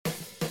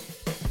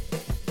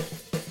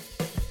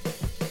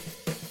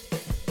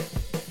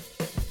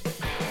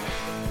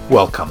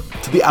Welcome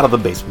to the Out of the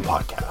Basement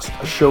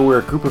podcast, a show where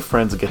a group of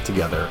friends get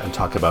together and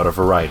talk about a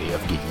variety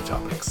of geeky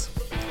topics.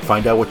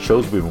 Find out what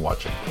shows we've been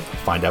watching,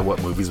 find out what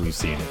movies we've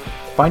seen,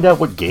 find out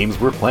what games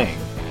we're playing.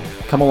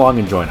 Come along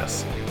and join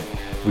us.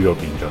 We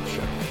hope you enjoy the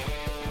show.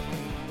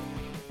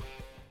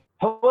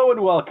 Hello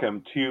and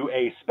welcome to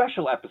a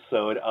special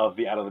episode of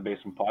the Out of the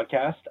Basement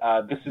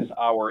podcast. This is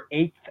our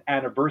 8th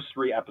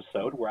anniversary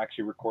episode. We're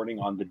actually recording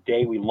on the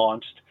day we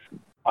launched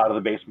Out of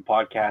the Basement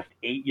podcast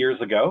 8 years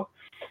ago.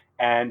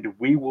 And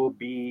we will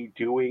be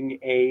doing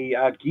a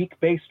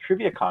geek-based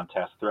trivia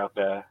contest throughout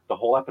the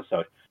whole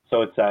episode.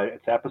 So it's an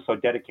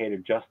episode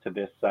dedicated just to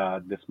this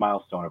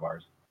milestone of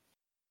ours.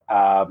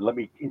 Let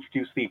me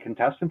introduce the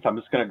contestants. I'm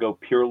just going to go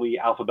purely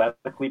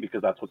alphabetically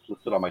because that's what's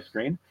listed on my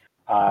screen.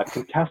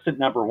 Contestant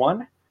number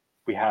 1,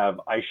 we have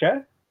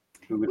Aisha,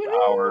 who is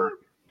our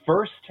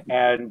first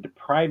and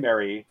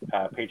primary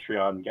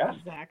Patreon guest.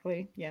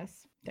 Exactly,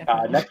 yes,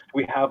 definitely. Next,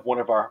 we have one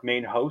of our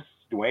main hosts,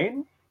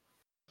 Dwayne.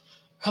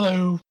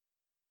 Hello.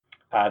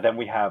 Then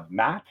we have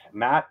Matt.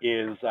 Matt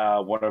is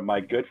one of my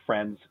good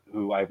friends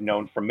who I've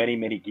known from many,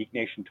 many Geek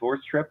Nation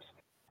Tours trips.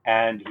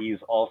 And he's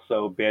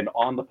also been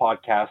on the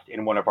podcast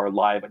in one of our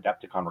live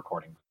Adepticon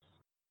recordings.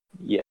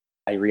 Yeah,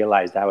 I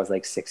realized that was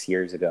like 6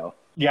 years ago.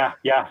 Yeah,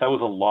 that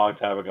was a long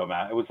time ago,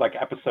 Matt. It was like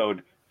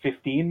episode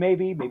 15,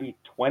 maybe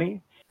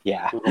 20.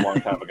 Yeah. It was a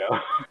long time ago.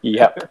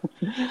 Yep.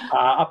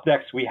 Up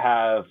next, we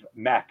have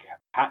Mech,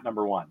 Pat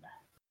number 1.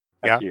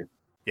 That's you.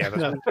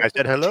 Yeah, I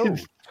said hello.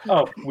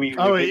 Oh,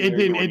 it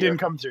didn't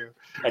come through.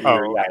 And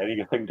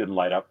your thing didn't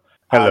light up.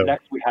 Hello.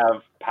 Next, we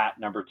have Pat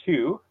number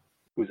 2,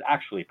 who's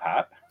actually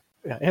Pat.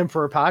 Yeah,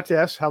 Emperor Pat,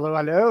 yes. Hello.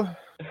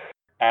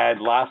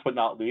 And last but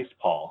not least,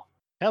 Paul.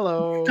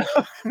 Hello.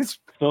 Those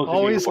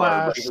Always of you who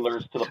are last.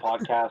 regulars to the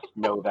podcast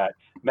know that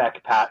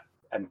Mech, Pat,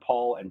 and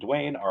Paul and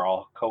Dwayne are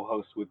all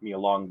co-hosts with me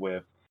on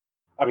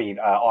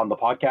the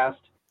podcast.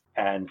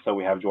 And so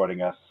we have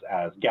joining us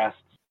as guests,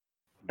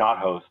 not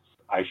hosts,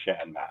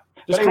 Aisha and Matt.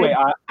 But anyway,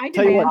 I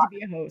tell you demand what. to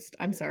be a host.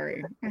 I'm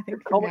sorry. I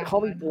think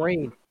Call me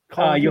Brain.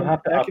 you'll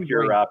have to up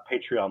your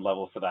Patreon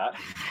level for that.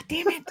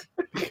 Damn it!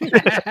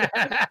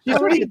 She's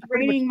already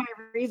draining my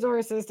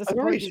resources to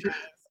support you guys.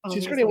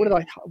 She's going to be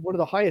one of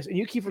the highest, and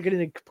you keep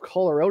forgetting to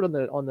call her out on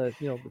the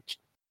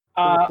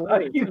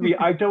Excuse me,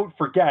 I don't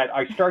forget.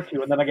 I start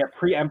to, and then I get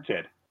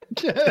preempted.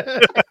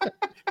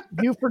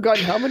 You've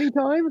forgotten how many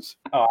times?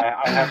 Oh,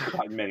 I have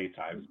forgotten many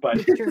times,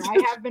 but Sure,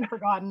 I have been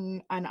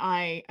forgotten, and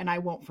I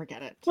won't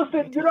forget it.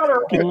 listen, you're not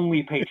our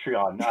only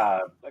Patreon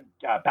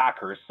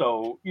backer,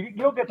 so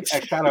you'll get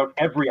a shout out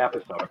every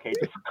episode. Okay,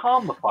 just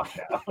calm the fuck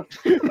down.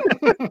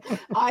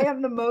 I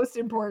am the most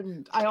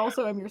important. I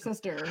also am your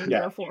sister,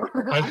 therefore.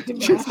 I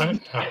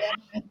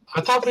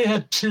thought we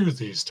had 2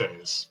 these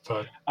days,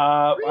 but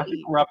I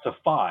think we're up to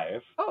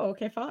 5. Oh,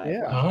 okay, 5.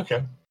 Yeah. oh,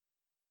 okay.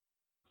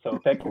 So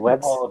thank you to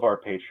all of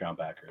our Patreon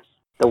backers.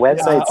 The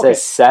website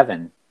says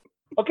 7.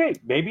 Okay,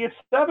 maybe it's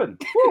 7.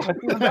 Woo, that's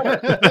even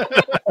better.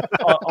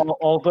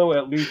 Although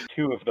at least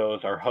 2 of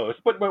those are hosts,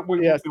 but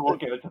we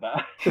won't get into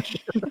that.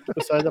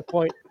 Beside the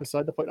point,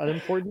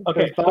 unimportant.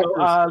 Okay, Those so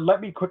backers. let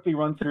me quickly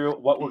run through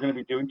what we're going to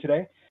be doing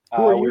today.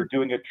 Who are you? We're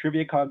doing a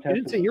trivia contest.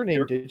 You didn't say your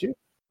name, did you?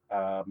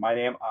 My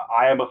name,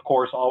 I am, of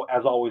course,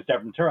 as always,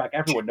 Devin Turak.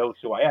 Everyone knows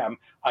who I am.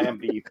 I am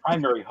the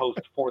primary host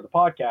for the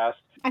podcast.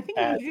 I think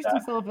he introduced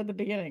himself at the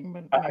beginning,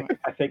 but anyway.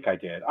 I think I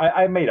did.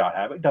 I may not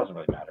have. It doesn't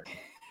really matter.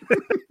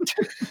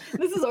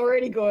 This is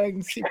already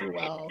going super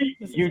well.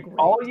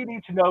 All you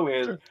need to know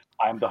is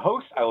I'm the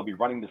host. I will be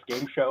running this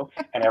game show,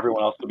 and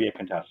everyone else will be a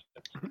contestant.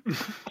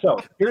 So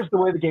here's the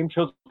way the game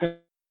show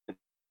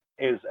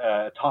is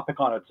a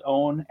topic on its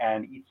own,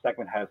 and each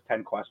segment has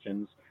 10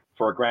 questions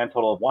for a grand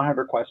total of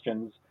 100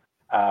 questions.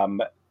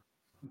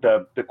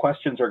 The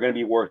questions are going to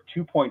be worth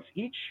 2 points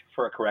each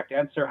for a correct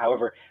answer.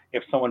 However,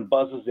 if someone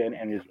buzzes in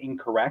and is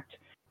incorrect,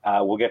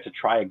 we'll get to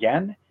try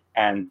again,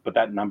 but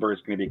that number is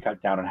going to be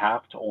cut down in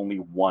half to only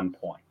 1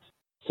 point.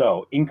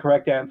 So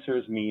incorrect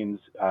answers means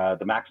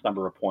the max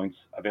number of points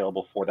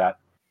available for that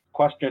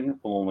question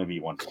will only be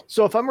 1 point.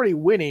 So if I'm already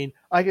winning,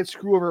 I can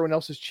screw over everyone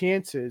else's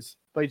chances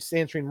by just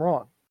answering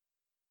wrong.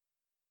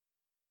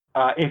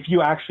 If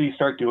you actually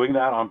start doing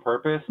that on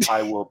purpose,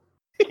 I will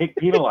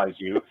penalize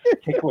you,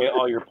 take away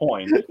all your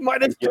points.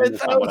 Minus and give them to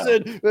someone else.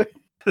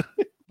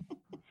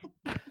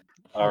 10,000.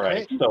 All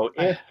right. So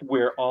if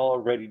we're all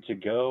ready to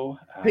go.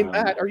 Hey,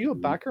 Matt, are you a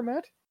backer,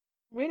 Matt?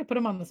 Way to put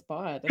him on the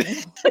spot.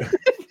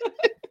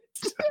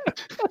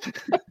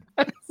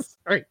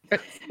 Sorry.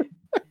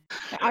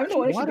 I don't know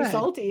why I should be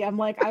salty. I'm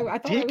like, I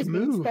thought I was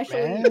being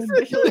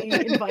especially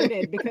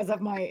invited because of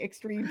my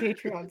extreme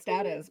Patreon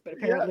status, but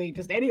apparently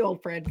just any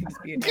old friend can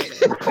just be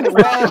invited.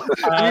 Well,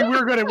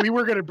 we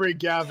were gonna bring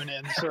Gavin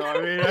in, so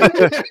I mean.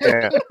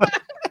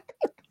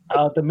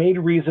 The main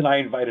reason I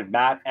invited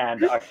Matt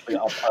and actually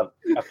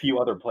a few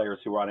other players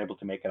who were unable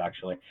to make it,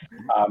 actually,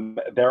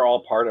 they're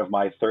all part of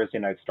my Thursday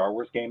night Star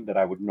Wars game that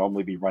I would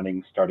normally be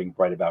running starting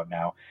right about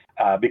now.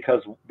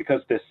 Because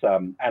this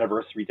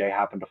anniversary day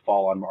happened to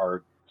fall on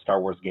our Star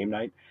Wars game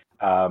night,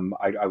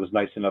 I was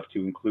nice enough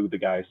to include the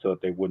guys so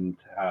that they wouldn't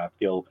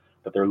feel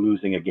that they're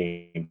losing a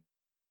game.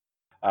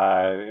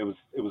 It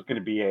was going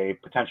to be a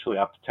potentially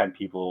up to 10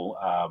 people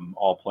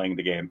all playing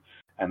the game,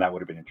 and that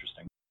would have been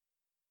interesting.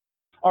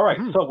 All right,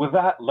 so with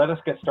that, let us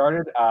get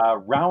started.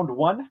 Round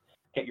one,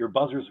 get your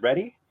buzzers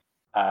ready.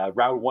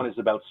 Round one is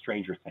about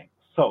Stranger Things.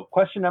 So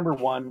question number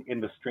one in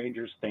the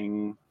Stranger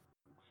Things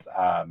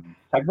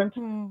segment.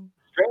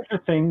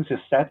 Stranger Things is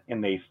set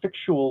in the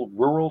fictional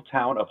rural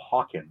town of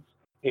Hawkins.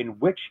 In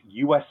which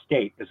U.S.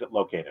 state is it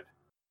located?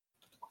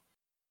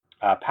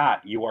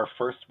 Pat, you are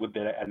first with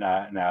the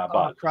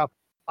buzz. Oh, crap.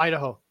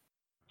 Idaho.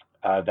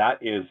 That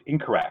is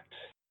incorrect.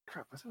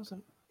 Crap.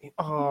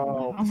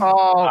 No.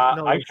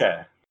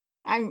 Aisha.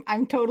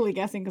 I'm totally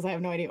guessing because I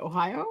have no idea.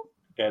 Ohio?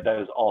 Yeah, that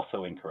is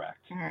also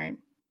incorrect. All right.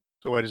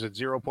 So what is it?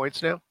 0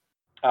 points now?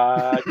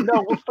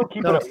 No, we'll still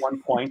keep it at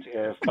 1 point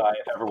if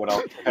anyone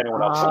else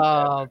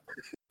wants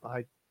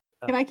to.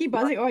 Can I keep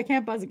buzzing? Oh, I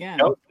can't buzz again.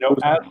 No.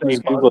 As a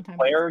Google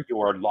player,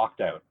 you are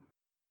locked out.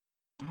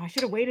 Oh, I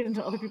should have waited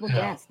until other people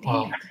Yeah, guessed.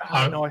 well,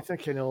 No, I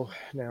think I know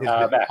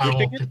now.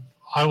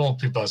 I won't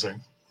be buzzing.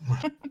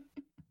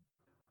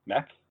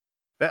 Mech?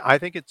 I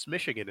think it's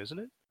Michigan, isn't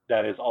it?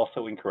 That is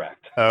also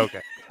incorrect. Oh,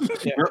 okay.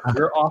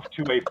 You're off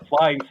to a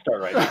flying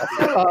start right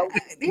now.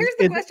 Here's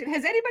the question: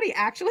 has anybody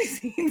actually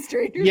seen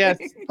Stranger Yes.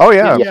 Things? Oh,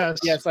 yeah.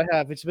 Yes, I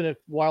have. It's been a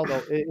while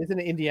though. Isn't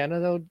it Indiana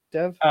though,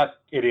 Dev?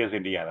 It is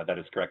Indiana. That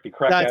is correct. The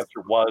correct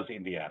answer was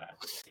Indiana.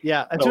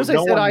 Yeah. As So soon as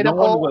I said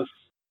Idaho,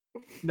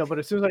 no, but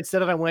as soon as I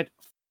said it, I went,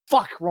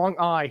 "Fuck, wrong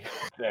eye."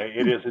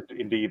 It is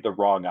indeed the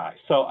wrong eye.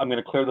 So I'm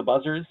going to clear the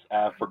buzzers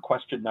for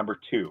question number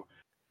 2.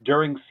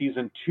 During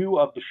season 2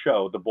 of the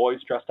show, the boys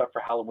dressed up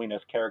for Halloween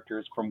as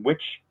characters from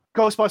which?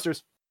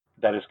 Ghostbusters.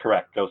 That is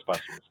correct,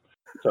 Ghostbusters.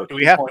 So Do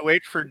we have to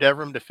wait for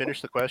Devram to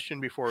finish the question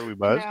before we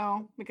buzz?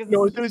 No, because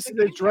No, as soon as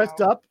they dressed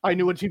up, I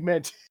knew what you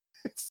meant.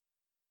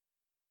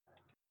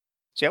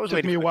 See, I was Took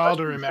waiting me a for the while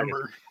to question finish.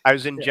 remember. I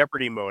was in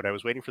Jeopardy mode. I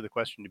was waiting for the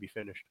question to be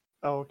finished.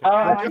 Oh, okay.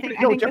 I think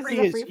this Jeopardy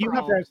is a is you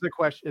have to free-for-all. answer the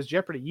question. Is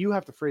Jeopardy? You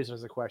have to phrase it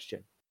as a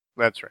question.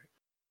 That's right.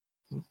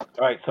 All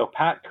right, so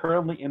Pat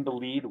currently in the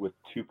lead with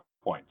 2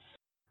 points.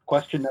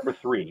 Question number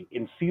 3.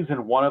 In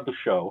season 1 of the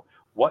show,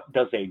 what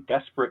does a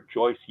desperate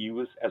Joyce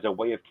use as a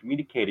way of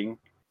communicating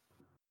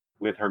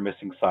with her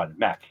missing son,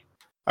 Mac?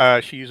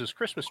 She uses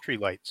Christmas tree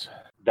lights.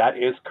 That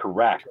is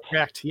correct.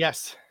 Correct.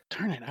 Yes.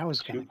 Darn it! I was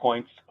 2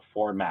 points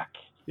for Mac.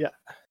 Yeah.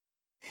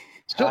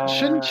 So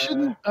shouldn't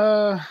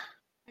I'm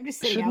just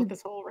sitting out shouldn't-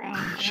 this whole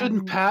round.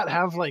 shouldn't Pat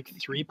have like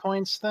 3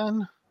 points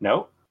then?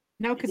 No.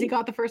 No, because he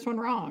got the first one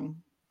wrong.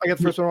 I got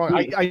the first one wrong.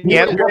 I He knew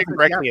answered it it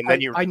correctly, and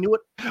then you. I knew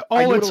it. I Oh,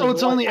 knew it's it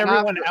was only wrong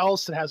everyone after.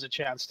 else that has a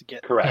chance to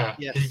get. Correct.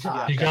 Yeah,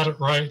 Yes. you got it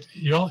right.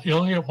 You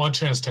only get one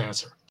chance to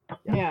answer.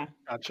 Yeah.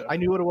 Gotcha. I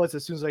knew what it was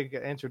as soon as I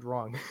answered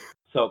wrong.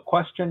 So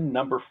question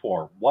number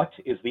 4. What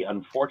is the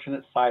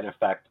unfortunate side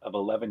effect of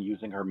Eleven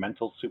using her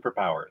mental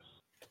superpowers?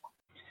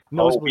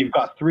 We've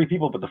got 3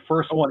 people, but the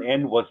first one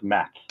in was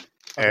Mac.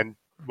 And,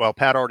 well,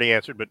 Pat already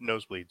answered, but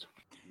nosebleeds.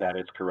 That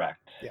is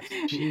correct.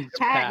 Yeah.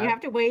 Pat, you have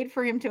to wait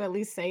for him to at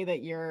least say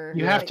that you're.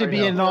 You have to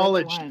be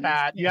acknowledged,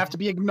 Pat. You have to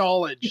be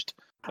acknowledged.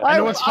 I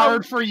know it's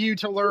hard for you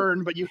to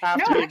learn, but you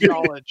have to be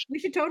acknowledged. We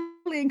should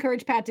totally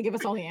encourage Pat to give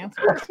us all the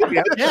answers.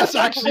 Yes,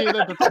 actually.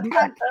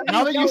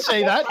 Now that you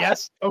say that,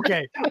 yes.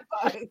 Okay.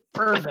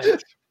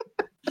 Perfect.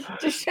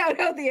 Just shout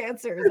out the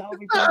answers. That'll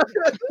be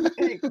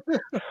perfect.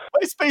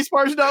 My space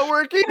bar's not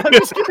working. I'm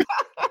just kidding.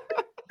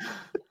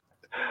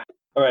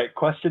 All right,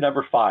 question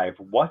number 5.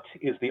 What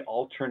is the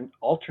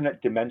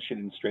alternate dimension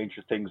in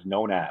Stranger Things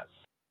known as?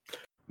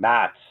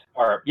 Matt,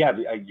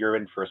 you're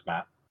in first,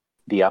 Matt.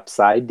 The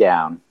Upside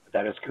Down.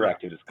 That is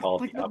correct. It is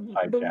called Like the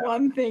Upside the Down.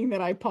 one thing that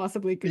I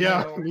possibly could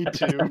Yeah, know. me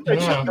too.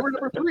 Yeah,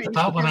 Number 3.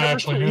 that one I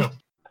actually knew.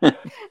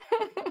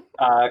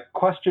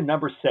 Question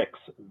number 6.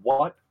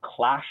 What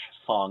Clash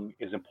song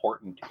is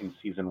important in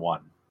season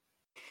 1?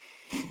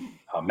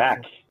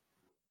 Mac.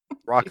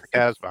 Rock the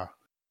Casbah.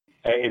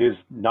 It is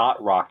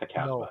not Rock the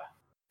Casbah.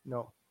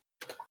 No.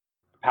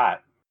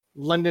 Pat.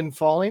 London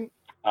Falling.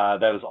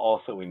 That is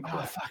also Oh,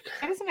 incorrect. fuck.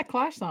 That isn't a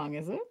Clash song,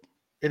 is it?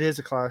 It is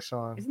a Clash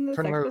song. Isn't this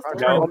Turning like my-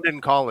 Crystal? No.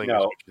 London Calling is No.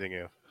 what you're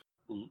thinking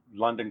of.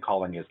 London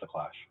Calling is the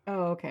Clash.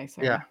 Oh, okay.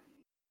 Sorry. Yeah.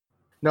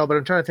 No, but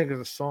I'm trying to think of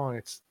the song.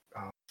 It's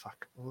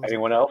fuck. What was it?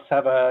 Anyone else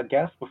have a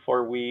guess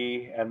before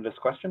we end this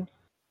question?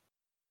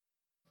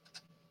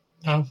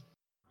 No.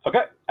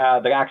 Okay.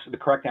 The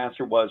correct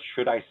answer was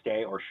 "Should I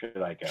stay or should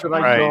I go?" Should I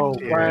Right. go?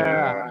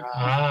 Yeah.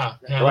 Wow.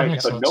 Yeah, that Right.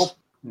 makes So sense.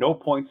 no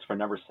points for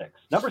number 6.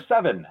 Number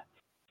 7.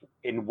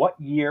 In what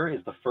year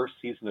is the first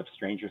season of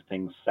Stranger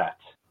Things set?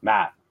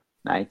 Matt.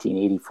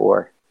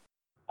 1984.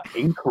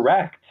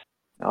 Incorrect.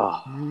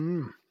 Oh,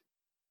 Mm.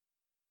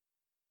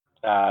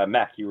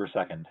 Mac, you were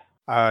second.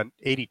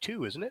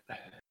 82, isn't it?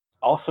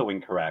 Also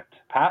incorrect.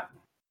 Pat.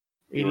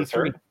 You were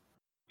 83. third?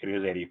 It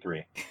is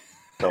 83.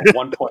 So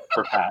 1 point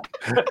for Pat.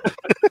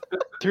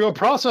 Through a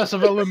process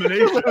of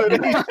elimination.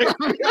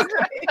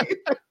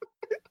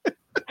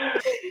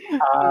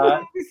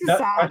 This is that-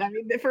 sad. I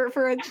mean,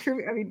 for a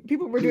trivia, I mean,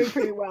 people were doing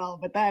pretty well,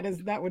 but that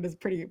one is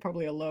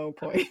probably a low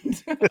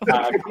point of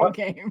the trivia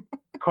game.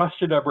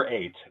 Question number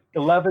 8.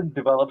 Eleven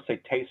develops a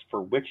taste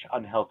for which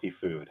unhealthy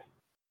food?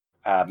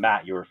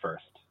 Matt, you were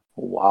first.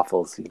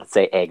 Waffles. Let's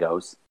say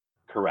Eggos.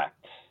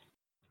 Correct.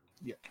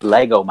 Yeah.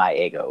 Lego my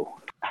ego.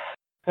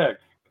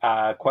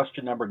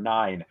 Question number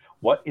 9.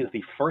 What is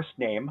the first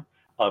name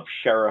of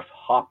Sheriff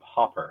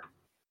Hopper?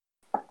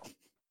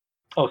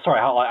 Oh, sorry.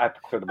 I have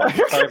to clear the button.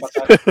 Sorry about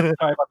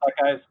that,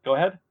 guys. Go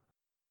ahead.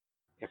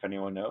 If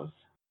anyone knows.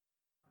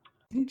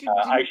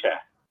 Aisha.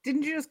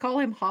 Didn't you just call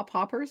him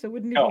Hopper? So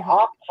wouldn't it No, be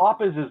Hop?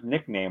 Hop is his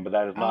nickname, but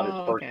that is not his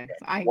first okay.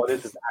 name. What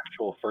is his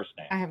actual first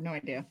name? I have no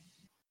idea.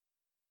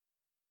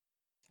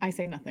 I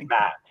say nothing.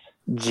 Matt.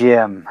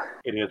 Jim.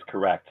 It is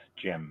correct,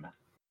 Jim.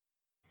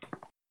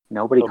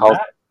 Nobody calls.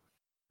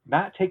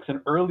 Matt takes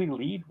an early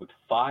lead with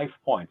 5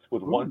 points,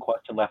 with one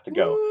question left to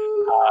go.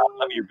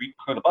 Let me read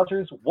for the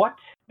buzzers.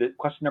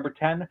 Question number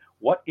 10.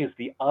 What is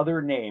the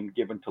other name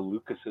given to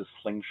Lucas's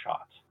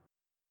slingshot?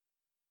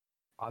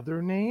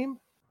 Other name?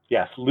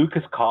 Yes,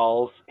 Lucas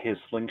calls his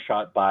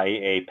slingshot by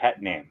a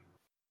pet name.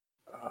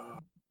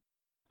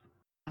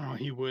 Oh,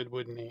 he would,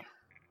 wouldn't he?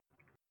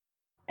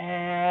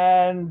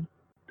 And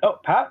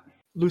Pat?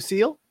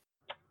 Lucille?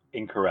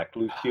 Incorrect.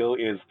 Lucille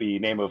is the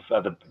name of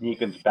the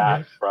Negan's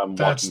bat from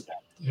Walking Dead.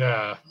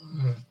 Yeah,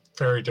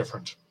 very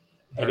different.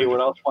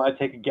 Anyone else want to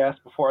take a guess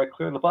before I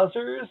clear the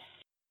buzzers?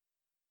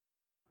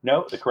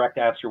 No, the correct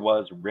answer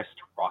was wrist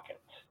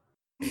rocket.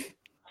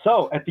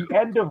 So, at the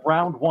end of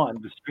round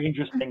 1, the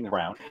Strangest Things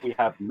round, we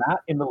have Matt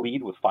in the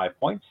lead with 5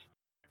 points,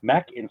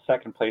 Mech in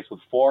second place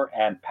with 4,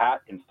 and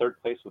Pat in third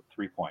place with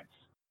 3 points.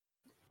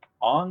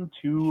 On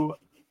to...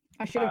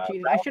 I should have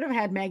cheated. I should have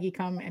had Maggie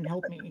come and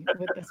help me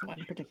with this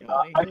one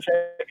particularly. I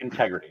check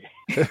integrity.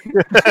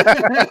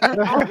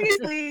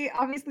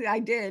 obviously I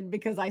did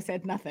because I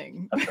said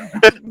nothing.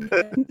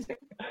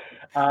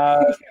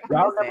 Round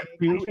number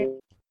 2 is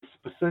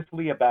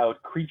specifically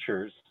about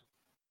creatures.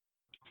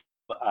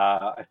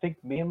 I think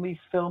mainly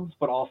films,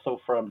 but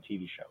also from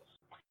TV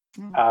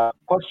shows.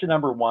 Question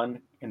number 1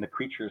 in the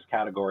creatures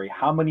category.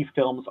 How many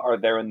films are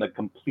there in the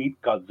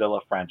complete Godzilla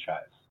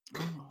franchise?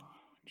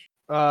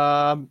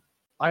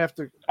 I have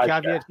to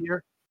caveat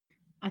here.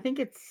 I think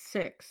it's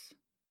 6.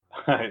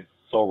 It's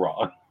so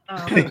wrong.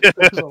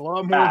 It's a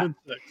lot more than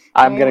 6.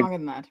 I'm going longer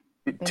than that.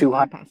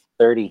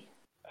 230.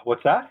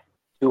 What's that?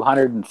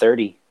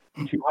 230.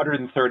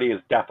 230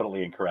 is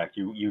definitely incorrect.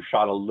 You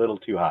shot a little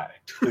too high.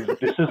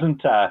 This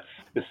isn't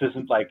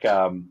like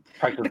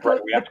Price is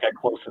Right. We have to get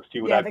closest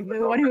to. Yeah, the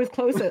one who was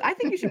closest. I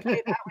think you should play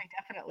it that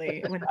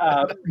way.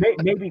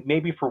 Definitely.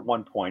 Maybe for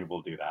 1 point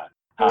we'll do that.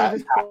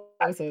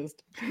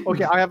 Closest.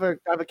 Okay, I have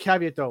a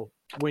caveat though.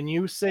 When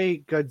you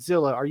say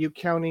Godzilla, are you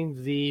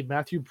counting the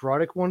Matthew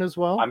Broderick one as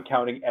well? I'm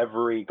counting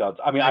every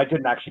Godzilla. I mean, I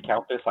didn't actually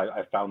count this.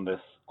 I found this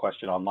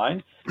question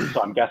online,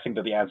 so I'm guessing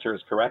that the answer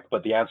is correct.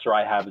 But the answer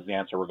I have is the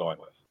answer we're going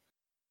with.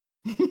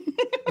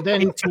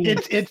 Then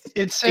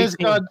it says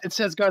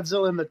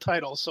Godzilla in the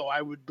title, so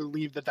I would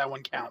believe that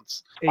one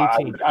counts.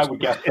 18. I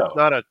would guess so. It's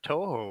not a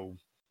Toho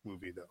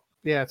movie though.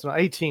 Yeah, it's not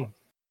 18.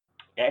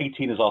 Yeah,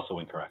 18 is also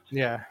incorrect.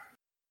 Yeah.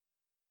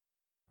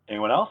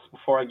 Anyone else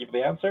before I give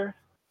the answer?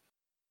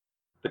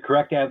 The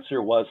correct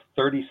answer was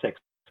 36.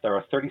 There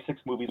are 36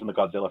 movies in the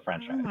Godzilla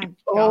franchise.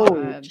 Oh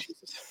my God.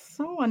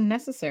 So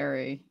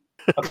unnecessary.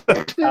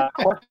 Okay.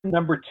 Question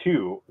number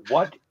 2.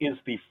 What is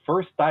the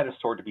first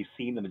dinosaur to be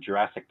seen in the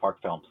Jurassic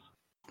Park films?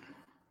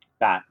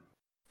 That.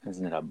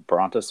 Isn't it a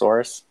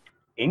Brontosaurus?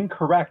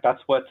 Incorrect.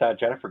 That's what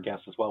Jennifer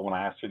guessed as well when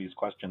I asked her these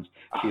questions.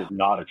 She is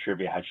not a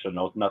trivia head. She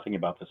knows nothing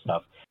about this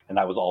stuff. And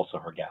that was also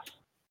her guess.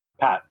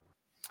 Pat.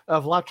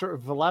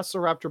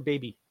 Velociraptor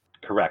baby.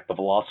 Correct. The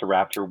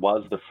Velociraptor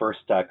was the first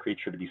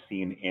creature to be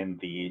seen in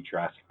the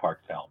Jurassic Park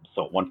film.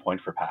 So 1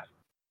 point for Pat.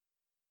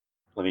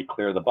 Let me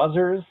clear the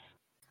buzzers.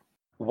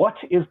 What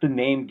is the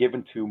name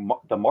given to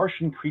the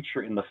Martian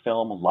creature in the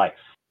film Life?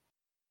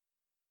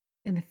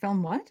 In the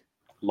film what?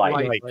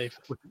 Life.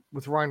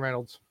 With Ryan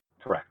Reynolds.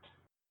 Correct.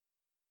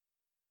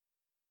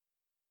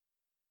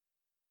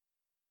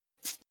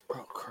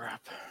 Oh,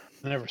 crap.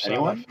 I never saw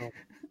Anyone? that film.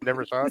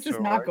 Never saw it. This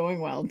is not going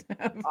well.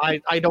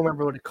 I don't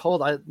remember what it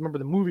called. I remember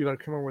the movie, but I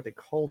can't remember what they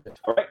called it.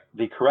 All right.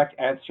 The correct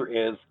answer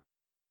is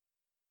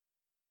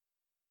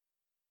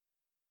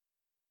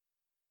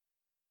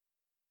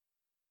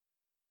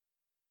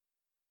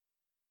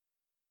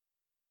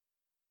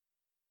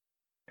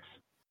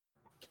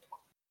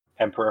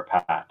Emperor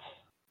Pat.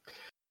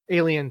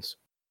 Aliens.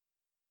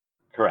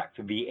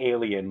 Correct. The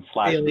alien /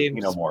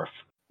 xenomorph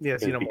Yeah,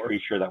 is the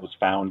creature that was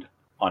found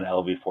on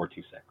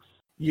LV-426.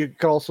 You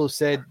could also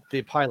said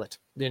the pilot,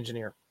 the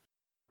engineer.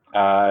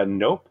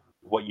 Nope.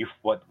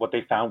 What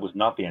they found was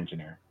not the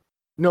engineer.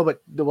 No,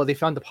 but they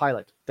found the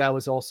pilot. That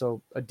was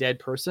also a dead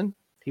person.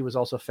 He was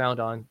also found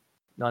on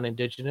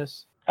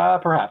non-indigenous.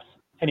 Perhaps.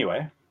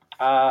 Anyway,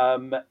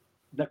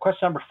 the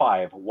question number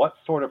 5. What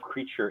sort of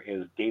creature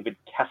is David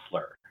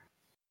Kessler?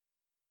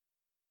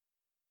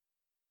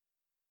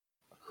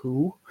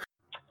 Who?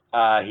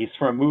 He's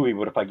from a movie,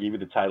 but if I give you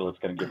the title, it's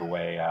going to give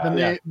away.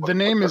 The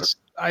name is.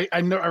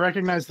 I know. I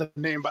recognize the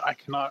name, but I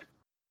cannot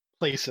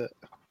place it.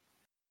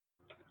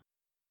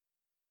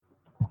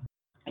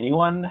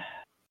 Anyone?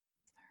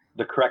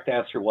 The correct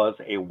answer was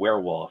a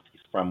werewolf. He's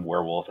from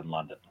Werewolf in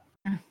London.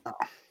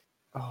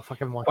 Oh,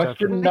 fucking watch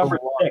Question number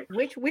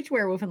 6. Which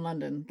werewolf in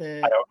London?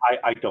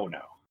 I don't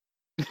know.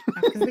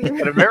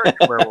 An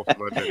American werewolf in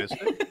London,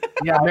 isn't it?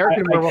 Yeah,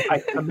 American werewolf.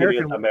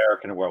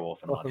 American werewolf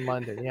in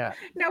London. Yeah.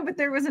 No, but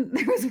there was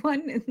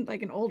one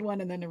like an old one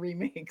and then a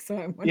remake. So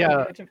I'm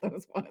wondering which of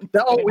those ones.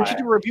 We should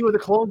do a review of the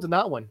clones in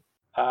that one.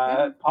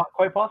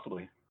 Quite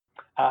possibly.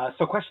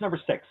 So question number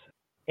 6.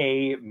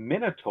 A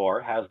minotaur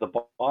has the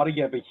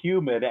body of a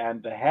human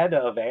and the head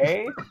of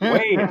a...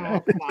 Wait. Come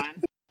on.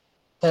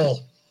 Bull.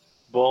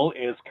 Bull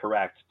is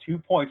correct. 2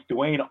 points.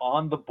 Dwayne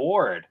on the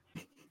board.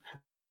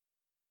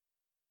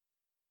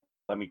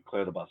 Let me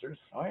clear the buzzers.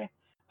 All right.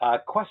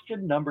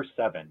 Question number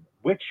 7.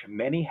 Which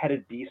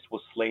many-headed beast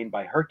was slain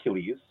by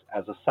Hercules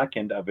as a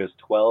second of his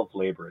 12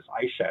 labors?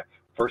 Aisha,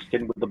 first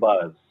in with the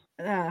buzz.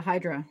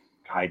 Hydra.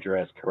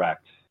 Hydra is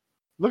correct.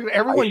 Look at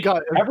everyone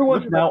got.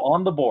 Everyone's now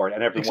on the board,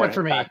 and everyone Except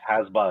for me.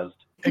 Has buzzed.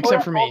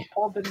 Except for me.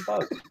 Paul didn't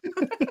buzz.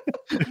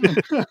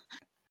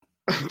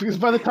 Because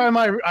by the time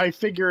I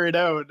figure it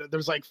out,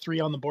 there's like 3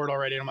 on the board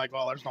already, and I'm like,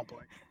 well, there's no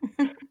point.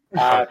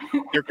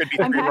 There could be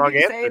 3 I'm happy wrong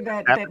to say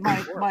answers. that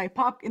my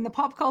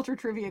pop culture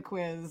trivia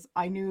quiz,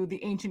 I knew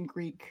the ancient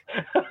Greek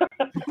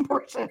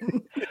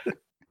portion.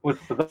 Was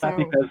that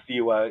because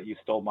you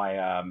stole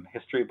my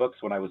history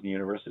books when I was in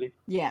university?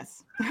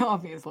 Yes,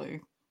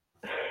 obviously.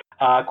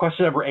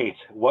 Question number 8.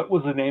 What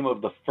was the name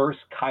of the first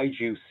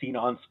kaiju seen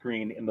on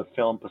screen in the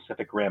film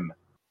Pacific Rim?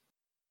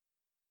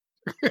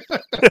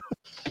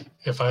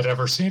 If I'd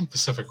ever seen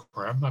Pacific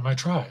Rim, I might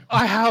try.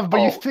 I have,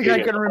 but you think I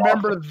can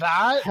remember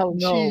that? Hell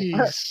no.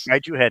 Jeez.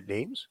 Kaiju had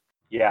names?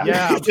 Yeah.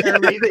 Yeah,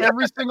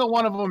 every single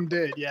one of them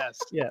did, yes.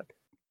 Yeah.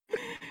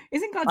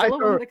 Isn't Godzilla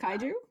one of the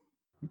kaiju?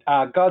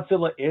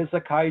 Godzilla is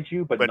a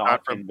kaiju, but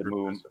not from in the the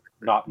moon. Pacific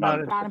Rim.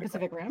 Not in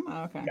Pacific Rim?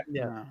 Oh, okay.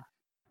 Yeah.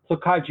 So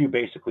kaiju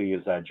basically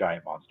is a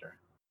giant monster.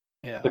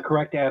 Yeah. The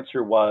correct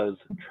answer was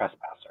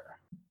trespasser.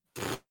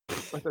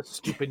 That's a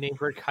stupid name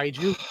for a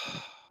kaiju.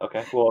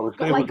 Okay, well, it was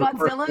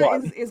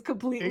Godzilla is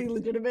completely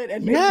legitimate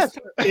and yes,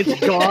 it's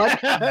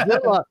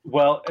Godzilla.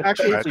 Well,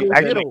 actually, it's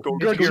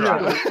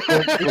Godzilla.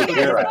 It's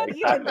not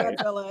even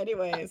Godzilla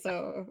anyway.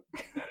 So,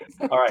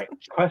 all right.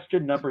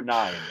 Question number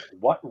 9: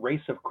 What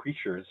race of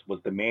creatures was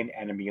the main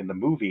enemy in the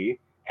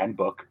movie and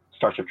book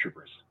Starship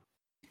Troopers?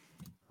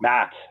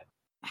 Matt.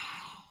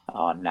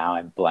 Oh, now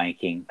I'm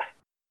blanking.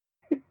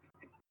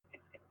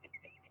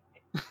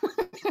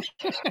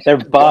 They're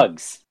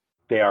bugs.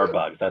 They are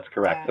bugs. That's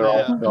correct. They're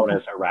also known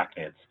as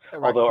arachnids.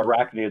 Although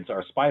arachnids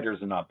are spiders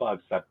and not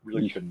bugs, that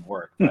really shouldn't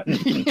work. But,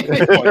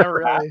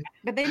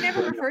 but they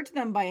never referred to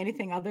them by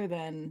anything other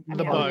than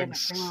the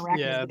bugs. They were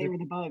arachnids, but they were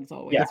the bugs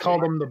always. They call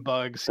them the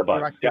bugs. The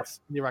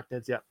bugs. The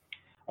arachnids, yeah.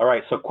 All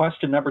right. So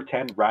question number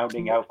 10,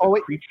 rounding out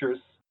the creatures.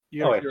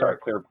 Sorry.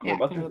 Clear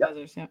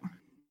buzzers. Yeah.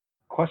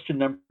 Question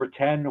number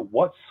 10,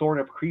 what sort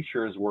of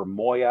creatures were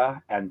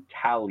Moya and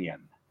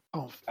Talion?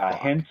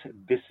 Hint,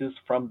 this is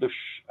from the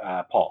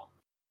Paul.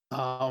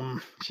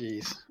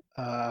 Jeez.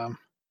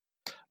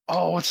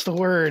 What's the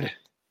word?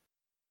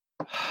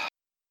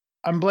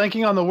 I'm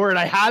blanking on the word.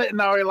 I had it and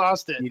now I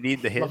lost it. You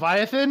need the hint.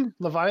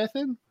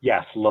 Leviathan?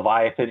 Yes,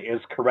 Leviathan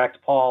is correct,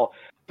 Paul.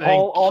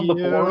 Paul on the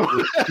board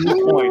with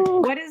 2 points.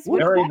 What is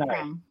that nice.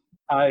 from?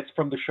 It's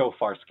from the show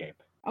Farscape.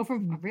 Oh,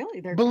 from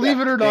really? Believe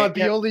it or not,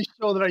 the only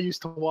show that I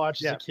used to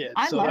watch as a kid.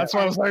 So that's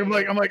why I was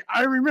like,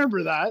 I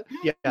remember that.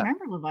 Yeah, I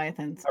remember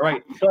Leviathans. All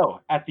right.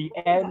 So at the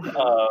end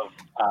of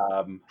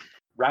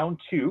round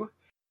 2,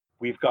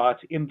 we've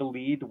got in the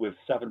lead with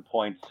 7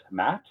 points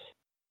Matt.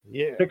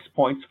 Yeah. 6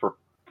 points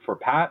for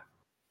Pat.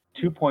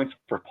 2 points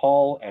for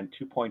Paul and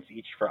 2 points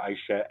each for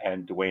Aisha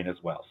and Dwayne as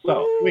well.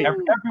 So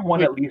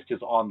everyone at least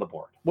is on the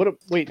board.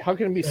 Wait, how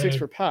can it be 6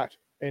 for Pat?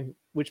 And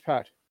which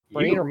Pat?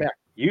 Brain or Mac?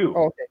 You.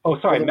 Oh, okay. Oh,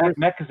 sorry.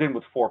 Mech is in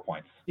with 4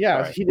 points. Yeah,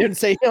 right. He didn't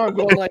say no. I'm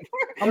going like.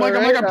 I'm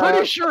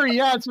pretty sure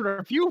he answered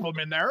a few of them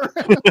in there.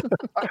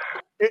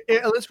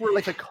 Unless we're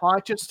like a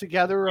conscious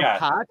together of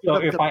Pat. So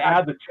if I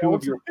add the 2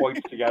 of your points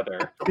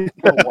together,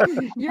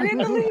 you're in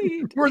the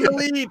lead. We're in the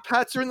lead.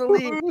 Pats are in the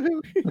lead.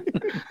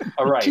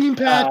 All right. Team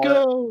Pat,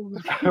 go.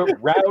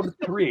 Round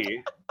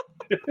 3.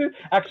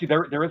 Actually,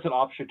 there is an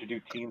option to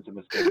do teams in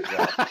this game as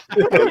well.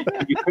 So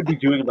you could be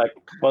doing like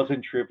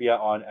buzz-in trivia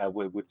on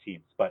with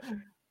teams, but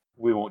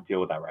we won't deal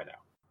with that right now.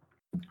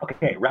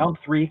 Okay, round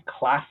 3,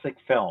 classic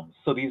films.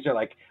 So these are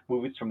like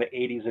movies from the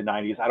 80s and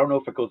 90s. I don't know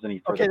if it goes any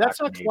further. Okay,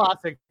 that's not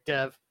classic,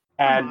 Dev.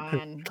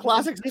 And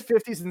classics the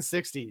 50s and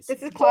 60s.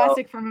 This is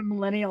classic from a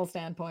millennial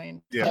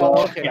standpoint. Yeah,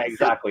 yeah,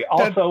 exactly.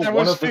 Also, that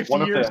was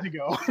 50 years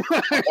ago.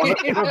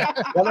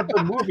 one of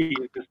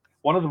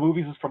the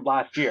movies is from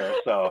last year,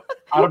 so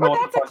I don't know.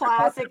 That's a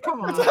classic.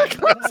 Come on, that's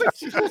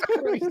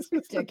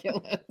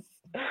ridiculous.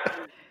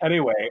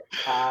 Anyway,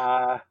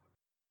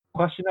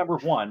 question number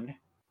 1: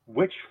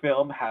 which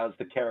film has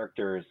the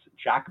characters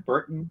Jack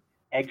Burton,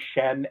 Egg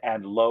Shen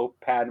and Lo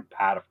Pan.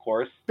 Pat, of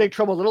course. Big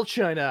Trouble in Little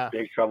China.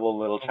 Big Trouble in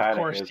Little China. Of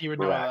course, is you would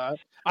correct. know that.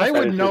 I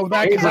would know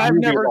that because favorite I've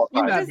movie never of all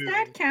seen time. that Does movie.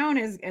 that count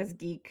as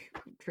geek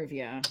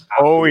trivia?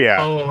 Oh yeah.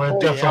 Oh, it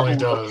definitely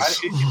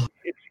does.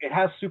 It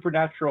has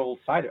supernatural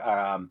side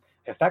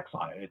effects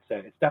on it.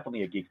 It's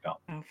definitely a geek film.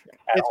 Oh,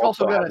 It's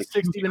also got has a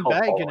a huge 60-man cult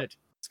bag in following. it.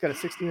 It's got a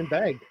 60-man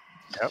bag.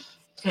 Yep.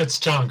 It's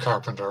John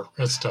Carpenter.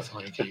 It's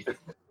definitely a geek.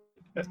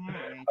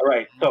 All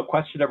right. So,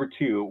 question number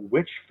 2: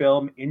 which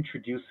film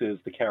introduces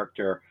the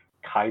character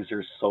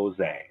Kaiser Soze?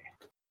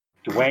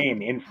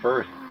 Dwayne in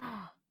first.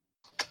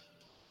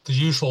 The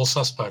Usual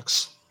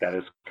Suspects. That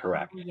is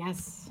correct.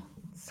 Yes.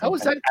 How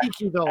is that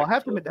geeky though? I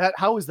have to admit that.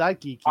 How is that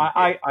geeky?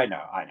 I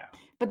know.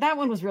 But that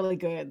one was really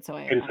good, so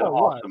It is an it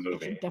was. awesome it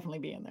movie. should definitely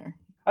be in there.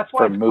 That's why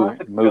For it's movie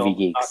classic films,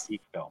 geeks. not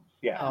geek films.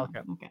 Yeah. Oh, okay.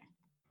 Okay.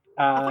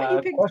 I thought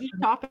you picked question-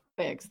 geek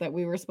topics that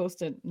we were supposed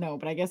to know,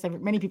 but I guess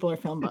many people are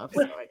film buffs.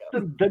 So I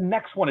guess. the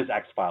next one is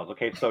X-Files.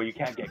 Okay, so you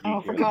can't get geek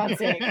Oh, for here. God's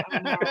sake! I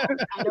don't know.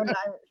 I don't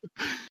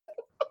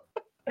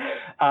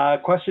know.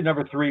 Question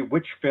number 3: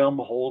 which film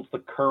holds the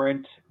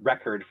current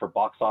record for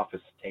box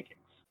office takings?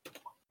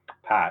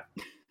 Pat.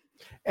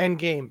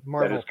 Endgame, That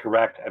Marvel. is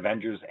correct.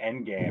 Avengers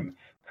Endgame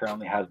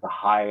currently has the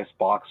highest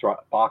box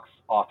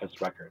office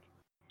record.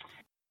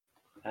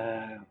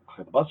 Clear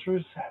the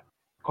buzzers.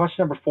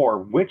 Question number 4: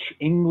 which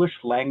English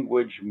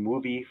language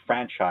movie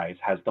franchise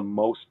has the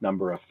most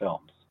number of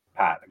films?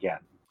 Pat, again.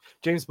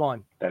 James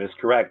Bond. That is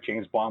correct.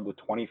 James Bond with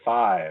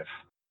 25.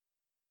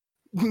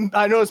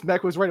 I noticed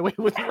Beck was right away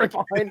with right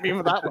behind me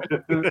with that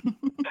one.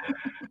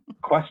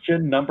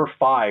 Question number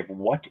 5: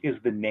 what is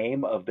the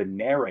name of the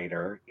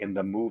narrator in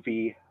the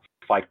movie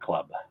Fight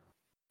Club?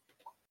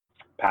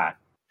 Pat.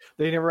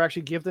 They never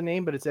actually give the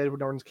name, but it's Edward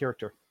Norton's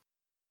character.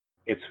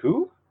 It's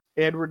who?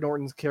 Edward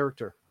Norton's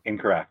character.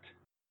 Incorrect.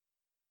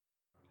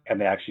 And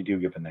they actually do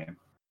give a name.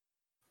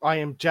 I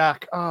am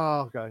Jack.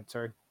 Oh God,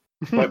 sorry.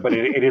 But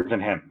it isn't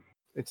him.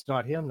 It's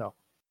not him, no.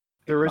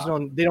 There is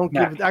not. no. They don't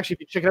Mac. give. Actually, if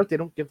you check it out, they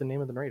don't give the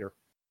name of the narrator.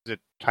 Is it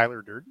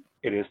Tyler Durden?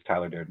 It is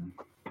Tyler Durden.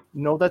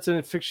 No, that's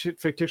a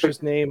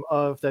fictitious name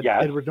of that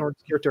Yes. Edward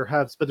Norton's character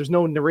has, but there's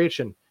no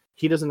narration.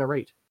 He doesn't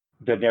narrate.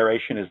 The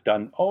narration is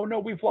done. Oh no,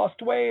 we've lost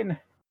Dwayne.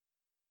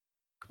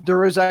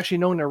 There is actually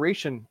no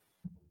narration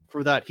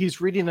for that.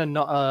 He's reading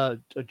a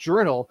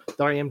journal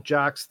that I am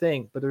Jack's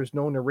thing, but there's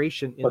no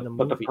narration in the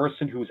movie. But the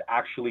person who's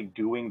actually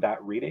doing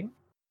that reading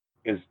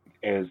is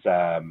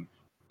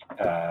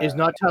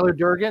not Tyler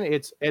Durden.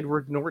 It's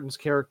Edward Norton's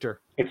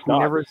character. It's Who not.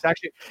 never, it's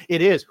actually,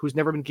 it is. Who's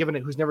never given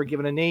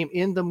a name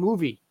in the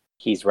movie.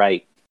 He's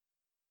right.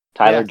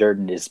 Tyler Yeah.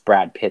 Durden is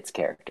Brad Pitt's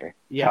character.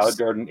 Yes. Tyler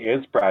Durden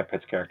is Brad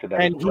Pitt's character. That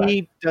And is correct.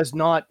 he does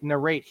not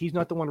narrate. He's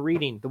not the one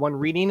reading. The one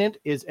reading it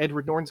is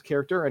Edward Norton's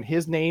character, and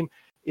his name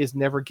is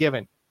never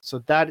given. So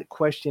that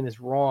question is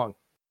wrong.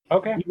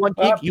 Okay. You want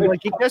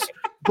geekness?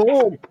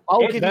 Boom!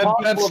 I'll give you That- all.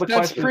 Well, the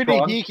That's question's pretty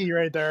wrong. geeky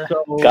right there.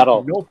 So,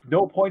 Guttle.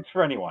 No points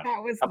for anyone.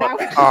 That was How that about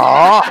was,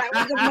 that? that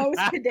was the most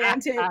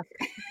pedantic.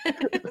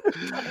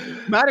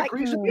 Matt Like,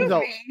 agrees with me,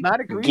 though. movie.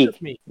 Matt agrees Geek.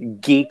 with me.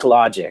 Geek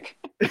logic.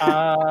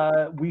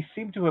 We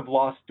seem to have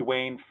lost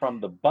Dwayne from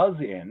the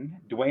buzz-in.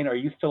 Dwayne, are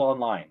you still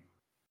online?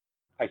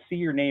 I see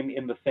your name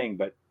in the thing,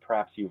 but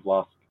perhaps you've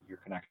lost your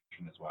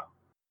connection as well.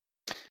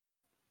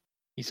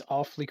 He's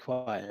awfully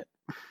quiet.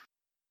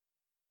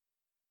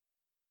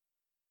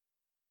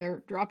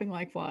 They're dropping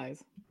like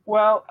flies.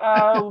 Well,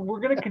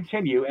 we're going to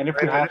continue, and if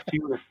we have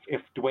to,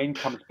 if Dwayne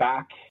comes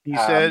back, He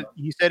said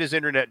his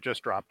internet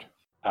just dropped.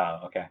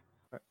 okay.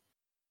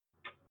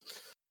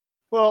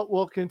 Well,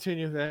 we'll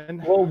continue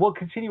then. Well, we'll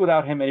continue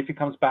without him, and if he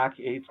comes back,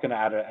 he's going to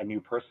add a new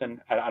person.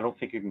 I don't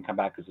think you can come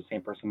back as the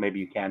same person. Maybe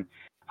you can.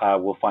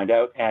 We'll find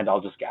out, and I'll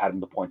just add him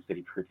the points that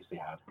he previously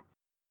had.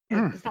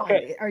 It's not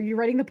Okay. like- are you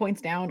writing the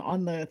points down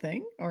on the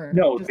thing, or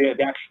No, just-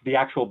 the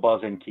actual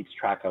buzz-in keeps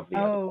track of the.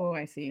 Oh,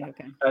 I see.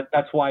 Okay.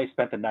 That's why I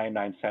spent the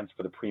 99 cents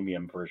for the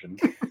premium version.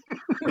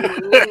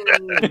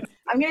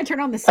 I'm gonna turn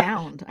on the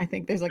sound. I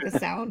think there's like a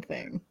sound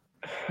thing.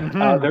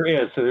 There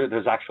is. So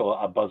there's actual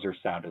a buzzer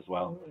sound as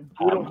well.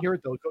 We don't hear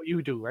it though.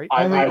 You do, right?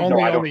 I don't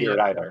only hear it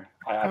you. either.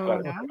 I've Oh, got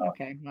it no? hooked up.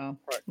 Okay. Well,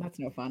 that's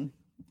no fun.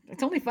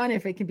 It's only fun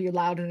if it can be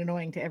loud and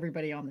annoying to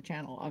everybody on the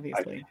channel.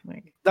 Obviously,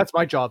 like That's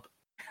my job.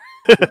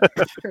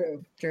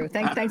 true.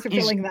 Thanks for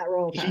He's- filling that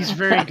role. Pat. He's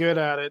very good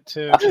at it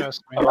too.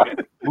 Trust me. All right.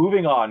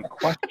 Moving on.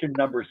 Question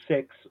number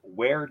 6.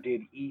 Where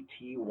did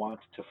E.T. want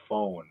to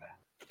phone?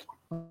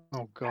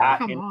 Oh god. Pat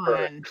Come in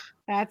first. on.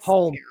 That's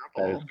Home.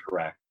 That is terrible.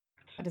 correct.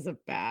 That is a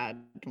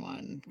bad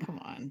one. Come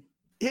on.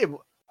 Yeah,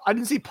 I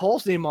didn't see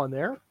Paul's name on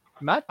there.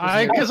 Matt. was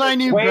there. Because I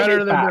knew Wait,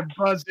 better than Pat. to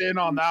buzz in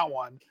on that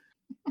one.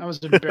 That was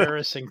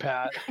embarrassing,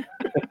 Pat.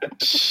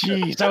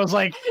 Jeez, I was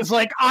like, it's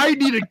like I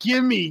need a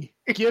gimme.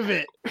 Give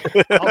it.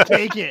 I'll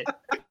take it.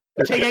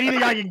 Take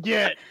anything I can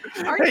get.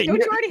 Don't you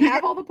already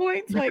have all the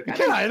points? Like,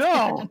 Yeah, I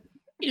know.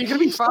 You're gonna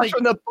be first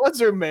on the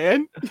buzzer,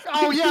 man.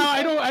 Oh yeah,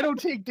 I don't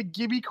take the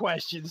gimme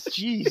questions.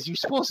 Jeez, you're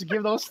supposed to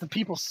give those to the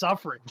people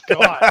suffering.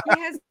 God. He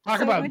has Talk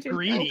so about much info,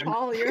 greedy.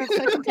 Paul, you have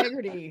such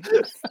integrity.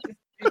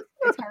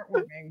 It's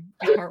heartwarming.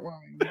 It's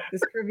heartwarming.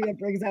 This trivia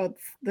brings out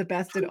the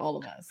best in all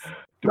of us.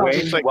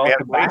 Dwayne, like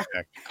welcome bad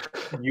back.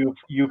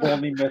 You've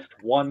only missed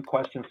one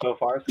question so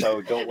far,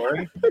 so don't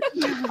worry.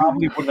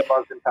 Probably wouldn't have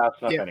buzzed in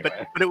fast enough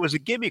anyway. But it was a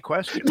gimme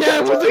question. Yeah,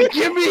 it was a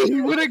gimme.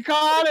 He would have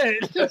got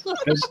it.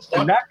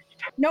 The next,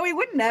 No, he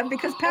wouldn't have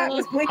because Pat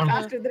was way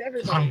faster than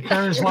everybody. I'm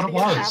curious what it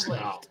was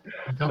now.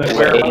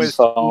 Where Getting was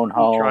phone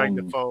E.T. trying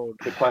home. to phone?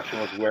 the question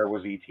was, where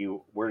was E.T.?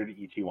 Where did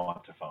E.T.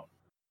 want to phone?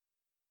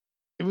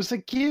 It was a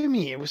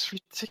gimme. It was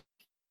ridiculous.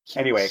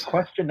 Anyway,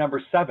 question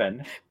number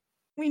 7.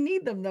 We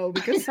need them though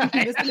because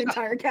we missed an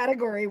entire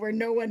category where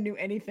no one knew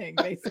anything,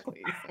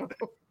 basically. So.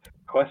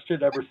 Question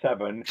number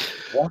 7.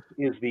 What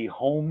is the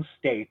home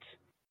state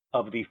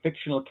of the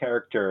fictional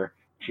character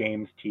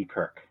James T.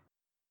 Kirk?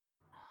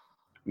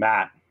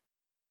 Matt.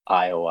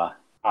 Iowa.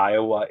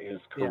 Iowa is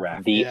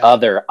correct. The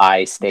other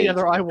I state. The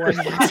other I won.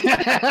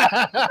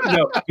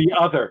 No,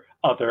 the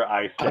other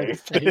I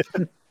state.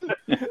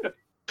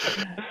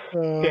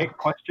 Okay,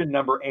 question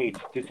number 8.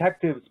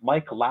 Detectives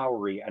Mike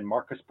Lowry and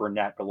Marcus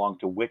Burnett belong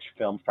to which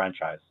film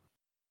franchise?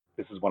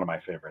 This is one of my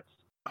favorites.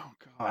 Oh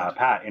God.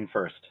 Pat, in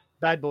first.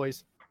 Bad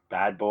Boys.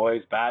 Bad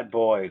boys.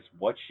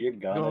 What you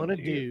gonna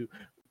do?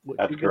 What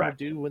That's you correct.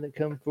 gonna do when they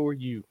come for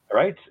you? All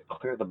right,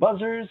 clear the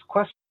buzzers.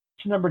 Question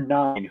number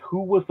 9.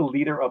 Who was the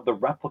leader of the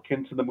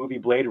replicants in the movie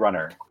Blade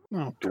Runner?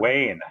 Oh,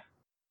 Dwayne.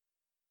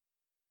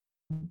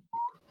 you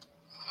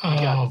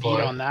got Oh beat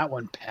boy. on that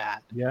one,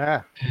 Pat.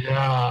 Yeah.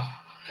 Yeah.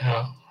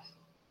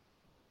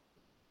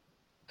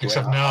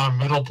 Except now I'm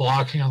middle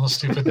blocking on the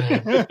stupid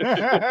name.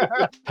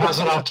 Pass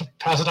it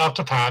off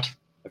to Pat.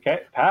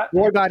 Okay, Pat.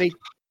 Roy Batty.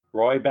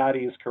 Roy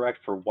Batty is correct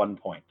for 1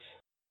 point.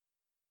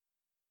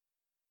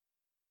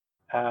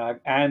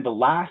 And the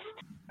last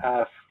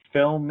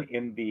film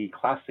in the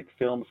classic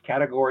films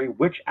category,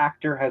 which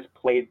actor has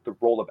played the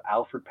role of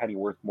Alfred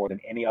Pennyworth more than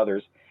any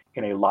others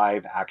in a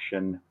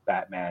live-action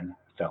Batman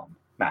film?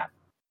 Matt.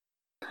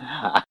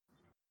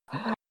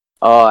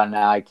 Oh,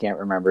 now I can't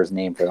remember his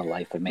name for the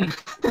life of me.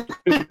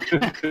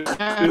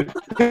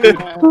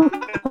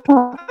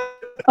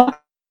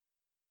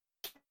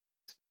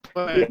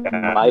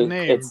 Mike, Name,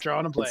 it's-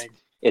 drawing a blank.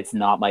 It's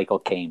not Michael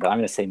Caine, but I'm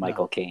going to say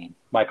Michael Caine.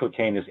 Michael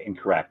Caine is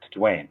incorrect.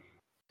 Dwayne.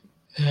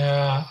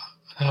 Yeah.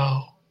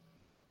 No.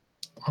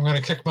 I'm going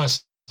to kick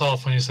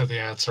myself when you said the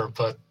answer,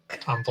 but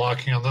I'm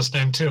blocking on this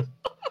name too.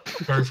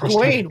 Very frustrating.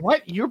 Wayne,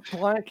 what? You're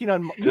blanking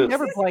on. You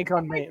never blank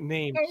on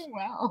names. Oh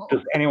wow.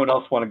 Does anyone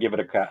else want to give it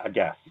a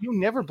guess? You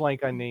never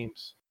blank on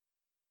names.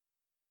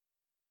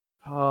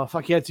 Oh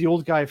fuck yeah! It's the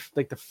old guy.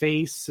 Like the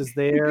face is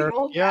there. The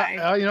old guy.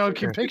 Yeah, you know, I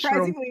can picture him,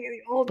 Surprisingly,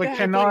 the old but guy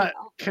playing Alfred.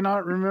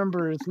 cannot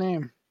remember his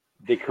name.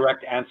 The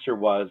correct answer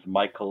was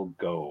Michael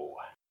Gough.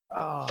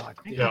 Oh,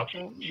 Yeah.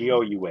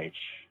 G-O-U-H.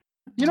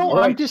 You know,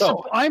 Right,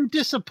 so- I'm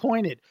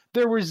disappointed.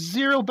 There were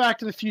 0 Back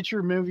to the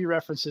Future movie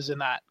references in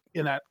that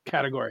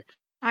category.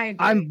 I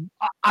agree.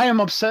 I am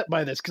upset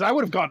by this because I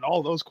would have gotten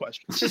all those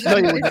questions. This is No,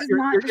 not, you're- this is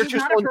you're- not, you're this is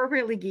just not on-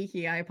 appropriately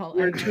geeky. I You're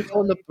apologize. just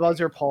on the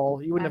buzzer,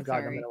 Paul. You wouldn't have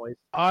gotten I'm them sorry.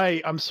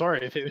 anyways. I'm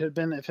sorry if it had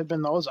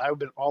been those, I would have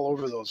been all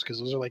over those because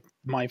those are like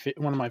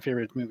one of my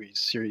favorite movies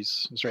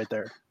series. Is right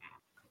there.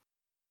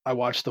 I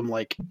watch them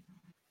like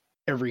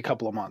every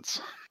couple of months.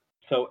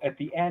 So at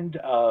the end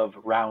of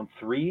round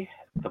 3,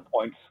 the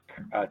points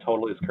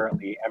total is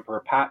currently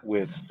Emperor Pat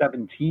with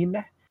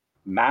 17,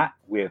 Matt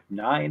with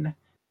 9,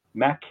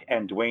 Mech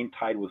and Dwayne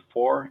tied with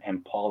 4,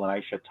 and Paul and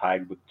Aisha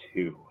tied with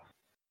 2.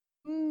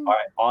 All right,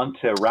 on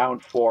to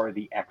round 4,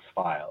 the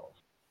X-Files.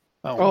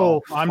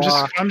 Oh, I'm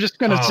fuck. just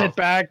gonna Oh. sit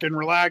back and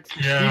relax.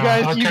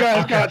 Yeah. You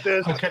guys got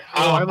this. Okay.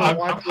 Oh, I I'm haven't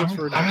watched this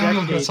for going to get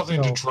decades,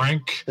 something so- to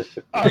drink. You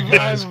I've,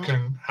 guys I've,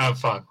 can have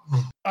fun.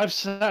 I've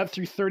sat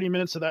through 30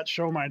 minutes of that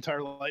show my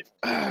entire life.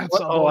 So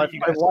Oh, I'll I've let you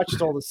guys-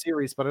 watched all the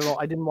series, but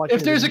I didn't watch. if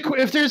any there's of the-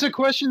 if there's a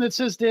question that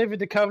says David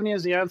Duchovny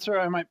as the answer,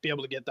 I might be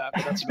able to get that.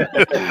 But that's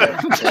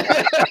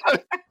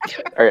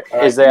Or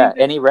is there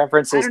any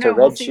references I to don't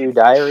know, we'll Red see. Shoe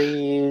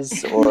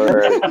Diaries or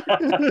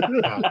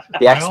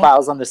the X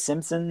Files on The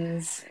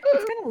Simpsons?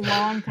 It's been a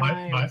long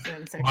My- time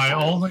since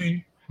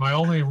My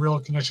only real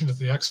connection to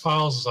the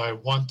X-Files is I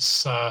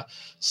once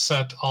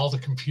set all the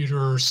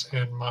computers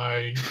in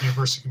my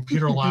university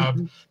computer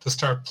lab to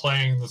start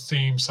playing the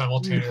theme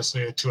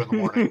simultaneously at 2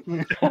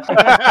 a.m.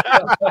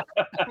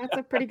 That's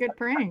a pretty good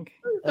prank.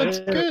 That's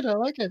good. I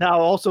like it. Now,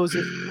 also,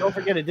 don't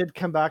forget, it did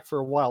come back for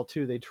a while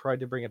too. They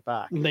tried to bring it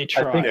back. They I think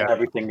tried.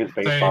 everything is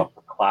based They- off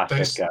the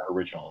classic they-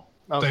 original.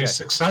 Okay. They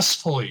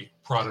successfully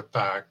brought it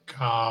back.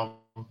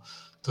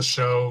 The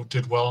show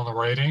did well in the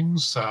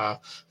ratings. The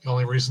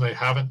only reason they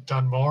haven't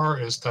done more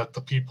is that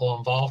the people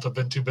involved have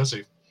been too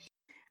busy.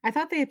 I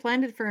thought they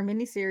planned it for a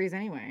miniseries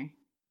anyway,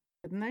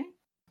 didn't they?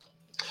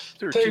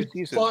 There were 2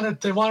 seasons.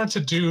 They wanted to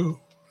do.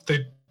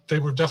 They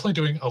were definitely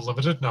doing a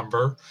limited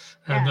number,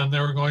 and Yeah. then they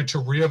were going to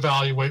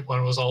reevaluate when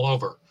it was all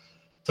over.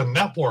 The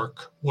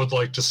network would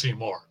like to see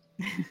more.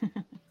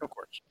 Of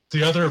course.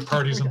 The other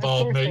parties Of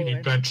involved course may they would.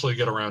 eventually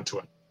get around to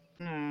it.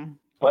 No.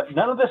 But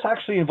none of this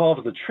actually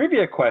involves the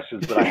trivia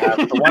questions that I have,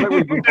 so why don't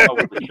we move on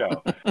with the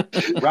show?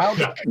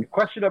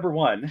 Question number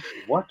 1.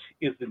 What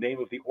is the name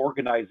of the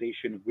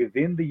organization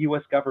within the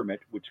U.S.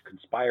 government which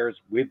conspires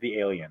with the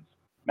aliens?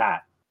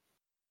 Matt?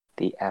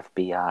 The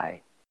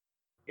FBI.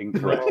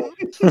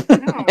 Incorrect.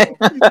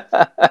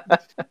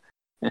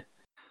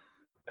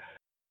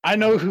 I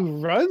know who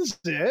runs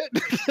it.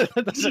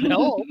 That doesn't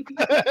help.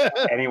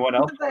 Anyone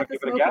else want to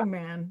give it a guess?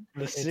 Man.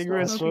 The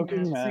cigarette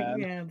smoking man.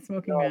 Yeah, the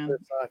smoking man.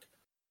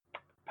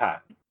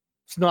 Pat?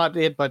 It's not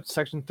it, but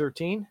Section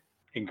 13?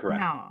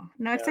 Incorrect.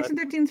 No, Section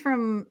 13's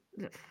from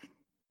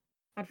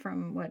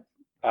what?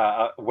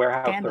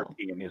 Warehouse Scandal.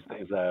 13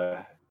 is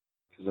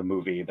a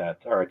movie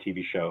or a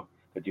TV show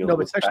that deals No,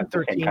 with but Section that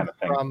same 13 kind of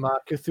thing. from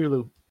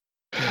Cthulhu.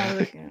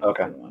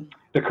 Okay.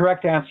 The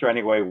correct answer,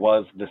 anyway,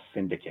 was the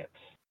Syndicate.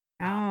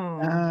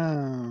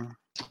 Oh.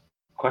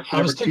 Question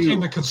I was number 2. thinking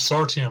the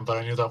consortium, but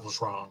I knew that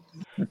was wrong.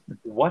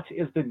 What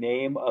is the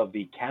name of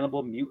the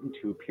cannibal mutant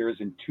who appears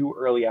in 2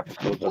 early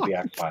episodes of the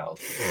X-Files?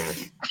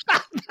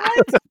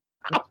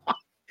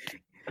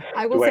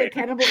 I will say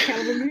cannibal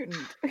mutant.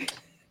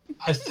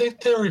 I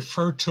think they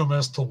referred to him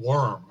as the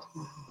Worm.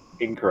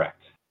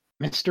 Incorrect.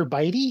 Mr.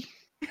 Bitey?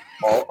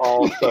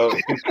 Also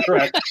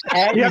incorrect.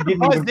 And you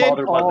didn't even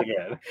bother buzzing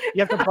in. You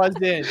have to buzz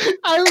in.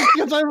 I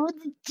was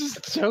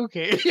just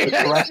joking.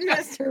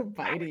 Mr.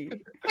 Bitey.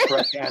 The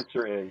correct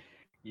answer is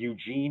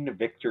Eugene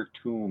Victor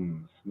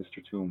Toombs.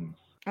 Mr. Toombs.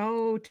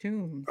 Oh,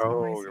 Tombs.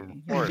 Oh,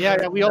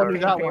 yeah, we all knew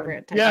that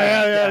one.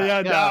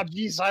 Yeah.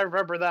 Geez, I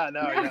remember that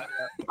now. Yeah.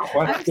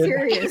 I'm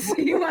serious.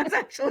 He was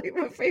actually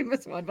a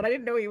famous one, but I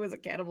didn't know he was a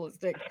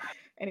cannibalistic.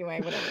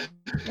 Anyway,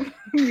 whatever.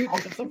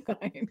 Mutant of some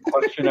kind.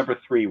 Question number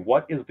 3.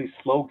 What is the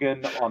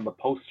slogan on the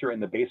poster in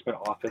the basement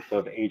office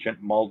of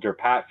Agent Mulder?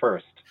 Pat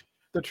first.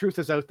 The truth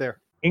is out there.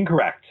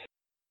 Incorrect.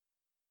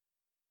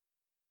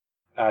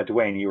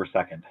 Dwayne, you were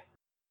second.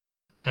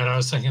 And I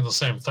was thinking the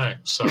same thing.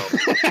 So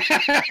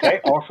Okay,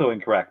 also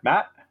incorrect.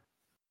 Matt?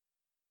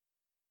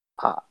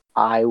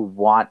 I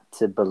want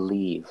to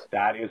believe.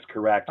 That is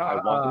correct. I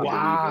want to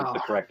believe is the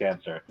correct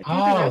answer.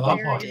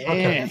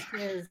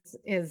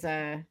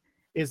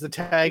 Is the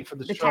tag for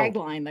the show.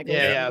 Tagline that goes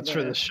it's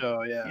for the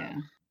show, yeah.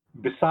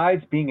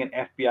 Besides being an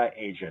FBI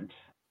agent,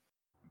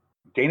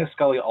 Dana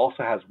Scully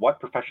also has what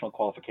professional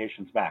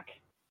qualifications, Mac?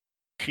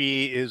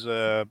 She is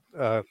a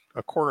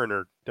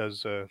coroner,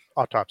 does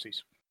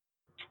autopsies.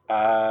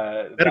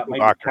 Medical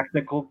doctor.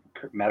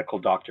 Medical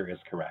doctor is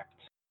correct.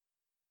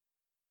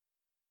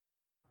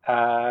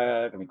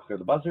 Let me clear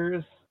the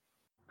buzzers.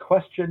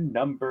 Question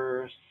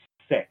number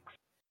 6.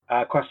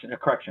 Question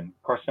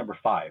number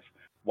 5.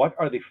 What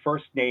are the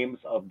first names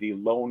of the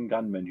lone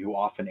gunmen who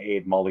often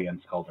aid Mully and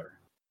Sculder?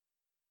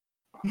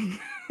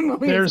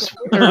 There's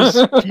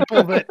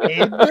people that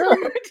aid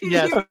them?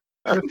 Yes.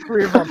 The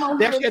 3 of them.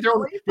 They actually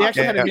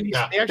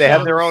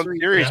have their own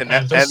series, and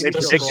they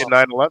predicted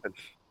 9/11.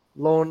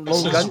 Lone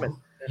gunmen.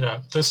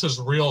 Yeah, this is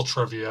real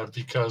trivia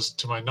because,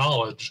 to my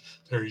knowledge,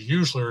 they're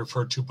usually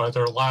referred to by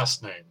their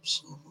last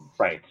names.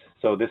 Right.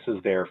 So this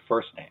is their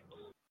first names.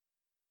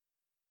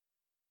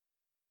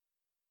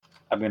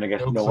 I'm going to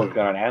guess no one's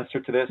got an answer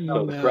to this.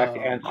 So the correct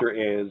answer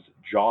is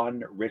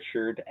John,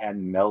 Richard,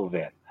 and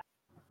Melvin.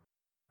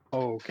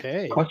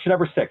 Okay. Question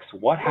number 6.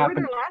 What happened?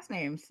 What were their last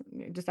names?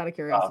 Just out of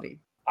curiosity.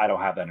 I don't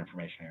have that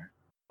information here.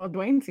 Well,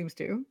 Dwayne seems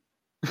to.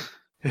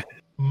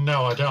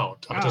 No, I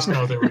don't. I just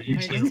know they were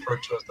usually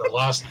referred to as their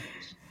last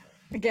names.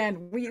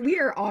 Again, we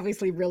are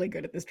obviously really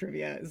good at this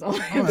trivia. Is all.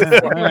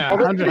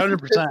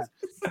 100%.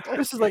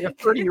 This is like a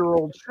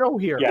 30-year-old show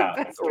here. Yeah.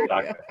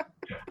 Exactly.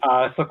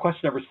 So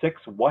question number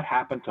 6. What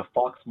happened to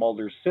Fox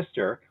Mulder's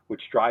sister,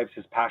 which drives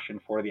his passion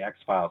for the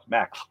X-Files?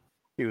 Max?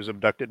 He was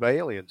abducted by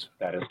aliens.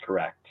 That is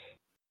correct.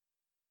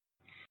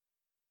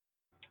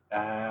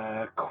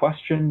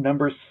 Question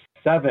number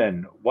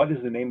 7. What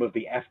is the name of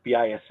the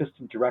FBI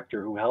assistant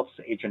director who helps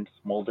Agents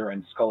Mulder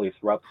and Scully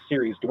throughout the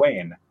series?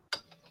 Dwayne?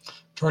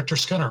 Director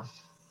Skinner.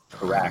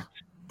 Correct.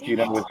 Do you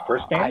know his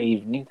first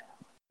name?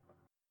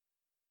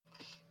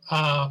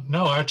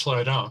 No, actually,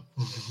 I don't.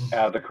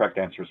 The correct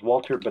answer is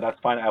Walter, but that's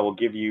fine. I will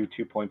give you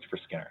 2 points for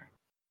Skinner.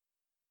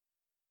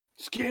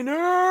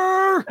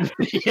 Skinner!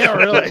 Yeah,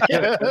 really.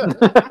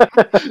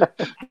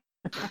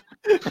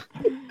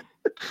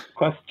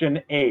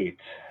 Question 8.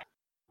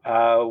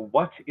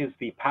 What is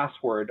the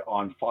password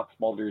on Fox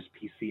Mulder's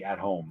PC at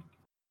home?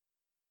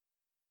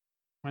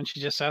 Why don't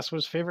you just ask what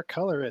his favorite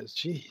color is?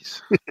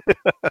 Jeez.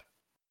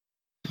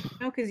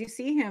 No, because you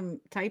see him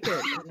type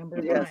it a number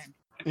of times.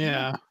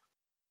 Yeah.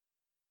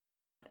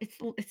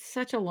 It's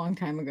such a long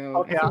time ago.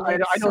 Okay, I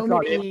know it's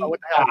not it. What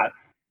the hell?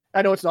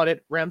 I know it's not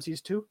it.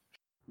 Ramses 2?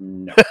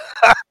 No.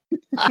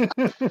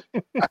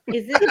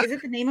 Is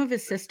it the name of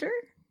his sister?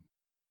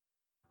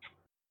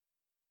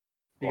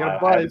 You gotta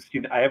buzz.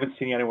 I haven't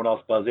seen anyone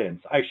else buzz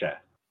in. Aisha.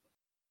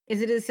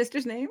 Is it his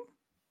sister's name?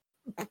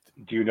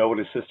 Do you know what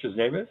his sister's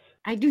name is?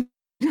 I do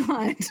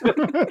not.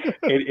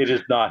 It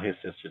is not his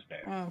sister's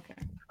name. Oh, okay.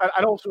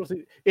 I don't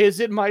think. Is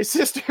it my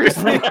sister's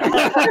name?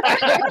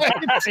 I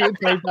can see him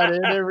type that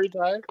in every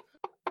time.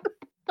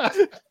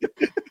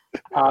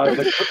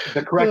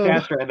 The correct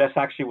answer, and this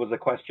actually was a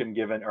question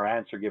given or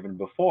answer given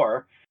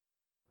before.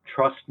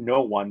 Trust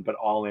no one, but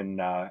all in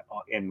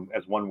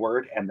as one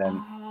word, and then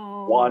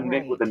one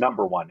with the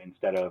number one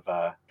instead of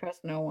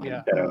trust no one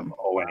instead of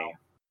O-N-E.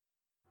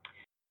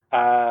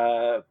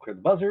 Clear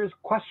the buzzers.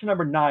 Question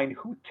number 9: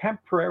 Who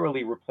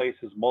temporarily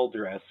replaces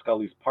Mulder as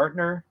Scully's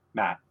partner?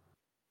 Matt.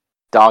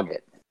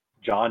 Doggett.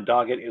 John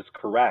Doggett is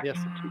correct. Yes.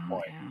 2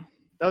 points.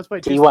 That was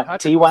by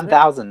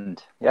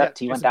T1000. Yeah,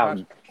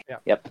 T1000. Yeah.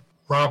 Yep.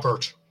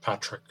 Robert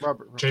Patrick.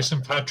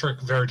 Jason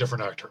Patrick, very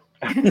different actor.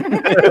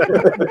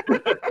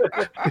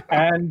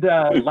 And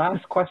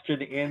last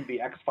question in the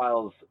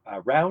X-Files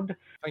round.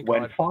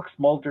 When Fox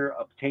Mulder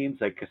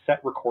obtains a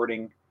cassette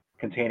recording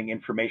containing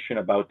information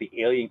about the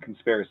alien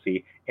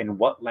conspiracy, in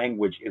what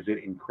language is it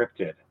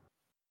encrypted?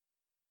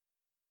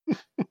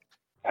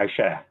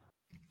 Aisha.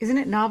 Isn't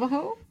it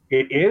Navajo?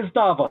 It is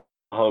Navajo.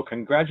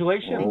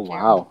 Congratulations. Oh,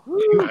 wow.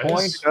 2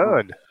 points.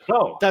 Good.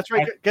 So that's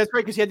right. That's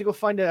right, because he had to go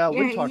find a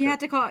wind talker. You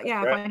had to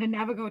find a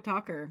Navajo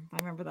talker. I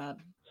remember that.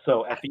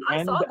 So at the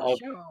end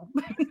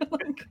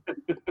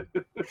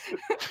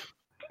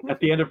at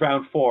the end of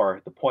round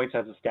 4, the points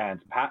as it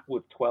stands: Pat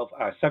with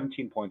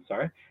 17 points.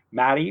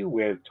 Maddie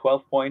with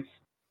 12 points.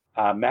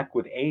 Mech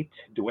with 8.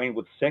 Dwayne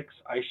with 6.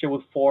 Aisha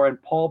with 4,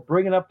 and Paul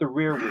bringing up the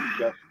rear with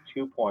just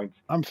 2 points.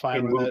 I'm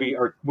fine with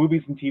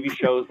movies and TV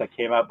shows that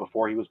came out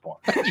before he was born.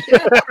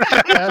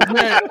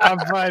 I'm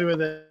fine with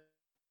it.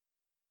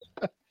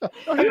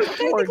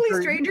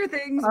 Technically, Stranger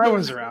Things. I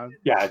was around.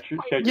 Yeah,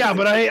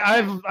 but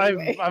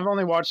I've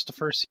only watched the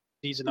first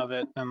season of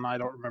it, and I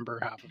don't remember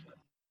half of it.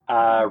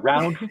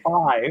 Round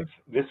 5.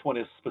 This one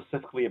is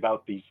specifically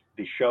about the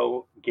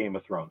show Game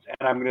of Thrones,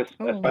 and I'm going to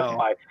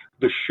specify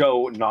the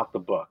show, not the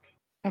book.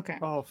 Okay.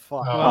 Oh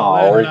fuck.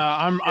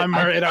 I'm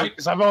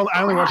because I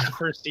only watched the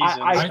first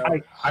season.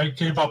 I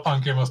gave up on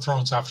Game of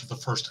Thrones after the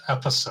first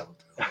episode.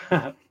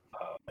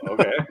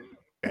 Okay.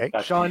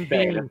 That's Sean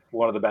Bean.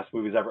 One of the best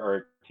movies ever,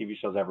 or TV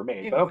shows ever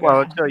made. But okay.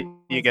 Well, until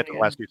you get to the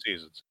last 2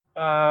 seasons.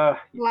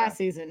 Last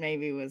season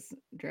maybe was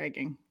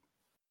dragging.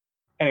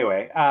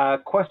 Anyway,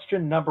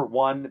 question number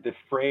 1: the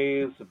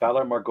phrase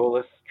Valar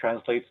Morghulis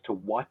translates to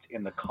what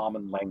in the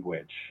common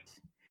language?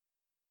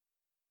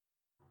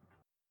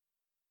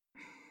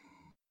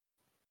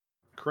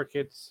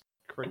 Crickets.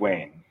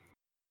 Dwayne.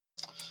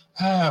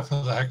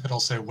 For the heck of it, I'll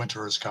say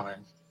winter is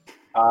coming.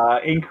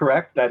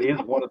 Incorrect. That is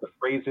one of the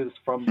phrases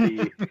from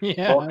the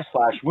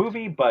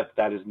book/movie, but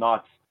that is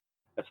not.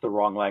 That's the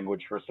wrong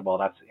language. First of all,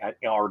 that's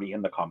already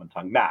in the common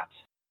tongue. Matt.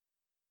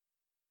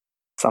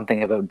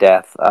 Something about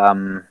death.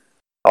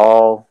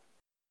 All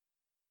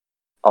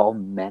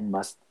men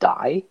must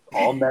die.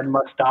 All men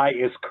must die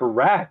is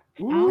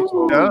correct.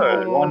 Ooh.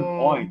 Good. 1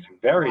 point.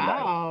 Very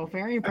nice. Wow,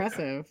 very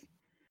impressive.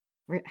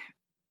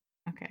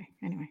 Okay.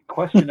 Anyway.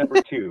 Question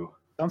number 2.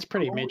 Sounds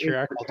pretty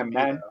matriarchal.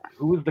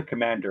 Who is the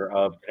commander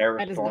of Daenerys Stormborn?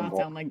 That does not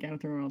sound like Game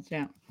of Thrones.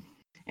 Yeah.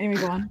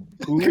 Anyway, go on.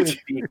 Who is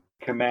the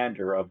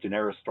commander of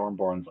Daenerys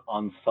Stormborn's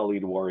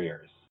Unsullied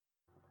Warriors?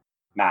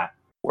 Matt.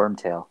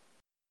 Wormtail.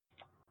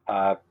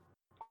 Mac.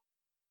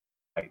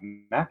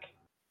 I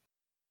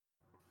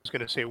was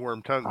going to say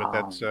Wormtongue, but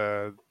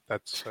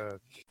that's.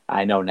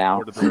 I know now.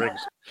 Lord of the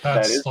Rings.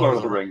 That is Lord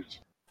of the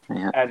Rings.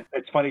 Yeah. And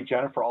it's funny,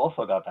 Jennifer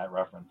also got that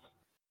reference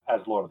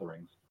as Lord of the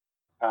Rings.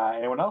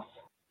 Anyone else?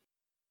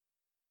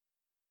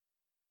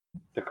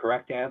 The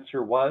correct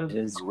answer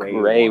was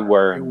Grey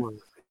Worm.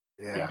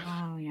 Yeah.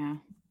 Oh, yeah.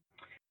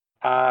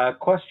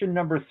 Question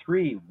number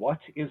 3. What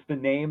is the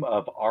name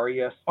of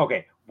Arya?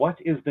 Okay. What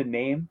is the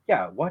name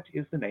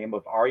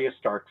of Arya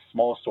Stark's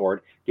small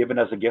sword given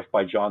as a gift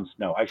by Jon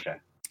Snow? Aisha.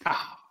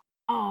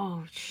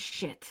 Oh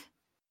shit.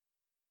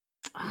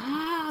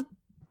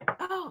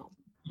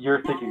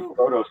 You're thinking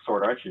Frodo's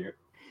sword, aren't you?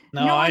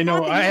 No, I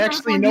know. I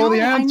actually know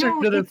the answer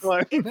to this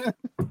one.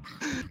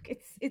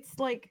 It's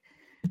like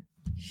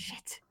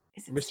shit.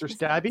 Mr.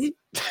 Stabby?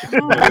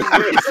 No,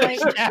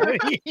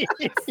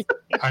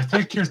 I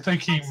think you're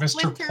thinking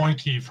Mr.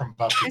 Pointy from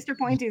Buffy. Mr.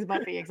 Pointy is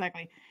Buffy,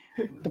 exactly.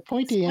 The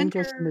pointy end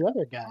goes to the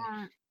other guy.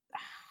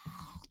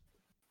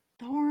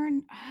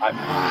 Thorn.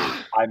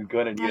 I'm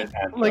gonna need an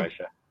answer,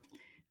 Aisha.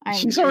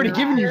 She's already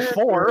given you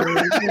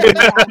 4.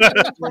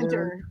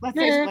 Splinter. Let's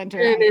say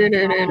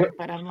Splinter.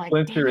 But I'm like,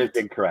 Splinter is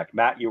incorrect.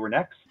 Matt, you were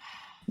next.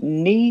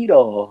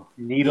 Needle.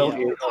 Needle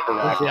is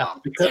correct. Yeah.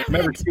 Because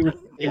remember, she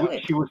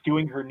was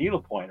doing her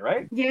needle point,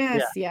 right?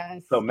 Yes.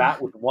 So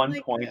Matt with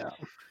 1 point. Yeah.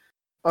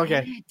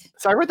 Okay.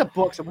 So I read the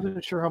books. I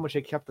wasn't sure how much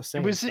they kept the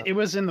same. It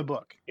was in the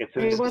book. It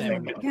was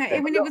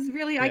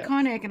really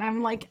iconic, and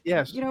I'm like,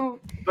 yes,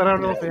 but I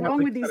don't know if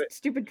wrong with these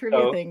stupid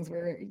trivia things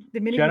where the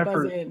minute you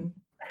buzz in,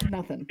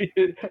 nothing.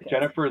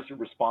 Jennifer's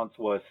response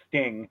was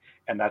Sting,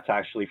 and that's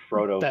actually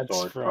Frodo's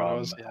sword from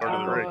Lord of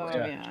the Rings.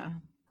 Yeah.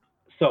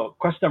 So,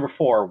 question number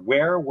 4: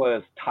 where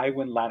was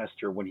Tywin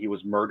Lannister when he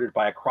was murdered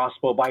by a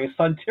crossbow by his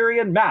son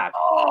Tyrion? Matt.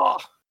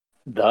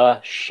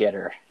 The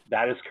shitter.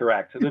 That is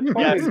correct. There's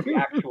probably the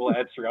actual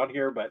answer out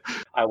here, but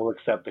I will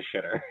accept the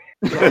shitter.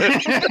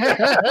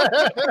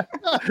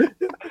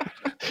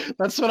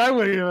 That's what I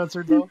would have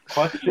answered, though.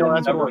 Question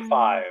number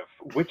 5.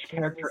 Which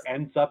character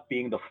ends up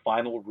being the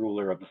final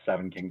ruler of the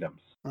Seven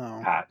Kingdoms?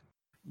 Oh. Pat.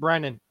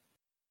 Brandon.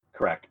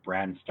 Correct.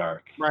 Bran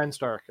Stark. Bran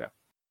Stark, yeah.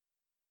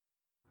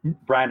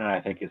 Brandon,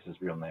 I think, is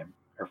his real name,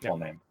 or full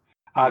name.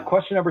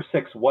 Question number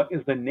 6. What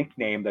is the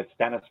nickname that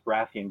Stannis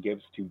Baratheon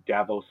gives to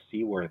Davos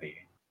Seaworthy?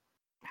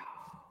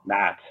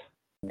 Matt.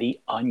 The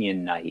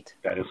Onion Knight.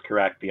 That is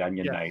correct. The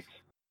Onion Knight.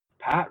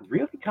 Pat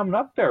really coming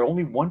up there.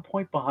 Only 1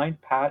 point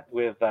behind Pat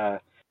with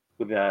points.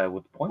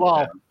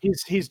 Well,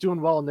 he's doing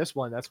well in this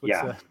one. That's what's.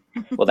 Yeah.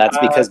 Well, that's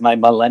because my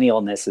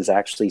millennialness has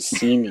actually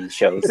seen these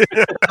shows.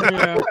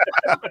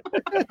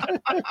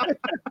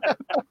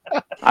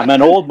 I'm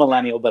an old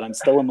millennial, but I'm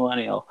still a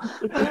millennial.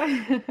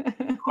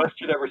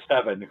 Question number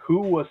 7. Who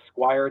was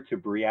squire to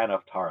Brienne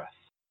of Tarth?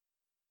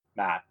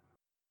 Matt.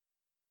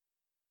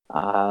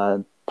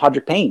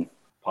 Podrick Payne.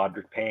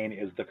 Podrick Payne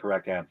is the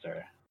correct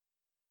answer.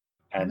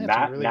 And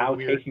That's Matt now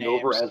taking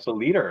over as the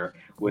leader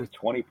with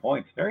 20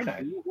 points. Very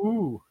nice.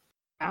 Ooh.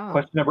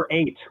 Question number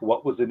 8.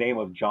 What was the name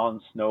of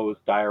Jon Snow's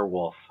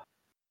direwolf?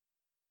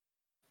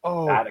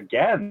 Oh. That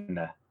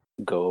again.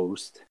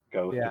 Ghost.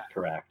 Ghost is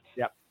correct.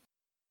 Yep.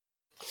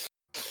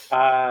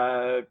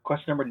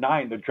 Question number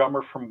 9. The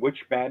drummer from which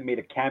band made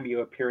a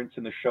cameo appearance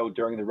in the show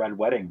during the Red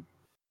Wedding?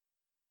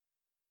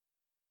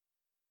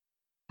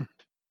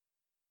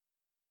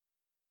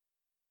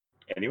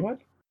 Anyone?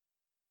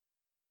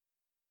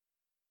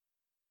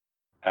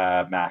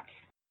 Mac.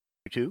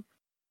 U2?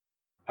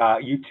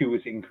 U2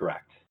 is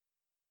incorrect.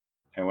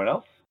 Anyone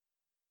else?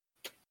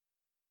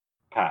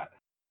 Pat.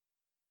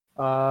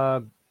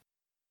 Oh,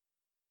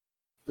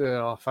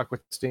 fuck,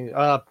 what's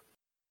the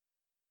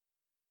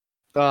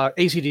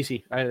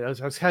AC/DC. I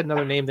had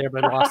another name there,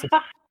 but I lost it.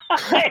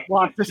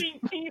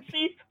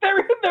 AC/DC. They're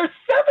in their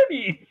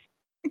 70s.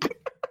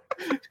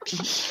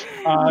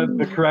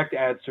 The correct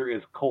answer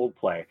is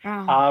Coldplay.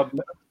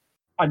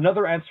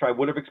 Another answer I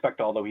would have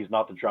expected, although he's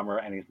not the drummer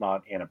and he's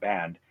not in a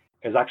band,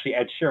 is actually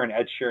Ed Sheeran.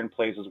 Ed Sheeran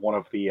plays as one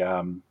of the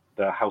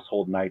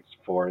household knights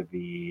for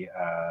the.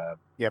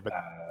 But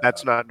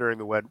that's not during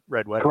the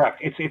Red Wedding. Correct.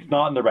 It's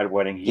not in the Red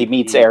Wedding. He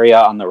meets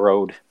Arya on the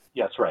road.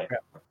 Yes, right. Yeah.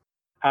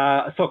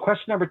 So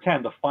question number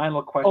 10, the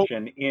final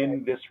question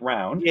in this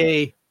round.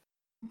 Yay.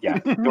 Yeah.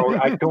 Don't worry,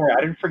 I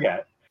didn't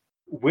forget.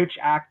 Which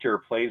actor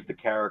plays the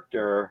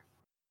character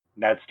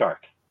Ned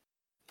Stark?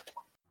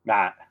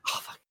 Matt.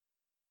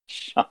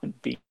 Sean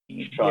Bean.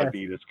 Sean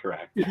Bean is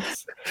correct.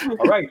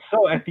 All right.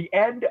 So at the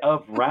end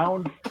of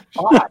round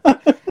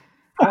 5,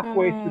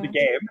 halfway through the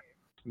game,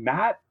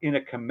 Matt in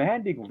a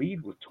commanding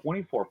lead with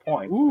 24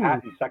 points.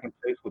 Pat in second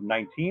place with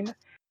 19.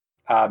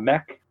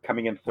 Mech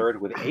coming in third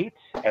with 8,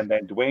 and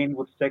then Dwayne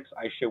with 6,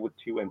 Aisha with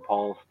 2, and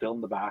Paul still in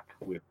the back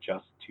with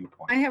just 2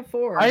 points. I have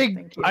 4. I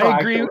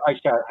agree.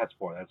 Aisha has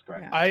 4. That's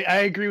correct. Yeah. I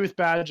agree with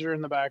Badger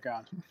in the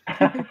background.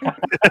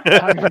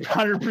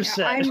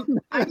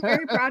 100%. I'm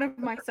very proud of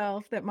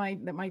myself that my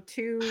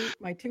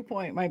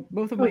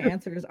both of my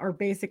answers are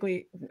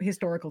basically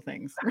historical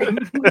things. Right?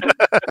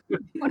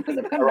 One was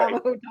about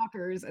Navajo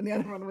talkers, and the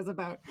other one was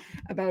about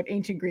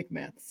ancient Greek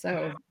myths.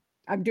 So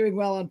I'm doing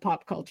well on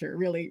pop culture,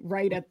 really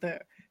right at the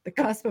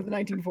cusp of the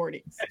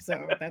 1940s.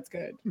 So that's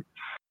good.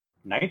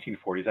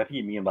 1940s? I think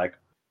you mean like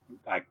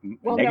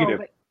well, negative. No,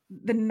 but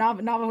the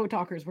Navajo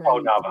talkers were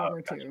in Navajo.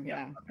 World War II.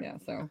 Yeah.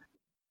 So.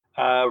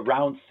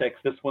 Round 6.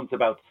 This one's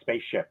about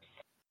spaceships.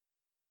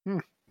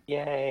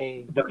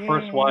 Yay. The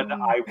first one,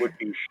 I would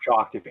be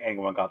shocked if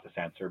anyone got this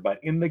answer.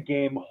 But in the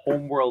game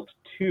Homeworld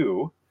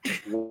 2,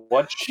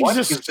 what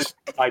is the...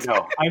 I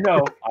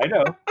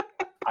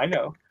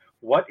know.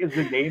 What is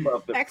the name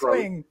of the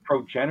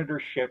progenitor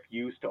ship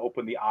used to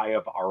open the Eye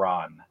of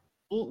Aran?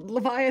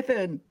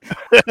 Leviathan.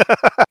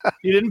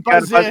 You didn't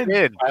buzz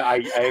in.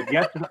 I have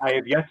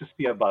yet to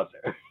see a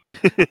buzzer.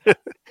 I'm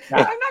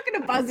not going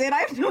to buzz in. I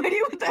have no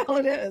idea what the hell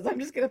it is. I'm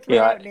just going to throw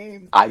out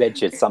names. I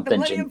bet you it's something.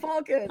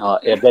 Falcon.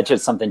 I bet you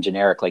it's something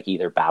generic, like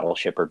either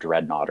Battleship or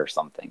Dreadnought or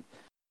something.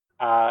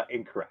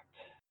 Incorrect.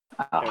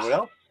 Anyone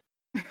else?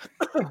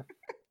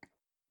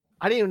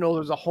 I didn't even know there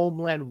was a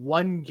Homeland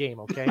 1 game.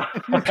 Okay.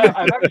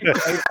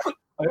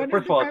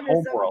 First of all, it's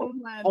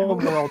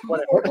Homeworld.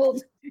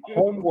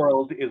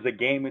 Homeworld is a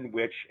game in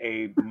which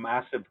a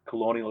massive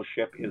colonial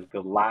ship is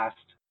the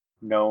last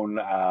known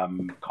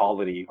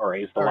colony, or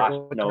is the last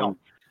known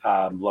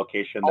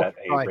location that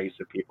a race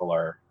of people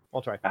are.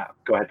 I'll try.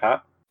 Go ahead,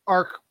 Pat.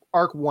 Arc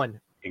 1.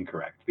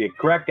 Incorrect. The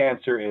correct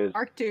answer is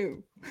Arc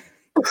 2.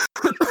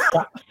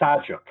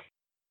 Sajuk.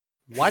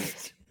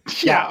 What?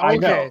 Yeah, I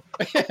know.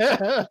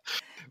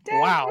 Dad,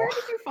 wow. Where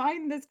did you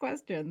find this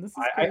question? This is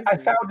crazy. I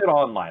found it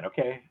online.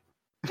 Okay.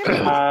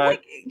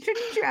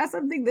 Shouldn't you ask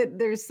something that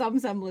there's some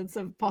semblance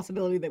of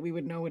possibility that we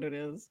would know what it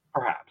is?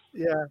 Perhaps.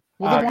 Yeah.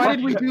 Well, then why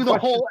did we do the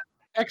whole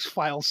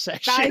X-Files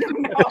section? I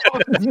don't know.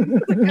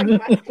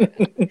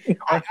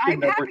 I'm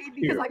number happy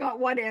because 2. I got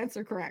one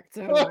answer correct.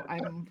 So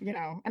I'm,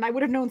 and I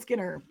would have known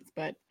Skinner,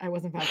 but I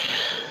wasn't fast enough.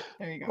 So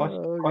there you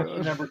go.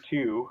 Question number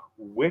 2.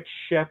 Which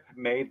ship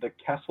made the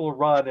Kessel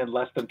run in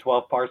less than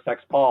 12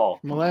 parsecs, Paul?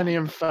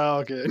 Millennium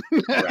Falcon.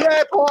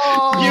 Yeah,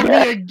 Paul! Give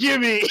me a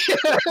gimme.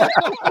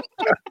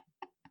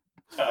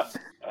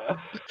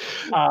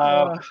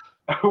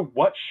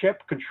 What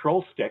ship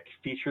control stick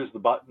features the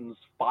buttons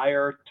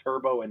fire,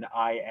 turbo, and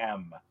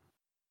IM?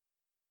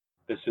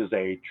 This is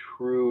a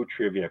true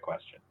trivia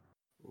question.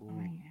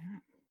 Oh, yeah.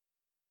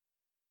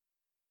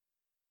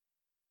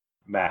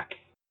 Mac.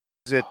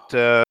 Is it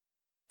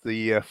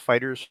the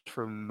fighters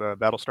from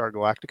Battlestar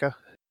Galactica?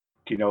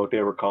 Do you know what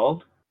they were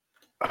called?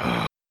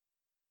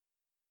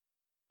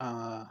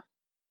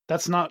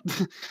 That's not.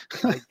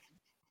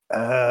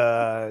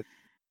 I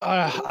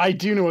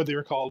do know what they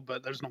were called,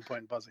 but there's no point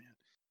in buzzing it.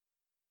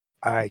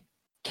 I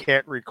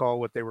can't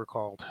recall what they were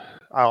called.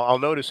 I'll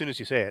know it as soon as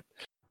you say it.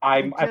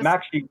 I'm going to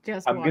watched give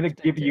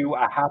it, you too.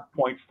 a half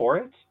point for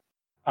it.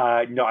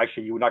 No,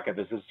 actually, you would not get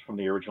this. This is from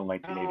the original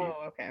 1980s.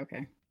 Oh,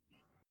 okay.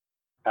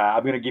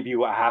 I'm going to give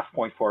you a half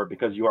point for it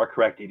because you are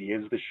correct. It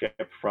is the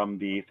ship from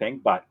the thing.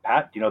 But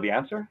Pat, do you know the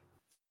answer?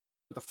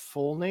 The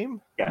full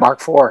name? Yes. Mark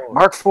IV.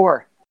 Mark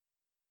IV.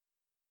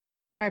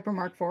 Viper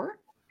Mark IV?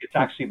 It's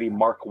actually the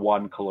Mark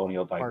I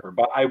Colonial Viper.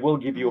 But I will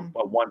give you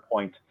a 1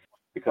 point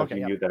because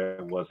you knew that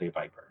it was a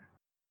Viper.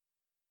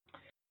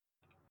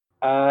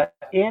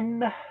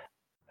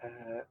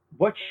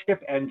 What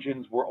ship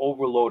engines were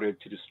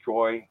overloaded to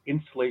destroy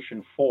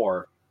Installation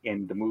 4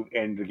 in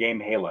the game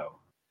Halo?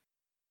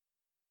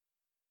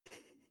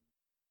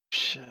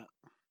 Shit.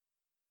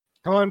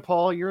 Come on,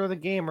 Paul. You're the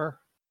gamer.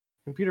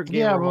 Computer gamer.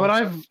 Yeah, but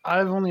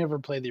I've only ever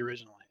played the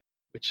original,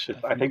 which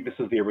I think this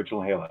is the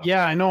original Halo.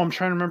 Yeah, I know. I'm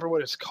trying to remember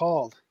what it's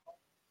called.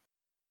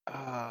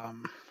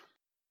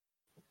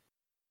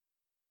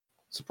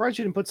 Surprised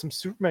you didn't put some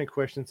Superman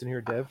questions in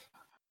here, Dev.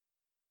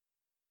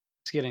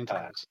 It's getting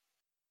times.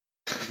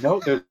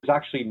 No, there's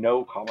actually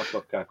no comic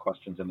book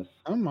questions in this.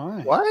 Oh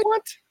my!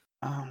 What?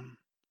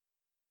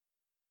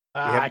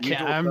 I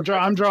can't.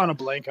 I'm drawing a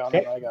blank on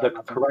it. The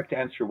correct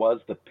answer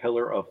was the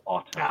Pillar of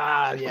Autumn.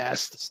 Ah,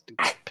 yes, the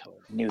stupid pillar.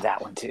 Knew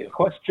that one too.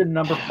 Question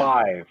number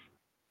 5.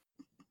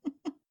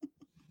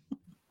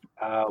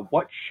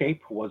 What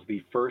shape was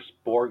the first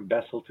Borg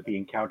vessel to be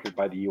encountered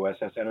by the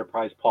USS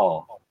Enterprise,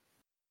 Paul?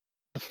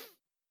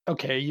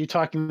 Okay, you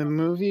talking the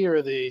movie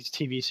or the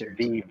TV series?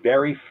 The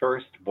very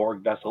first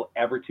Borg vessel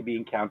ever to be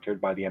encountered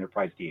by the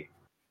Enterprise D.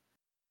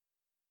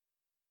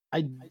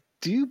 I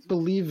do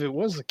believe it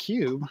was a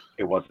cube.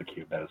 It was the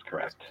cube. That is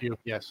correct. Cube,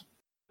 yes.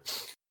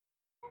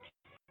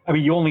 I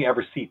mean, you only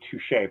ever see 2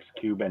 shapes,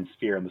 cube and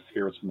sphere, and the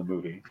sphere is from the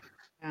movie.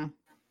 Yeah.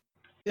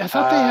 I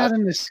thought they had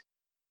in this.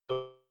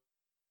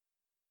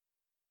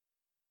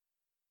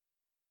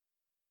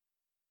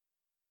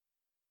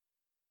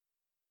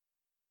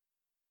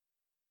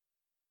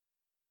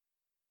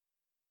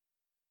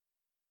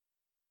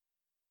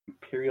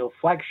 Imperial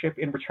flagship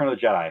in Return of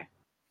the Jedi.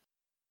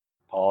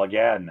 Paul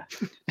again.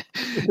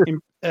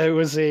 It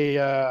was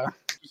a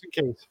Just in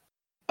case.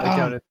 I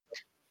doubt it.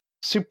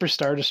 Super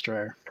Star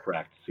Destroyer.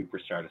 Correct. Super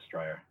Star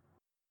Destroyer.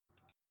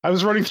 I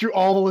was running through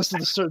all the list of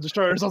the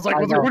destroyers. I was like,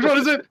 which one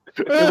is it?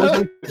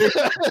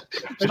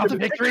 It's not the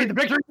Victory. The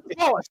Victory is the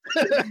smallest.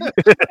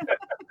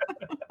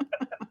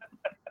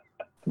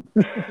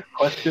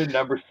 Question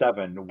number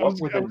 7. What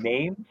were the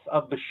names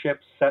of the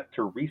ships set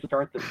to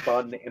restart the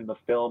sun in the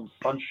film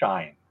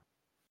Sunshine?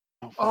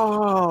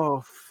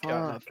 Oh, fuck.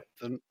 God.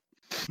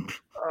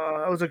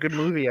 That was a good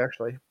movie,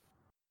 actually.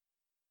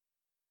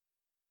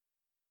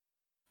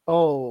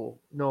 Oh,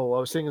 no, I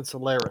was thinking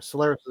Solaris.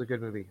 Solaris was a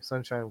good movie.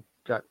 Sunshine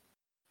got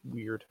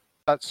weird.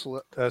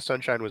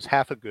 Sunshine was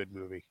half a good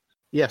movie.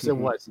 Yes, it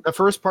was. The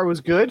first part was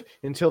good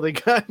until they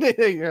got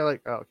it. You're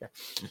like, oh, okay.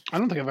 I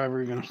don't think I've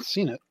ever even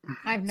seen it.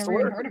 I've never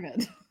even heard of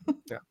it.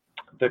 Yeah.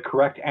 The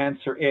correct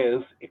answer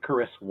is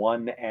Icarus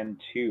 1 and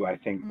 2, I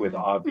think, with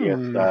obvious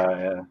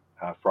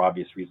for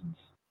obvious reasons.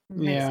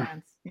 Makes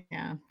sense.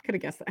 Yeah, could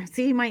have guessed that.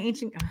 See, my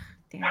ancient. Oh,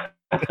 damn.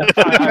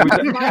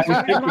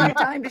 It's my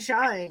time to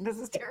shine. This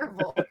is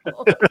terrible.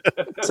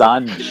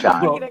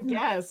 Sunshine. Well, I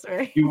guess,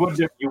 right? You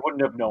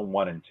wouldn't have known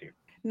 1 and 2.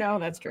 No,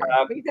 that's true.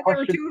 But you said there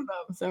were 2 of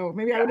them, so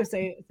maybe I would have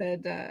said.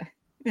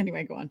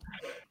 Anyway, go on.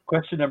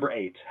 Question number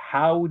 8.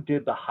 How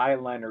did the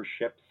Highliner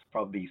ships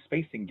from the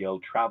Spacing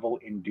Guild travel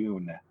in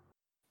Dune?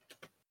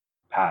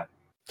 Pat.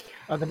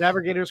 The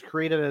navigators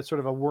created a sort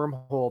of a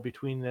wormhole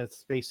between the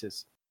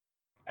spaces.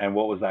 And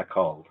what was that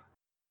called?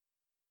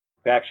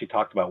 They actually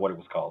talked about what it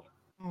was called.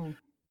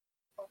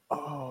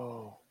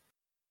 Oh.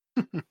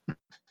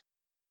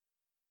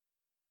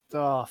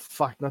 Oh,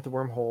 fuck, not the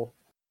wormhole.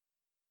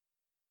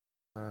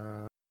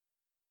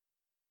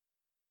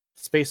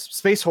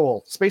 Space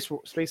hole. Space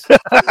hole. Space hole.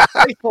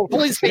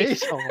 Holy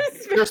space.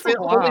 They're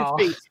Wow.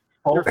 holding space.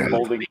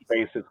 Folding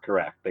space is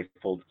correct. They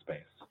folded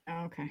space.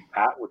 Oh, okay.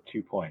 Pat with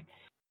 2 points.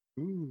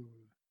 Ooh.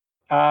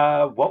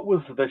 What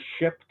was the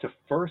ship to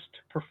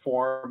first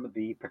perform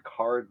the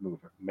Picard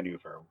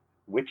maneuver?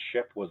 Which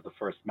ship was the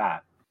first,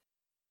 Matt?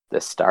 The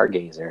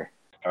Stargazer.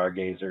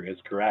 Stargazer is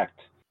correct.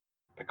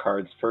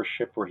 Picard's first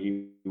ship where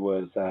he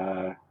was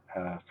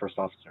first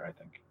officer, I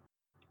think.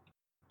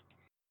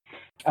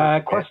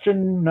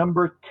 Question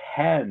number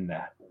 10.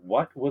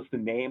 What was the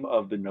name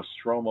of the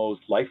Nostromo's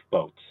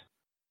lifeboat?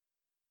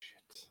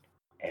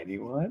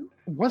 Anyone?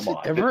 Was Come it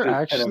on, ever this is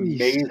actually an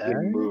amazing said?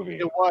 movie.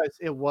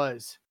 It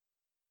was.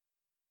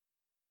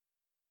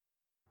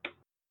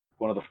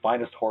 One of the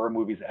finest horror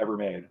movies ever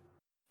made.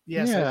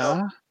 Yes, I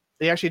Yeah. know.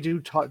 They actually do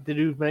they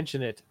do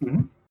mention it.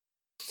 Mhm.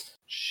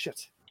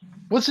 Shit.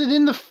 Was it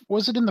in the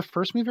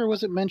first movie, or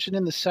was it mentioned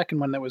in the second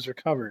one that was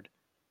recovered?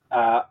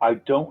 I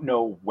don't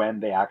know when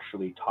they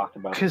actually talked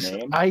about the 'Cause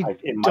name. I It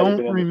might have don't been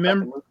in the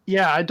remember- second movie.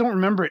 Yeah, I don't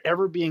remember it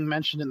ever being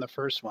mentioned in the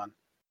first one.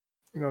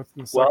 You know, it's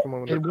in the Well, second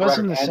one. It The was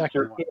in the correct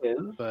second answer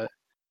one, is, but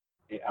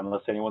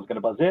unless anyone's going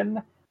to buzz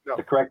in, No.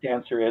 the correct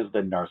answer is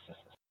the Narcissus.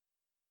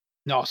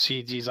 no,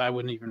 see, geez, I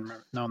wouldn't even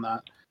known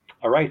that.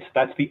 All right,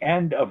 that's the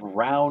end of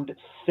round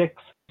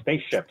 6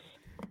 spaceships.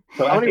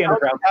 So How at many the end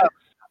of rounds round do we have? 6,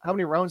 How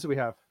many rounds do we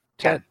have?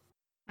 10.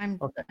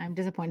 Okay. I'm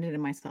disappointed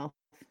in myself.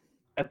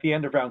 at the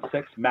end of round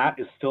 6, Matt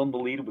is still in the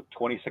lead with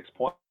 26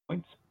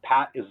 points.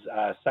 Pat is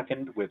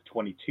second with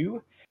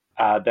 22.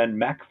 Then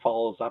Mech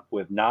follows up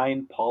with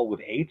 9, Paul with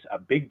 8. A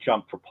big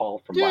jump for Paul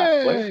from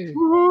last place. Yay!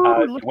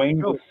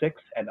 Dwayne with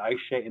 6, and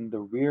Aisha in the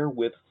rear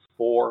with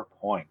 4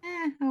 points.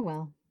 Oh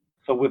well.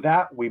 So with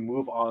that, we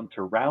move on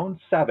to round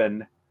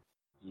 7,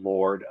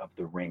 Lord of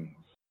the Rings.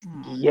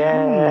 Aw.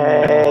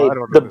 Yay! I don't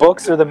know. The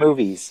books or the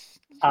movies?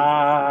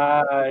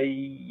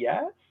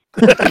 Yes.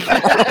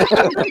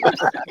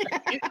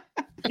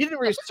 You didn't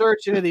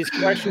research into these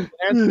questions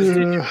and answers,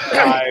 did you?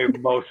 I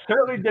most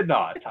certainly did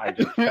not. I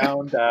just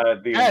found the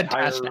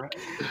Fantastic.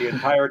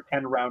 entire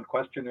 10-round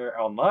questionnaire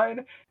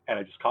online, and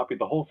I just copied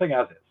the whole thing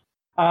as is.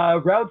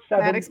 Round 7,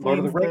 That Lord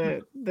of the explains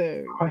Rings.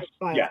 the Question-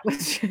 5 yes.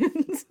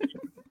 questions.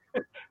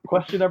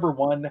 Question number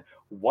 1.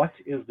 What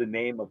is the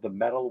name of the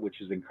metal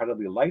which is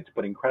incredibly light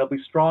but incredibly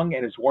strong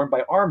and is worn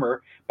by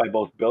armor by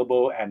both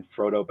Bilbo and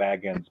Frodo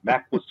Baggins?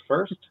 Mac was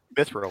first.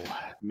 Mithril.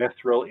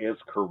 Mithril is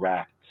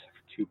correct.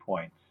 2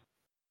 points.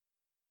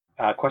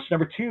 Question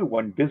number 2.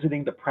 When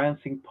visiting the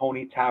Prancing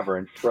Pony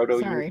Tavern,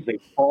 Frodo Sorry. uses a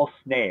false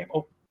name.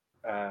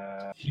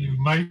 You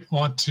might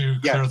want to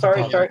clear Yeah, the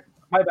sorry. buzzer.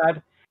 My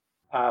bad.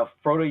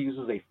 Frodo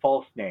uses a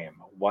false name.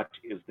 What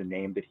is the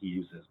name that he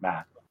uses,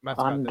 Matt? Matt's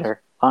got this.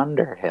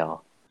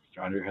 Underhill.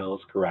 Mr. Underhill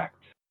is correct.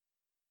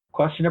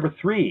 Question number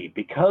 3.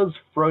 Because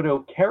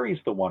Frodo carries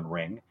the One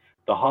Ring,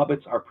 the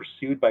hobbits are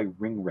pursued by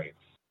ring wraiths.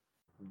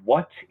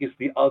 What is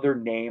the other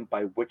name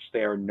by which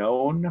they are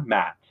known,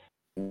 Matt?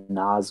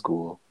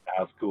 Nazgul.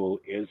 Nazgul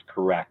is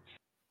correct.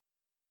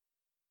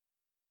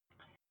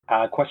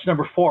 Question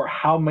number 4.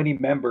 How many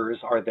members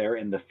are there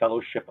in the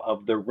Fellowship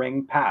of the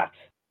Ring, Pat?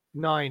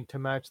 9 to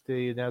match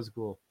the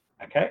Nazgul.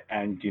 Okay,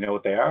 and do you know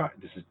what they are?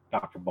 This is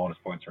not for bonus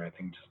points or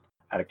anything, just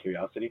out of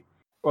curiosity.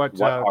 But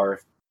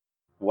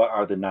What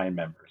are the 9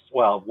 members?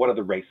 Well, what are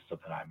the races of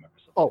the 9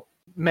 members?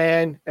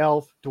 man,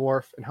 elf,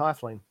 dwarf, and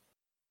halfling.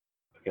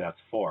 Okay, that's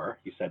 4.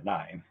 You said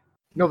 9.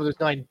 No, but there's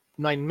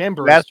nine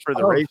members. That's for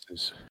the of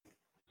races.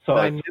 So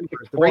 9 it's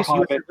members. The 4 race,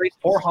 hobbits, races.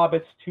 4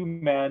 hobbits, 2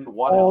 men,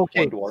 1 Oh, elf,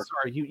 okay. 1 dwarf,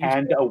 Sorry, you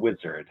and a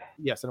wizard.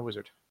 yes, and a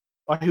wizard.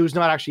 Who's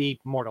not actually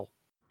mortal.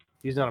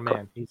 He's not a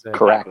man. He's a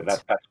Correct.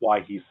 Exactly. That's why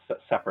he's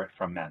separate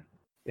from men.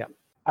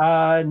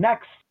 Yeah.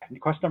 Next,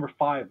 question number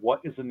 5.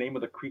 What is the name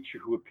of the creature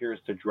who appears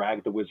to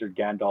drag the wizard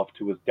Gandalf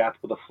to his death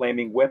with a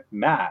flaming whip?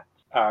 Mac.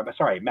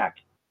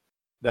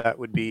 That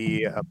would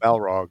be a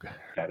Balrog.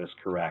 That is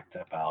correct,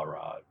 a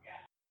Balrog.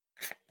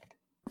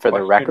 For the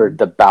Question- record,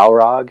 the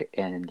Balrog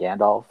and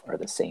Gandalf are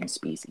the same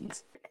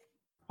species.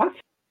 What?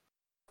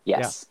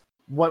 Yes.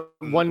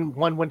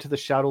 one went to the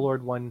Shadow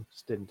Lord, one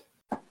didn't.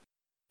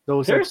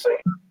 Those Seriously?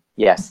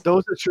 Yes.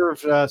 those that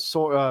served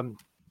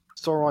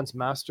Sauron's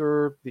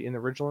master in the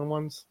original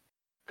ones,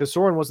 because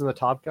Sauron wasn't the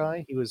top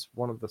guy; he was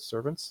one of the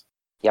servants.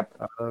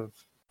 Yep. Of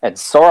And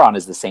Sauron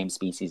is the same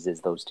species as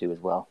those two as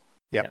well.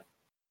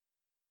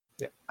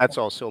 That's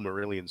all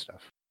Silmarillion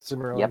stuff.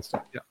 Silmarillion Yep.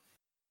 stuff.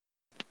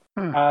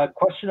 Yeah.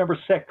 Question number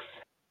 6.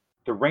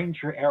 The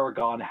Ranger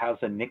Aragorn has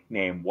a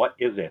nickname. What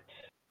is it?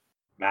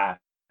 Matt.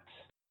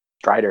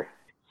 Strider.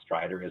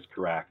 Strider is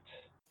correct.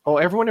 Oh,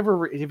 have you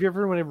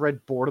ever read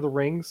Lord of the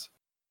Rings?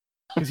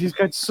 Because he's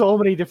got so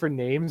many different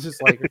names.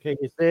 It's like, okay,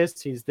 he's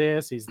this, he's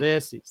this, he's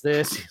this, he's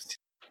this.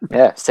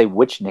 Yeah. Say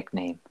which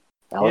nickname.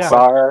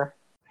 Elisar.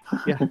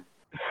 Question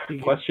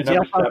He's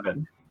number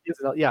Elfin.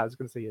 7. Yeah, I was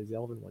going to say his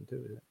Elven one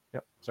too.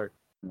 Yep. Sorry.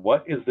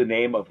 What is the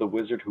name of the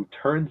wizard who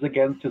turns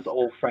against his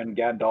old friend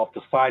Gandalf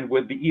to side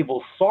with the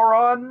evil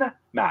Sauron?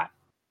 Matt.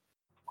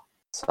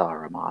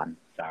 Saruman.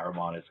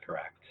 Saruman is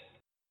correct.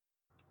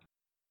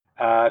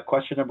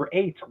 Question number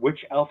 8. Which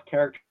elf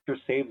character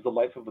saves the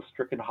life of the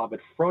stricken hobbit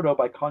Frodo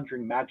by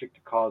conjuring magic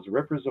to cause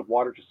rivers of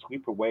water to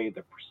sweep away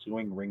the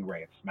pursuing ring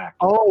wraiths? Mac.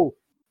 Oh,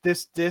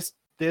 this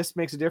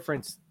makes a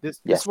difference. This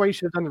Yes. is why you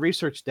should have done the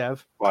research,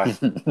 Dev. What?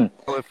 Well,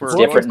 if It's we're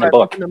different in the going by,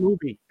 book. In the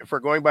movie. if we're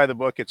going by the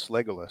book, it's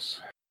Legolas.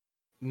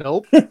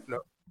 Nope.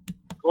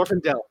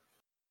 Glorfindel.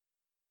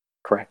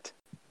 Correct.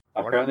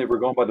 Apparently, we're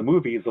going by the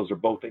movies. Those are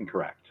both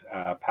incorrect.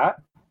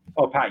 Pat?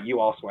 Oh, Pat, you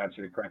also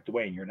answered it correct.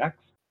 Dwayne, you're next.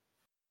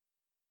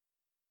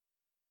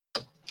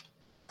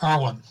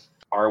 Arwen.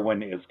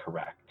 Arwen is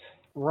correct.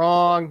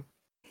 Wrong.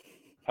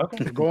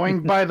 Okay.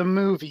 Going by the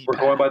movie. We're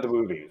Pat. going by the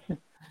movies.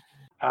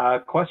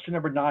 Question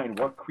number 9.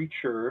 What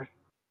creatures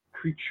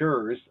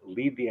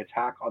lead the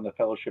attack on the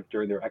Fellowship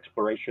during their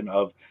exploration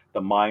of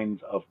the mines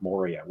of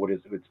Moria?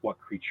 It's what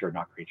creature,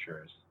 not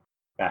creatures?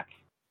 Mac.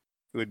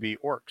 It would be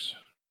orcs.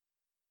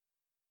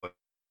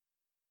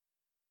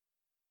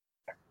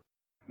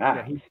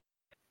 Matt. Yeah,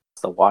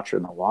 It's the Watcher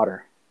in the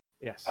water.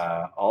 Yes.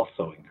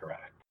 Also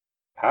incorrect.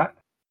 Pat?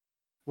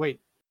 Wait.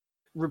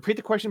 Repeat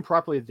the question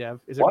properly, Dev.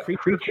 Is What a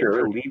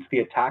creature leads the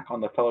attack on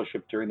the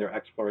Fellowship during their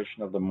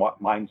exploration of the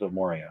mines of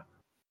Moria?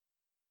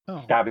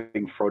 Oh,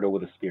 Stabbing Frodo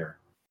with a spear.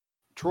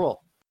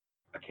 troll?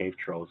 A cave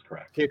troll is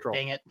correct. Cave troll.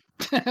 dang it.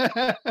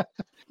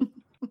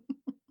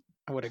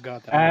 I would have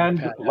got that. And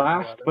Pat hadn't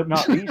last got it. but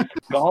not least,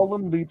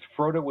 Gollum leads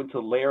Frodo into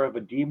the lair of a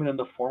demon in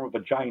the form of a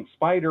giant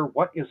spider.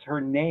 What is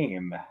her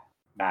name,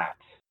 Matt?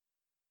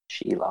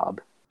 Shelob.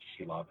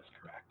 Shelob is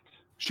correct.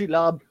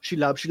 Shelob.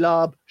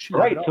 All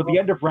right, so the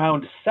end of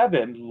round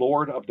 7,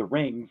 Lord of the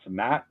Rings.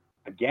 Matt,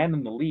 again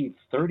in the lead,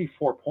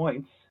 34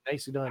 points.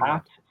 Nicely done.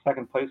 Pat,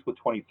 second place with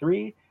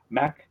 23.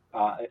 Mac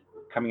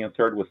coming in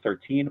third with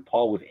 13.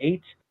 Paul with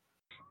 8.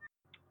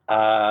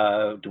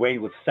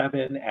 Dwayne with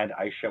 7. And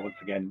Aisha, once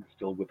again,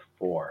 still with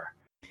 4.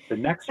 The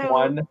next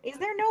one... Is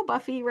there no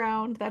Buffy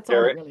round? That's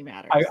There all is- that really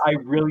matters. I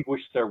really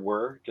wish there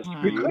were, just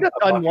for We you. could have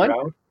a done Buffy one.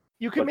 round.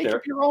 You can But make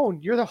up your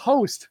own. You're the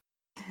host.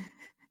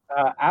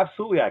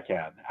 Absolutely, I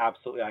can.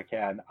 Absolutely, I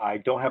can. I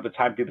don't have the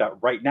time to do that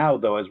right now,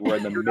 though, as we're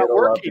in the You're not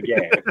middle of the working.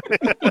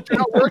 game. You're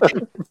not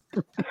working.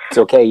 It's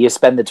okay. You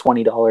spend the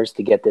 $20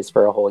 to get this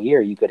for a whole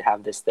year. You could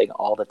have this thing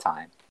all the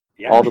time.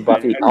 Yeah. All the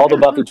Buffy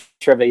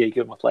trivia you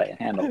can play and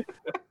handle.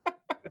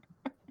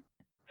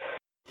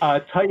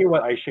 Tell you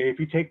what, Aisha, if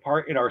you take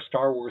part in our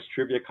Star Wars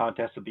trivia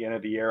contest at the end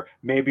of the year,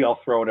 maybe I'll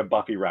throw in a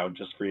Buffy round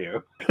just for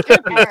you.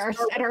 At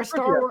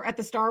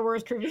the Star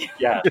Wars trivia.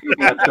 Yeah,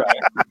 that's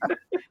right.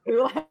 We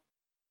will have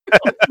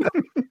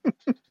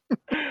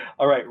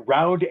All right,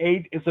 round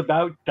 8 is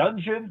about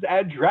Dungeons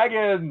and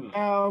Dragons.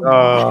 Oh,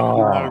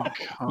 Oh.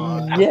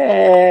 God.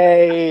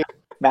 Yay!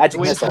 Magic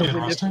Dwayne missile. will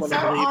win this one, So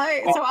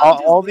I believe. I'll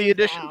just all the leave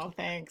additions? now,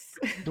 thanks.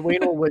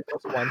 Dwayne will win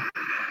this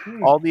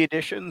one. All the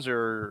additions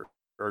or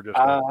just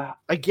one?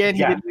 Again,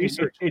 he Yeah, did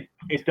research. it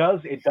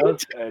does.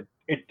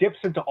 It dips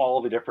into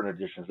all the different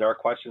editions. There are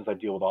questions that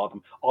deal with all of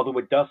them, although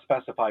it does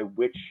specify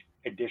which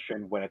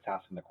edition when it's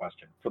asking the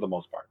question for the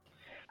most part.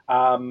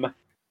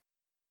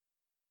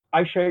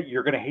 Aisha,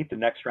 you're going to hate the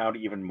next round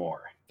even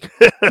more.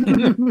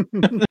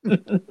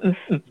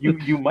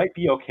 You might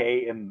be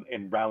okay in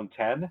round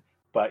 10,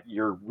 but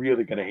you're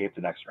really going to hate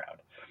the next round.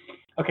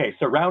 Okay,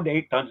 so round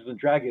 8, Dungeons and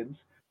Dragons.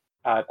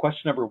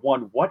 Question number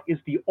 1: what is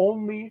the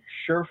only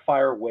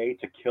surefire way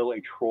to kill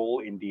a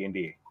troll in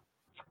D&D?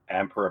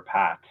 Emperor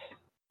Pat.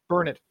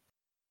 Burn it.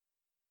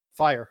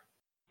 Fire.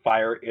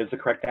 Fire is the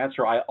correct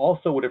answer. I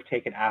also would have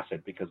taken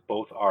acid because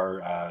both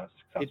are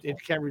successful. It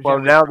can't Well,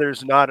 regenerate. now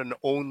there's not an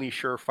only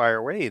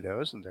surefire way, though,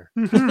 isn't there?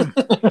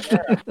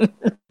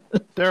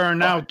 There are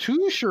now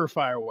 2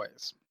 surefire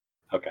ways.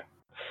 Okay.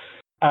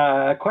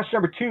 Question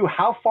number 2: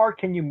 how far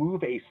can you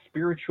move a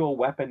spiritual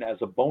weapon as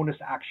a bonus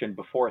action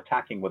before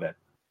attacking with it?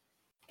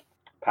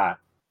 Pat.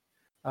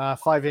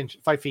 5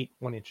 feet,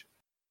 1 inch.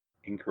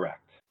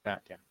 Incorrect. Yeah.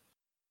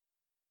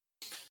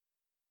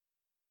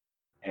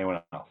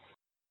 Anyone else?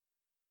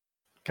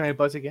 Can I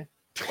buzz again?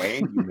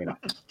 Dwayne, you may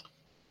not.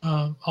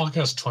 I'll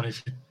guess 20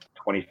 feet.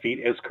 20 feet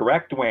is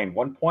correct, Dwayne.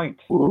 1 point.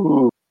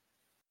 Ooh.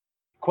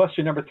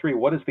 Question number 3: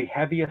 what is the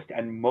heaviest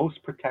and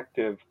most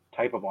protective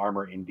type of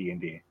armor in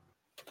D&D?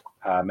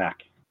 Mac.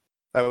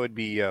 That would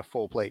be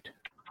full plate.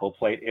 Full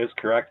plate is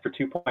correct for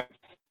 2 points.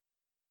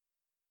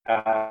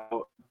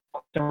 Question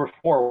number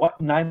 4: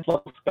 what 9th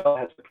level spell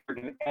has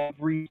appeared in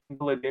every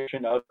single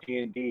edition of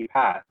D&D?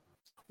 Pat.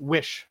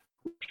 Wish.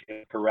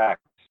 Is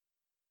correct.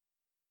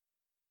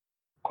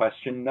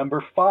 Question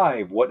number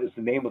 5: what is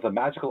the name of the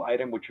magical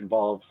item which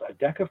involves a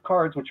deck of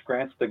cards which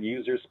grants the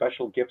user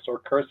special gifts or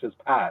curses?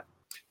 Pat.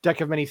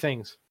 Deck of many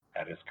things.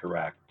 That is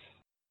correct.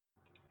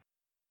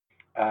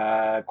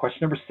 Question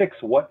number 6: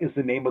 what is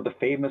the name of the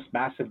famous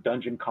massive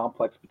dungeon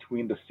complex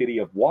between the city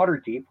of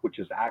Waterdeep, which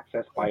is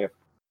accessed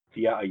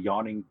via a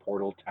yawning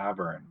portal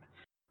tavern?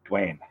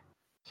 Dwayne.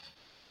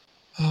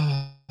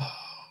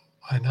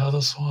 I know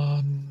this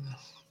one.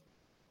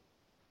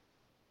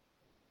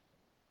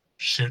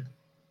 Shoot.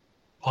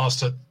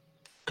 Lost it.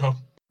 Go.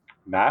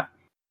 Matt.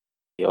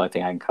 The only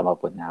thing I can come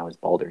up with now is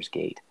Baldur's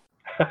Gate.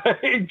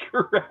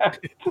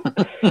 Incorrect.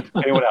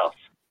 Anyone else?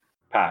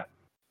 Pat.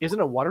 Isn't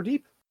it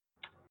Waterdeep?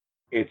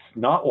 It's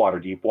not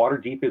Waterdeep.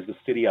 Waterdeep is the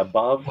city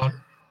above What?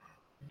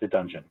 the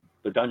dungeon.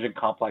 The dungeon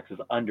complex is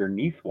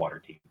underneath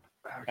Waterdeep,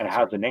 and it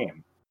has a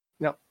name.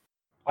 Yep.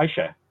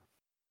 Aisha.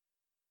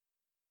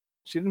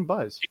 She didn't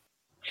buzz.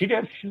 She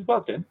did. She's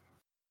buzzed in.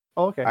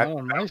 Oh, okay. I- Not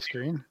on my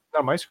screen. Not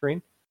on my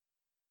screen.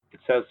 It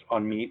says for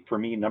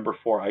me, number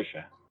 4,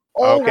 Aisha.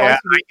 Oh, Okay, I I guess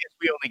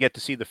we only get to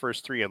see the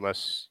first 3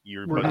 unless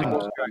you're We're about to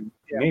not- go.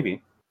 Yeah.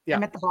 Maybe. Yeah.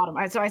 I'm at the bottom.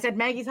 So I said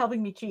Maggie's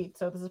helping me cheat,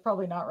 so this is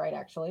probably not right,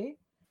 actually.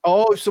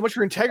 Oh, so much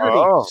for integrity.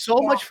 Oh. So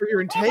much for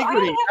your I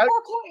integrity. only have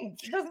 4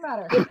 points. It doesn't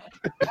matter.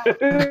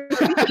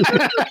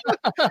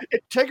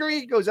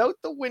 Integrity goes out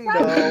the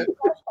window.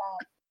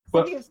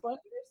 Well- City of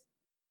Splendors?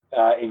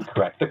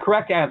 Incorrect. The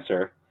correct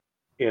answer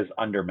is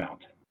Undermount.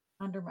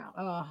 Undermount.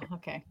 Oh,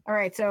 okay. All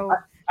right. So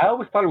I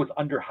always thought it was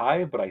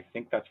Underhive, but I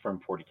think that's from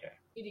 40K.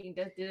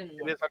 That didn't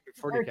It work. is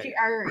under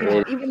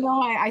 40K. even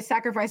though I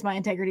sacrificed my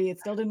integrity, it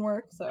still didn't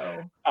work.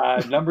 So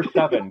Number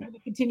 7. I'm going to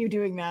continue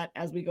doing that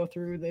as we go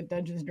through the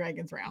Dungeons and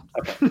Dragons round.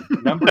 Okay.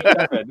 Number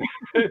 7.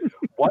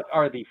 What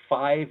are the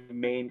 5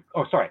 main?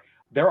 Oh, sorry.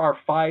 There are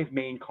 5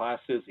 main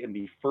classes in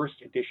the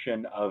first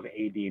edition of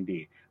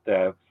AD&D.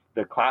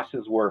 The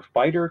classes were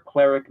Fighter,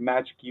 Cleric,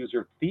 Magic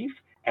User, Thief,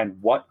 and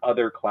what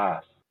other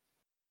class?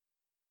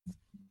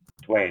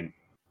 Dwayne.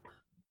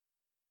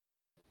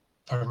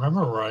 If I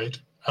remember right,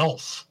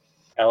 Elf.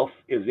 Elf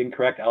is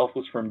incorrect. Elf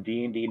was from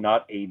D&D,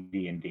 not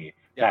AD&D.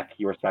 Zach,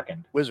 you are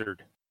second.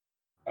 Wizard.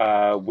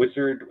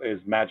 Wizard is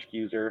Magic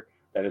User.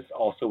 That is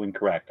also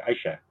incorrect.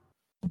 Aisha.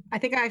 I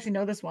think I actually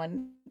know this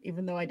one,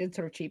 even though I did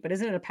sort of cheat. But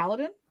isn't it a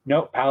paladin?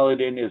 No,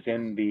 Paladin is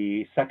in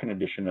the second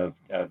edition of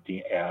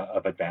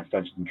Advanced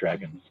Dungeons and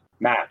Dragons.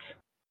 Matt.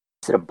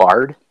 Is it a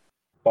bard?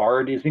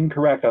 Bard is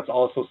incorrect. That's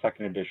also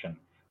second edition.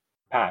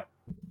 Pat.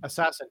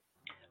 Assassin.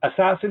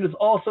 Assassin is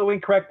also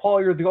incorrect.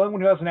 Paul, you're the only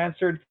one who hasn't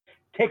answered.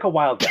 Take a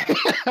wild guess.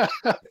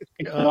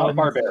 It's not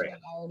Barbarian.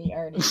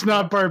 It's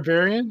not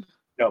barbarian.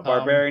 No,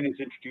 Barbarian is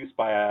introduced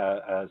by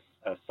a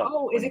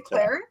Oh, is it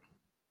Cleric?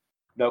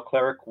 No,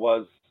 Cleric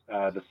was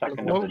the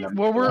second of the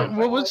number.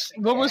 What was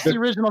the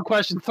original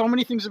question? So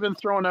many things have been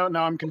thrown out.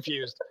 Now I'm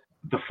confused.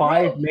 The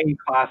 5 main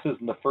classes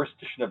in the first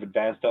edition of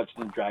Advanced Dungeons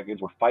and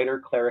Dragons were Fighter,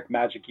 Cleric,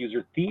 Magic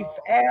User, Thief,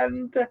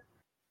 and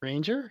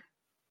Ranger.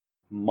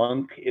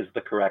 Monk is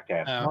the correct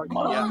answer.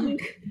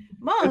 Monk.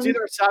 It's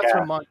either assassin Yeah.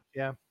 or monk.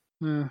 Yeah.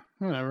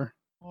 Whatever.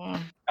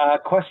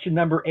 Question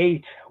number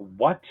 8.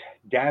 What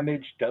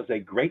damage does a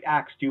Great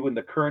Axe do in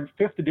the current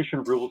 5th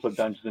edition rules of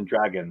Dungeons and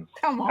Dragons?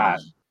 Come on.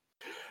 Pat.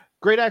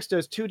 Great Axe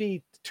does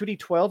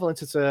 2d12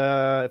 unless it's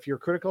if you're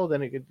critical,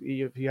 then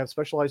if you have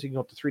specialized, you can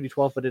go up to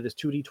 3d12, but it is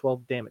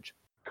 2d12 damage.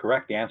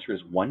 Correct answer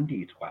is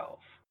 1d12.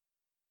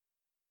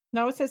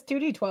 No, it says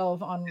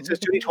 2d12 on. It says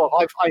 2d12.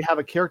 I have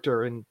a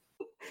character and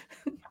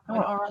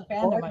on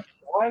fandom.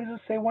 Why does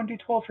it say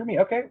 1d12 for me?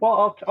 Okay,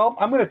 well,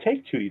 I'm going to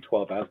take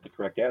 2d12 as the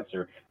correct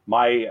answer.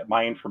 My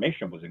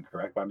information was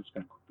incorrect, but I'm just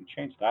going to quickly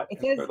change that.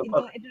 It says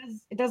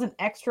it does an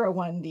extra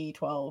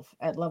 1d12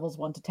 at levels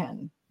 1 to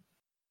 10.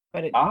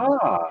 But it so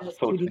it's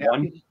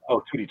 2d12.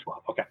 2d12.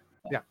 Okay.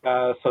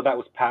 Yeah. So that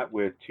was Pat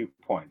with 2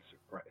 points.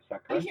 Right? Is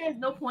that correct? Aisha has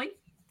no points.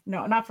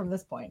 No, not from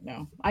this point.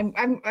 No, I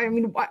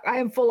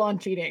am full on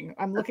cheating.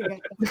 I'm looking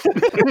at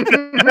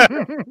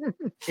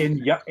In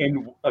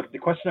the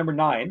question number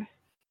 9.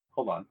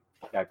 Hold on.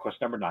 Yeah, question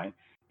number 9.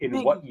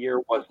 In what year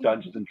was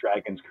Dungeons and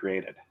Dragons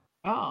created?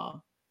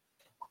 Oh,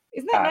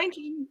 isn't that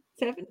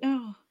 1970?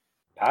 No.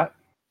 Pat?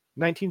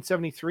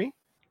 1973.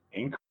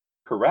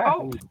 Incorrect.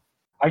 Oh.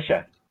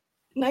 Aisha?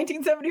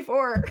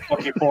 1974.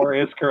 24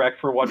 is correct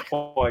for 1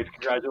 point.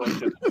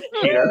 Congratulations,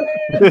 cheater.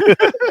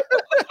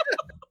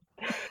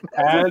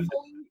 And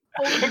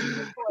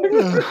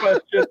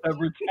question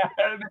number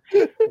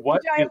 10.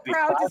 What Which I is am the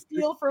proud to classic?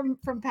 steal from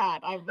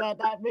Pat.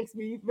 That makes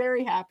me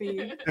very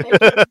happy.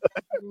 Thank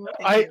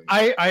you.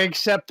 I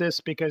accept this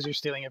because you're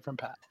stealing it from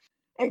Pat.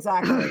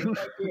 Exactly. Thank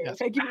you. Yes.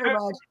 Thank you very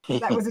much.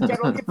 That was a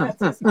general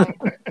consensus.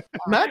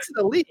 Matt's in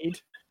the lead.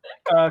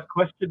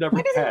 Question number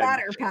Why does 10. it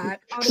matter,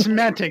 Pat?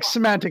 Honestly.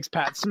 Semantics,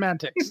 Pat.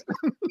 Semantics.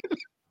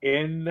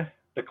 In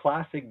the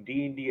classic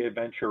D&D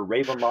adventure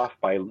Ravenloft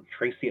by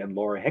Tracy and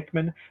Laura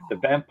Hickman, the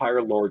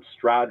vampire lord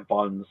Strad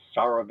von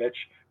Sarovich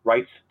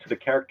writes to the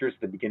characters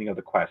at the beginning of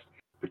the quest,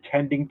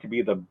 pretending to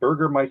be the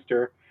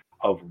Burgermeister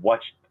of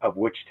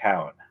which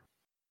town?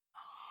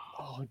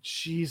 Oh,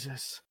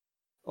 Jesus.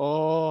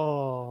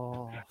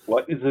 Oh.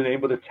 What is the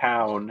name of the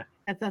town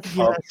That's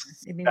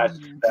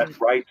that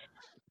writes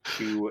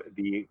to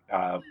the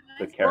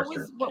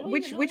character?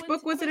 Which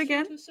book was it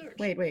again?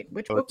 Wait.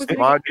 Which So book it's was it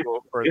again?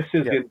 module for- This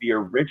is yeah. in the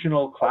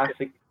original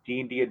classic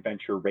D&D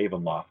adventure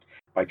Ravenloft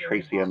by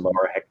Tracy and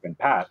Laura Hickman.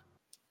 Pat?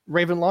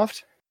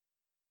 Ravenloft?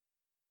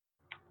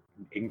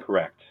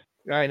 Incorrect.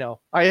 I know.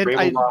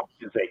 Ravenloft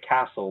is a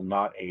castle,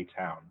 not a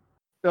town.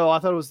 No, I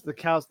thought it was the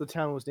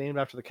town was named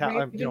after the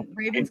cow.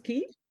 Raven's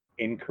Key?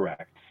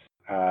 Incorrect.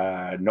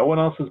 No one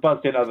else has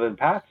buzzed in other than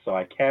Pat, so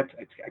I can't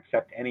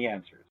accept any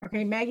answers.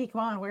 Okay, Maggie,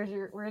 come on. Where's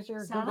your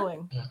Sana?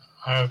 Googling? Yeah,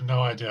 I have no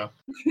idea.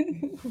 I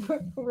don't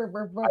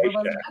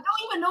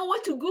even know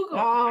what to Google.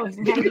 Oh,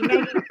 Maggie.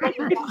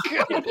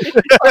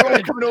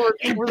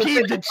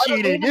 Impede the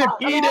cheating.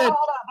 Impede it.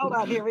 Hold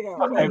on. Here we go.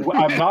 Okay,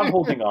 I'm not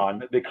holding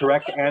on. The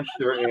correct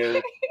answer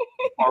is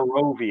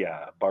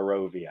Barovia.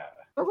 Barovia.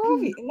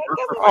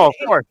 Oh, of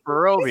course,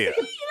 Barovia.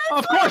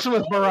 Of course, it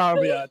was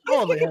Barovia.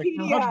 Totally.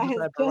 Wikipedia has 100%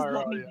 just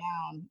let me Barovia.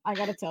 down. I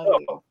gotta tell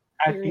you.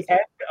 At the end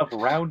of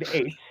round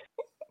 8,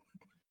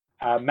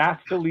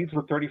 Matt still leads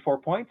with 34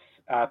 points.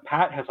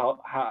 Pat has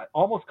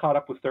almost caught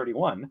up with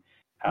 31.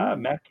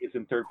 Mech is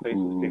in third place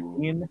with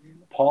 15.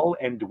 Paul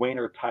and Dwayne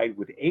are tied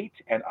with 8,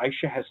 and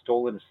Aisha has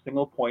stolen a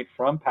single point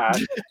from Pat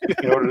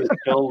in order to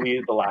still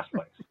lead the last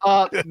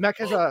place. Mech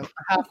has a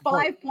half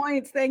point. 5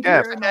 points. Thank you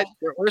Yeah, very much.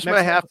 where's Mech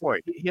my has half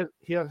point? He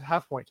has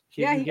half point.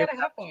 He got a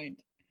half point.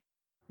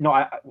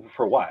 No,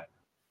 for what?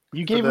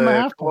 You For gave him a the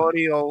half point.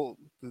 colonial.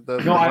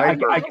 No, I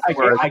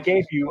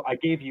gave.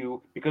 gave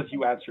you because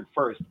you answered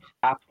first.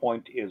 Half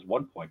point is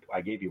 1 point.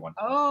 I gave you 1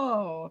 point.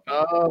 Oh.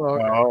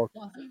 Oh,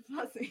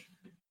 Fussy.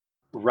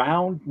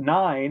 Round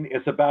 9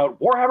 is about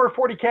Warhammer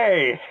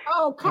 40k.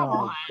 Oh, come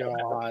Oh on.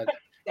 God.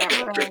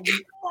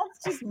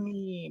 That's just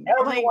mean.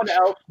 Everyone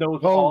else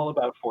knows all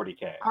about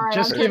 40k. All right,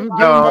 Just I'm give him kidding.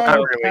 No, that not to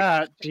really.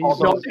 Pat.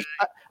 Although- Jesus.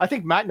 I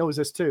think Matt knows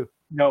this too.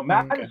 No,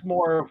 Matt Okay. is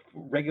more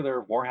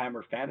regular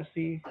Warhammer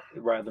fantasy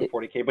rather than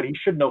 40k, but he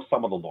should know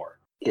some of the lore.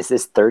 Is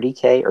this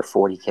 30K or This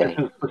 40K?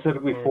 is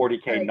specifically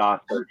 40k,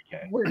 not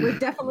 30k. We're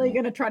definitely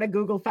going to try to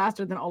Google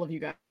faster than all of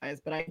you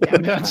guys, but I doubt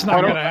it. That's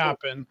not going to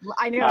happen.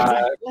 I know.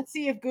 Exactly. Let's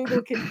see if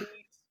Google can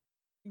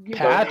beat you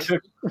Pat? guys.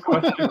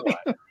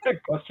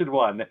 Question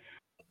 1.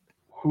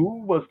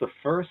 Who was the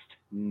first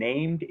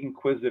named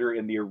Inquisitor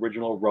in the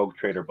original Rogue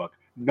Trader book?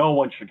 No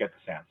one should get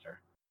this answer.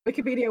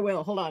 Wikipedia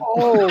will. Hold on.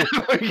 Oh,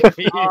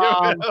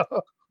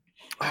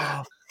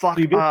 fuck.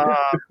 See, this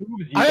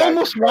proves you I guys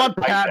almost are want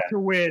right Pat then. to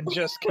win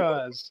just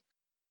because.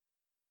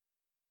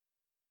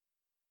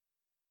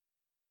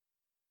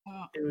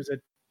 It was a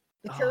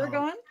The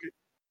Turgon?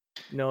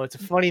 no. It's a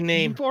funny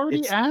name. You've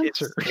already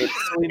answered. It's a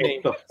silly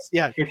name. It's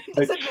Yeah. It's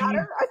Does the it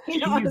matter? I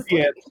mean, honestly.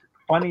 cheesiest,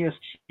 funniest,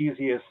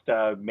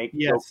 cheesiest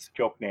Yes.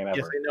 joke name ever.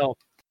 Yes, I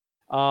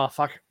know.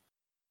 Fuck.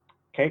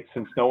 Okay,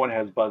 since no one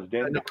has buzzed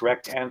in, the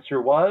correct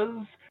answer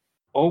was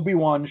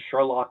Obi-Wan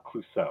Sherlock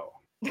Clouseau.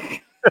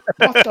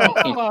 What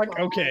the fuck?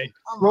 Okay.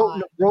 Come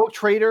on. Rogue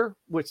Trader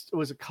was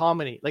a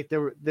comedy. Like they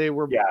were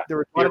Yeah, there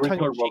were a The lot of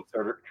original tongue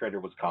Rogue Trader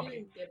was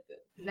comedy.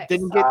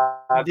 didn't get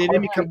didn't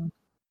Question become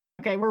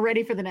Okay, we're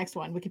ready for the next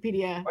one.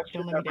 Wikipedia, don't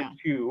let me number down.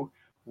 2.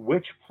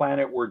 Which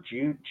planet were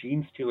Gene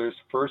Stealers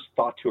first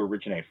thought to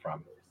originate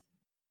from?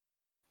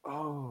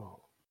 oh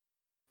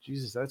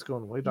Jesus, that's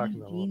going way back in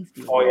the world.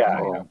 Oh, yeah.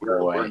 Oh, yeah. We're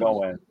boy.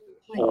 going.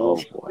 Oh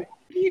boy. What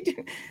do you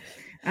do?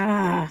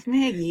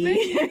 Maggie.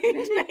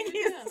 Maggie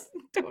is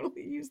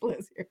totally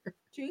useless here.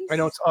 I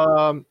know it's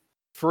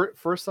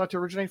first thought to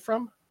originate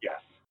from. Yes.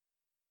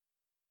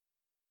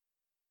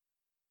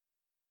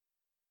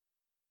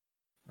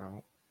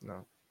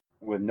 No.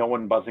 With no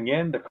one buzzing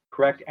in, the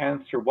correct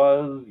answer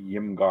was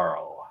Ymgarl.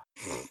 All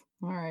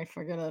right,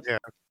 forget it. Yeah.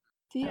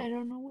 See, I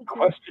don't know what.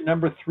 Question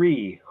number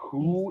 3.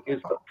 Who is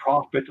the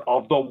prophet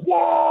of the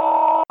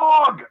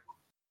Wog?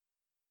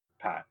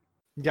 Pat,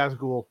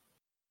 Gazgul.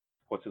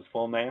 what's his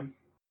full name?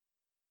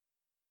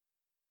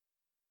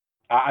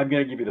 I'm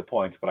going to give you the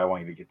points, but I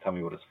want you to tell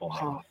me what his full name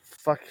Oh is.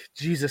 fuck,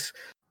 Jesus.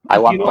 I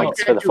want You know, I points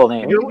can't for the do- full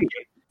name. Maybe-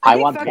 I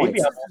think want fucking points.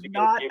 maybe I'm this only is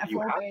going not to a give you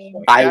full half name.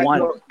 points. I Gazgul.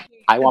 want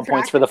I want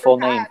points for the full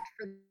name.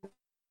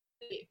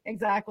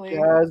 Exactly.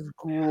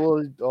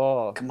 Gazgul.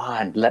 Oh, Come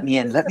on, let me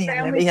in, let me in,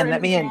 let me in,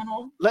 let me in.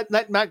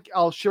 let Matt.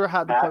 I'll sure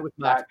have the play with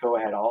Matt. Matt, go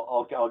ahead.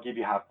 I'll give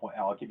you half point.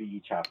 I'll give you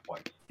each half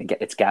point.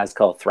 It's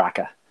Gazgul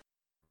Thraka.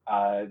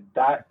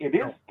 That it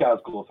is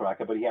Gazgul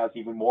Thraka, but he has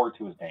even more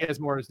to his name. He has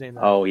more of his name.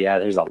 Than Oh yeah,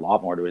 there's a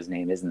lot more to his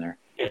name, isn't there?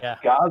 Yeah.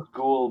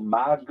 Gazgul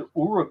Mag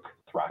Uruk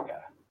Thraka.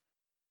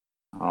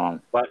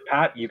 But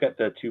Pat, you get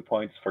the 2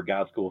 points for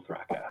Gazgul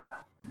Thraka.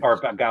 Or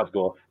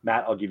Gazgul.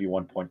 Matt, I'll give you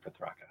 1 point for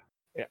Thraka.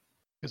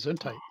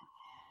 Gesundheit.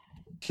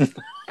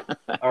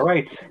 All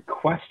right.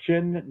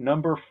 Question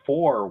number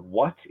 4.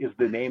 What is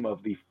the name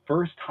of the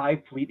first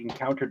Hive fleet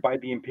encountered by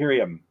the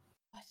Imperium?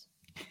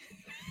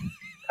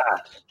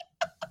 Pat.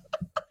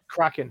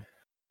 Kraken.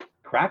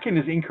 Kraken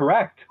is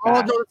incorrect. Oh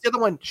Pat. no, that's the other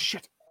one.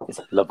 Shit. Is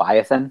it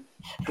Leviathan?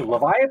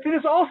 Leviathan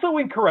is also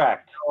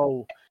incorrect.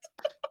 Oh.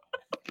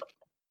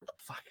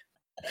 Fuck.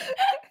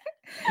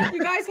 You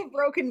guys have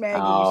broken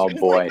Maggie. Oh, She's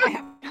boy. Like, I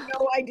have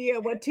no idea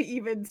what to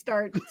even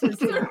start to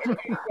say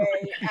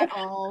at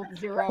all.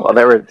 Zero. Well,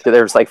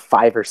 there was like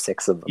 5 or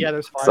 6 of them. Yeah,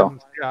 there's 5. So- of them.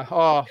 Yeah.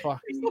 Oh fuck.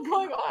 What's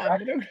going on? I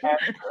don't know.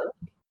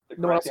 The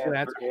No one else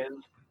correct can answer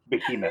is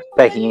Behemoth.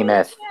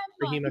 Behemoth.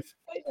 Behemoth.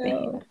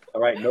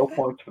 All right, no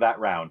points for that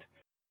round.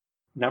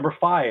 Number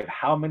 5.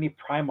 How many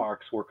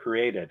Primarchs were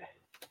created?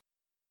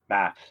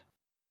 Matt.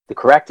 The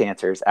correct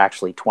answer is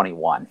actually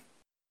 21.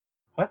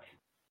 What?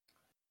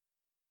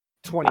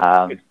 20.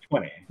 It's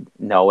 20.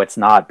 No, it's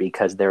not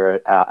because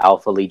their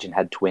Alpha Legion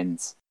had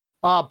twins.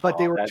 But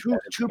they Oh, were that two is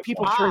two good.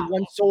 people Wow. sharing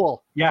one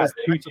soul. Yeah,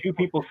 Because two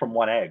people from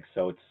one egg,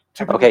 so it's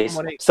two people Okay, from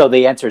one egg. so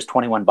the answer is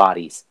 21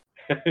 bodies.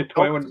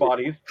 21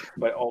 bodies,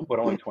 but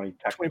only 20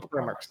 technical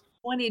 20 Primarchs. Primarchs.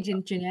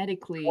 20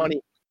 genetically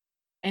 20.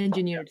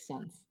 engineered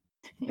sons.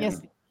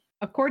 Yes.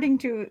 According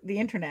to the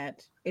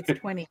internet, it's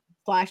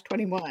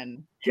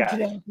 20/21. Yeah.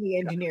 Genetically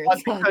engineered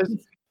That's because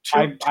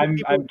sons.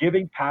 I'm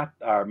giving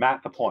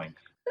Matt the points.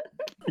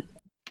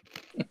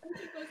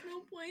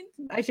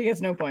 points? She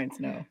gets no points.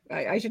 No,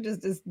 I should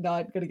just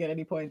not gonna get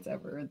any points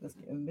ever in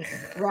this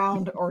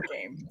round or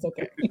game. It's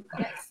okay.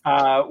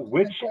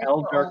 Which Points for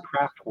Eldar all.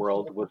 craft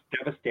world was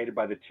devastated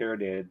by the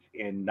Tyranids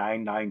in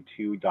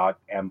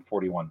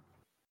 992.m41?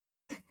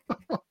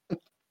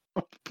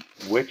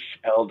 Which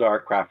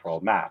Eldar craft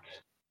world? Matt.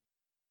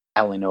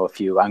 I only know a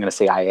few. I'm gonna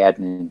say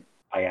Iadnan.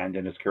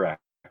 Iandin is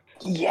correct.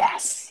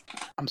 Yes.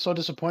 I'm so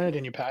disappointed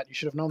in you, Pat. You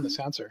should have known this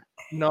answer.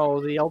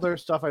 No, the Elder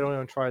stuff, I don't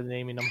even try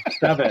naming them.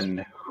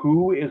 7.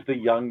 Who is the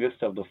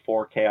youngest of the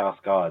 4 Chaos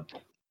Gods?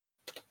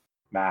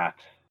 Matt.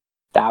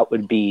 That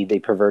would be the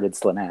perverted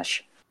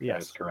Slanesh. That is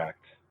Yes.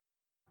 correct.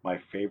 My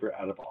favorite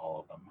out of all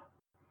of them.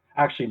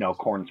 Actually, no,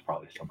 Khorne's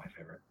probably still my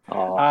favorite.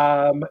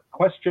 Oh,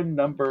 Question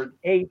number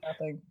 8.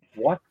 Nothing.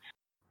 What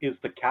is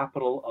the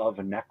capital of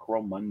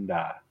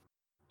Necromunda?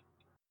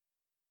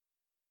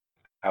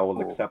 I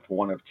will accept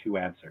one of 2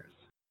 answers.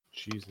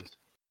 Jesus.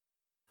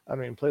 I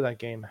don't even play that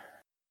game.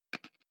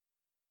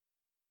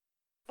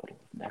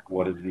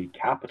 What is the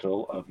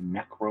capital of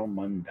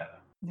Necromunda?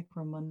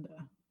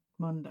 Necromunda.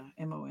 Munda.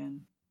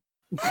 M-O-N.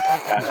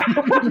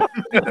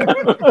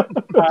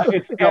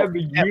 It's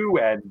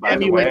M-U-N, by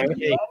the way.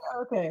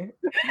 Okay.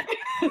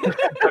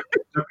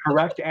 The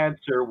correct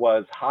answer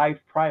was Hive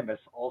Primus,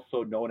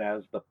 also known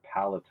as the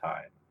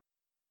Palatine.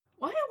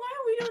 Why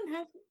we don't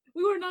have?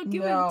 We were not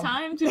given No.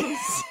 time to.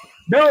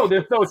 No,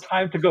 there's no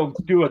time to go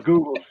do a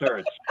Google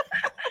search.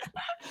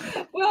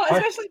 Well,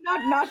 especially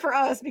not for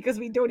us because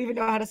we don't even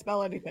know how to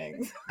spell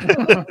anything.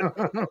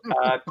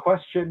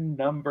 Question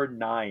number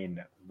 9.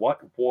 What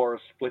war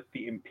split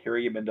the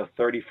Imperium in the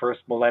 31st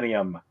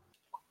millennium?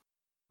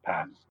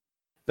 Pat,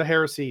 The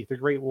Heresy, the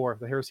Great War,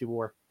 the Heresy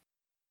War.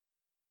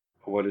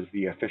 what is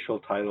the official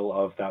title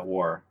of that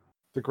war?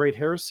 The Great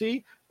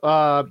Heresy.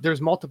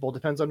 There's multiple,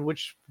 depends on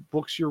which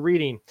books you're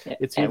reading.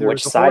 It's and either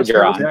which the side Horus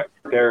you're Heresy- on.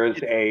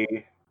 There's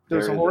a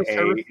There's a Horus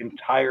Heresy.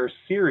 entire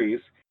series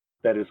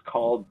that is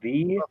called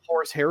the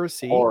Horus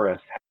Heresy,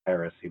 Horus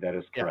Heresy. That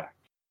is Yeah. correct.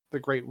 the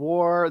Great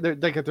War.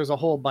 There's a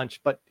whole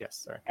bunch, but yes,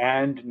 sorry.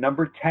 And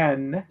number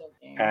 10,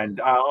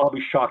 and I'll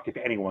be shocked if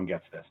anyone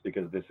gets this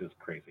because this is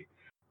crazy.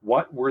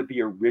 What were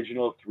the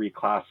original 3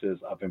 classes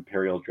of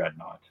Imperial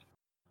Dreadnought?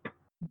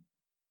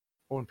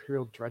 Oh,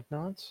 Imperial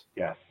Dreadnoughts?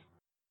 Yes.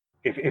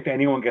 If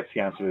anyone gets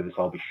the answer to this,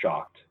 I'll be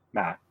shocked.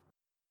 Matt.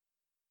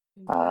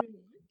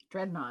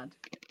 Dreadnought.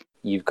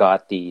 You've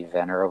got the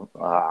venerable.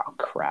 Oh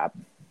crap!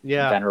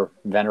 Yeah.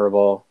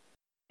 Venerable.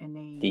 And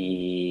a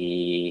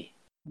The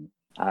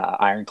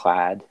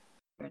ironclad,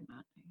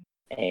 Dreadnought.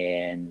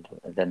 and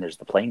then there's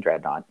the plain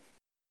dreadnought.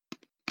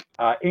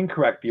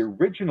 Incorrect. The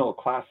original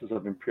classes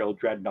of Imperial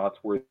Dreadnoughts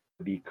were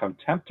the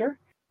Contemptor,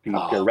 the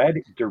Oh.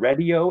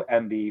 Deredio,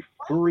 and the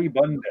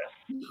Furibundus.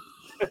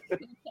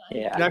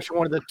 Yeah, It's actually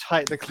one of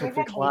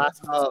the class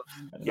of.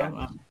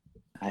 Yeah.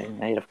 I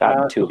might have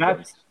gotten 2 So of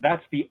those.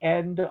 that's the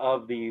end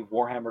of the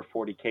Warhammer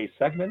 40k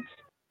segment.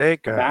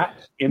 Thank God.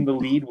 Matt in the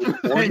lead with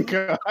 40, Thank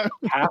God.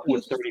 Pat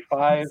with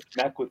 35,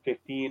 Mech with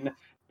 15,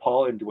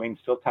 Paul and Dwayne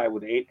still tied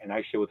with 8, and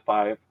Aisha with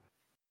 5.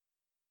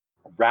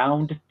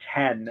 Round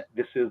 10,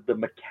 this is the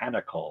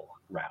mechanical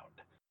round.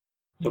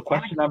 So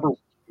question number,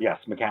 yes,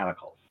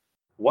 mechanicals.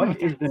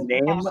 What is the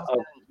name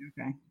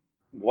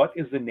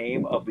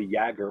of Okay. the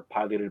Jaeger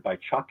piloted by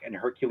Chuck and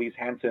Hercules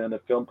Hansen in the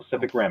film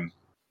Pacific Rim?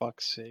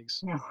 Fuck's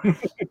sakes. No.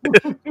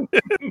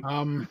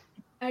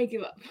 I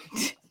give up.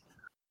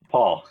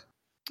 Paul.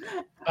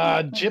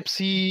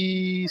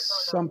 Gypsy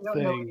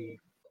something.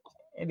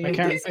 Any I of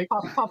can't- these I-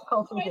 pop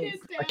culture Write things.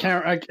 it I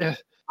down.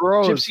 can't.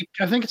 Bros. Gypsy.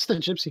 I think it's the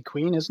Gypsy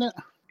Queen, isn't it?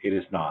 It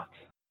is not.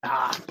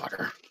 Ah,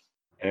 fucker.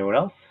 Anyone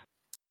else?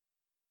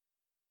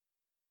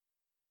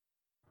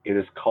 It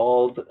is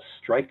called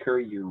Striker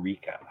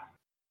Eureka.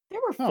 There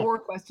were Oh. 4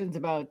 questions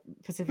about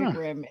Pacific Huh.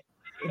 Rim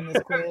in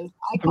this quiz.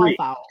 I call 3.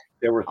 foul.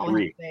 There were All I have to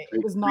 3. say.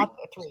 It was not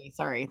 3.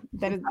 Sorry,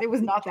 it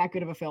was not that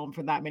good of a film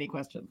for that many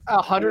questions.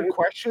 100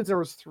 questions. There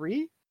was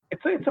 3.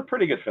 It's a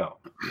pretty good film.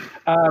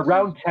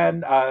 Round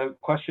 10,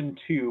 question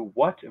 2.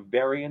 What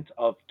variant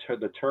of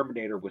the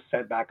Terminator was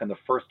sent back in the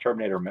first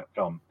Terminator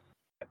film?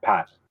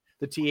 Pat,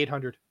 The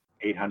T-800.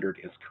 800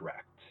 is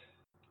correct.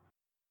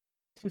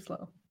 Too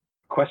slow.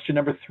 Question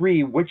number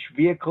 3. Which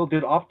vehicle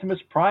did Optimus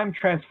Prime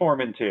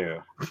transform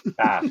into?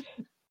 Pat,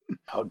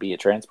 That would be a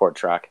transport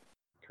truck.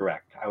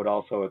 correct. I would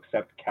also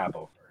accept cab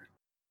over.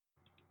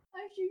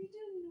 Actually, you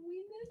didn't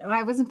win this.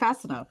 I wasn't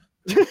fast enough.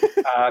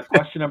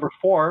 Question number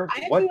 4.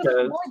 I What actually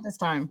was does bored this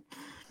time.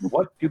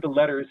 what do the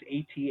letters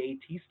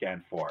AT-AT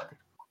stand for?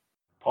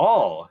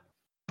 Paul.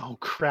 Oh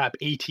crap.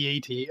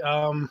 AT-AT.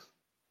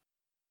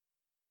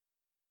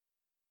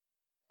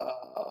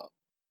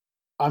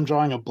 I'm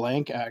drawing a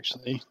blank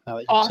actually. Now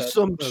that you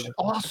said-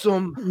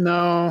 Awesome.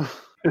 No.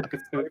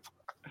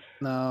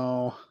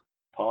 No.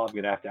 Paul, I'm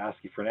going to have to ask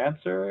you for an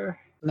answer.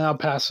 No,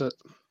 pass it.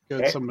 Go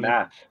with Okay, somebody.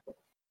 Matt.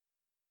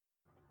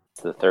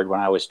 It's the third one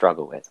I always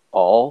struggle with.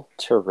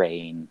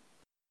 All-terrain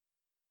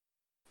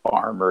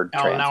armored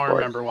Oh, transport. now I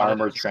remember what it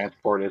Armored is.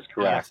 transport is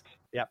correct.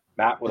 Yep.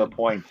 Matt with a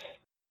point.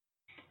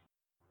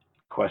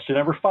 Question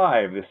number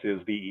 5. This is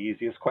the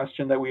easiest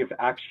question that we have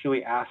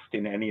actually asked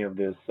in any of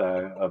these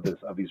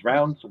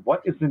rounds.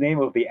 What is the name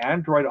of the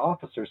android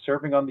officer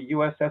serving on the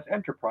USS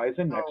Enterprise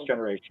in Next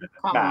Generation?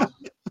 come Matt.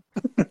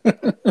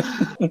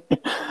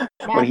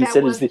 When he Matt,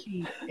 said that was his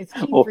cheap. It's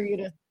cheap Oh. for you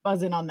to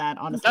buzz in on that,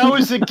 honestly. That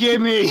was a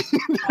gimme.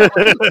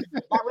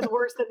 That was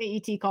worse than the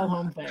ET call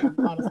home thing,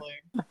 honestly.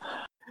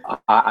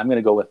 I'm going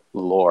to go with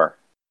lore.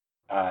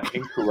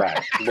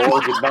 Incorrect.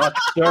 Lore did not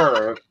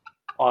serve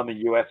on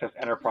the USS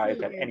Enterprise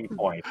at any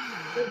point.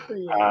 Good for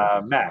you.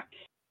 Mac.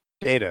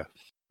 Data.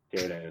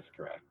 Data is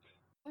correct.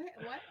 What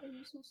are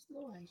you so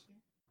slow, Aisha?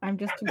 I'm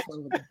just too slow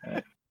with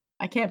it.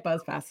 I can't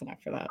buzz fast enough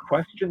for that.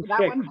 Question That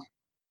 6. one?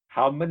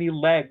 How many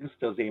legs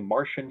does a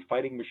Martian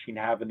fighting machine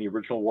have in the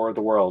original War of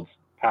the Worlds?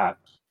 Pat.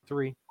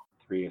 3.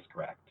 3 is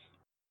correct.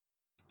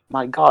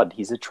 My God,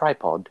 he's a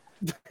tripod.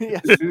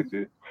 Yes.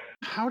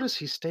 How does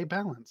he stay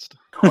balanced?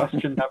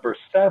 Question number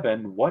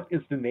 7. What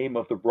is the name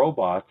of the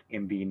robot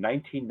in the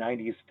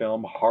 1990s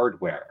film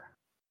Hardware?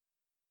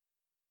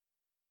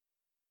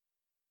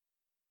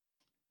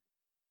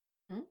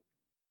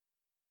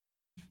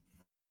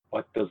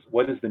 What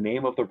is the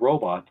name of the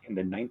robot in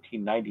the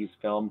 1990s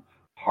film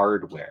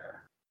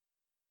Hardware?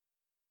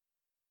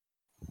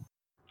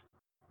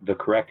 The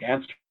correct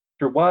answer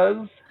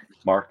was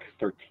Mark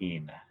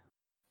 13.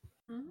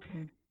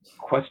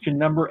 Question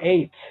number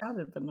 8. Got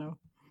it, but no.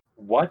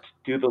 What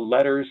do the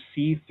letters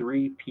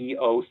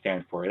C3PO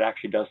stand for? It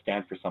actually does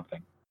stand for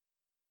something.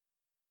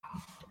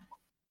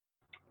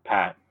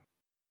 Pat.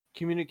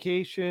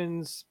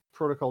 Communications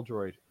protocol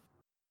droid.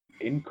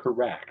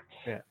 Incorrect.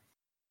 Yeah.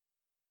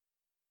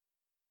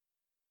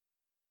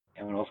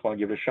 Anyone else want to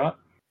give it a shot?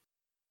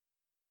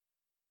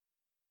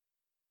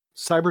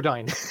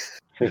 Cyberdyne.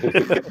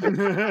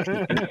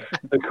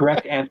 The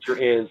correct answer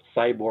is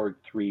Cyborg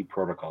 3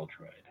 protocol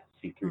droid,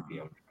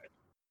 C3PO droid.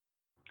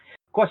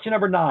 Question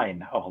number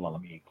 9. Oh, hold on,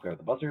 let me clear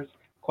the buzzers.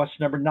 Question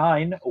number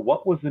 9.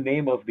 What was the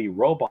name of the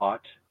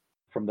robot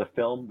from the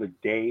film The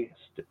Day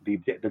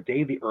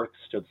the Earth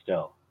Stood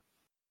Still?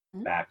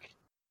 Back.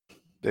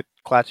 The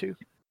Klaatu?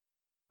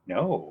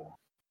 No.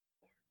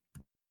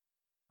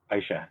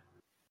 Aisha.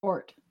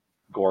 Gort.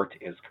 Gort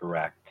is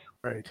correct.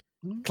 Right.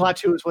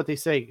 Klaatu is what they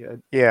say.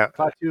 Yeah.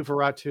 Klaatu,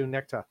 Veratu,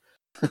 Necta.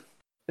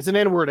 It's an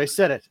N word. I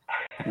said it.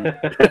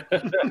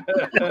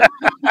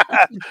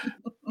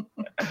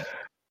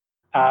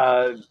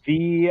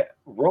 The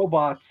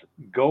robots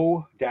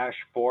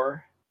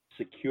Go-4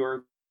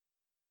 Secure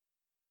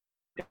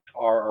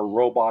are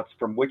robots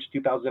from which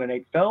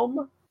 2008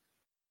 film?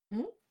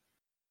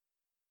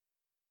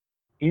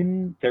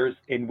 In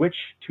which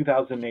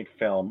 2008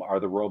 film are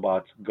the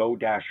robots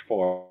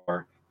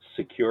Go-4,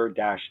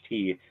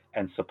 Secure-T,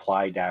 and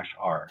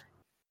Supply-R?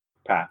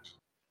 Pat.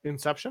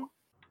 Inception?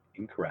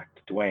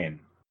 Incorrect. Dwayne.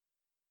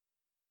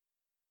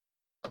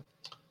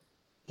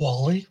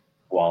 Wally.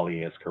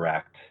 Wally is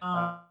correct.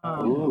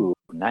 Ooh,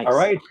 nice. All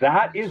right,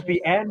 that is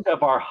the end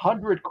of our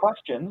 100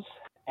 questions,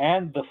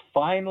 and the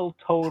final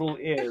total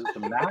is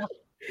Matt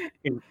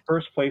in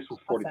first place with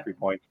 43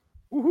 points,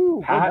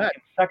 Woohoo! Pat in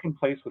second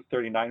place with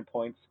 39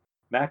 points,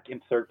 Mac in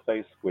third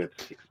place with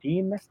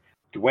 16,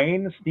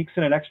 Dwayne sneaks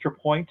in an extra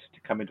point to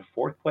come into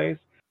fourth place,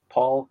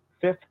 Paul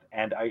fifth,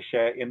 and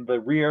Aisha in the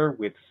rear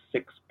with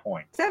 6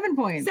 points. 7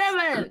 points.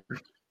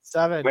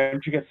 7. Where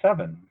did you get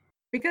 7?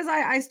 Because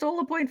I stole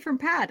a point from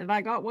Pat and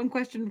I got one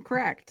question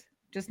correct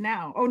just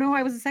now. Oh no,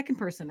 I was the second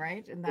person,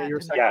 right? In that, you're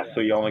in that- Yeah, so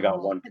you only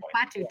got 1 point.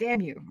 Plateau,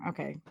 damn you.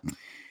 Okay.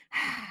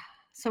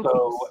 So So,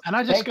 close. And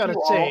I just Thank got to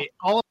you say,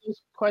 all of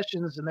those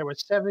questions, and there were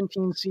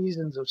 17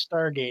 seasons of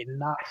Stargate, and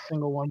not a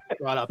single one was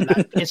brought up. And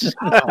that pisses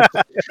me off.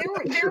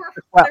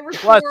 There were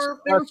Plus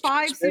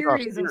 5 spin-off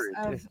series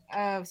series.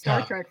 of Star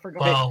Yeah. Trek for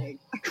Well, God's sake.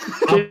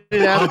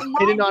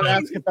 They did not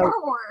ask about Star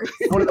Wars.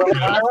 one of the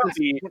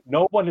Apparently,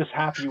 no one is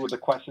happy with the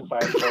questions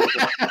I have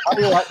chosen. I'll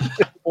tell you what,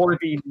 for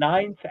the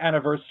 9th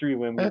anniversary,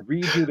 when we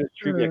redo this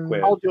trivia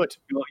quiz, I'll do it.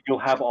 you'll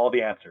have all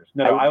the answers.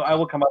 No, I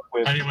will come up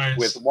with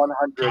Anyways,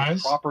 100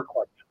 guys? proper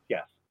questions.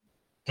 Yes.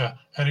 Yeah.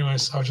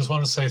 Anyways, I just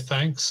want to say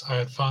thanks. I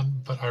had fun,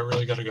 but I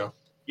really got to go.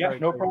 Yeah,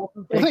 Right, no great.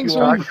 problem. Well, thanks, you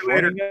all man. for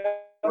joining us.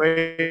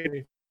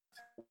 Wait.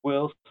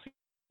 We'll see you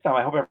next time.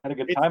 I hope everyone had a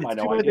good It's time. I too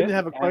know I bad I did. didn't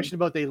have a And- question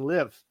about they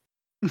live.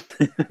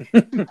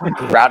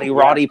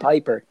 Roddy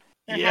Piper.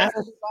 Yeah. Yeah.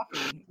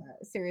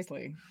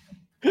 Seriously.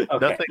 Okay,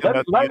 Nothing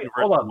about the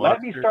hold on. universal Let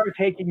me monster. start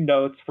taking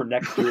notes for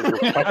next year's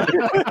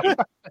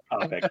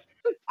topics.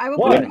 I will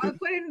What?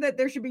 put in that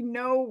there should be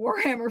no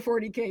Warhammer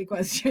 40k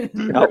question.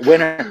 No,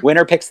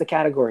 winner picks the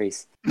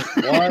categories.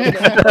 One,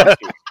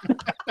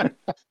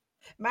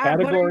 Matt,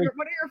 Category-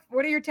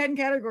 what are your 10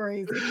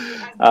 categories?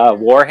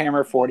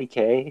 Warhammer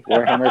 40k,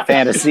 Warhammer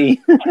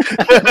Fantasy,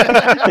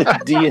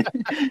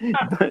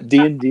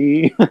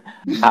 D&D,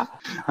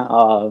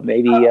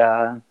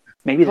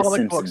 maybe The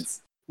Comic books.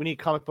 Simpsons. We need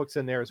comic books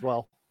in there as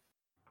well.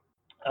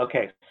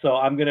 Okay, so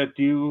I'm going to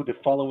do the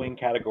following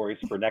categories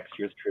for next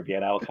year's trivia,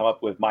 and I'll come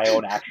up with my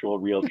own actual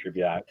real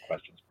trivia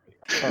questions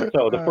for you.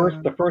 So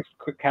the first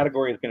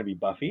category is going to be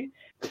Buffy.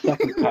 The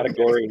second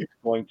category is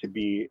going to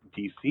be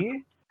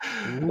DC.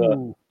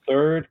 The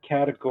third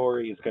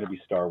category is going to be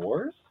Star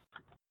Wars.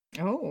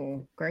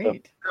 Oh,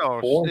 great.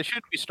 No, Four. it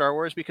shouldn't be Star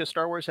Wars because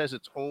Star Wars has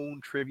its own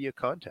trivia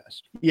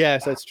contest.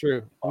 Yes, that's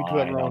true. We do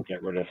have Fine, our I'll own.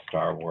 get rid of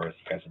Star Wars.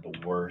 You guys are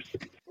the worst.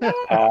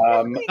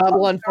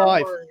 Babylon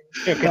 5.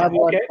 Okay,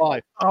 Babylon okay.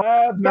 5.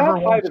 Never Babylon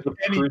 5 watched is a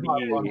any pretty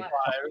Babylon 5.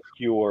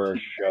 obscure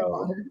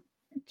show.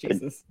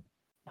 Jesus.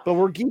 But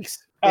we're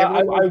geeks. I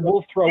Everyone-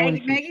 will throw in Maggie,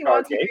 some Maggie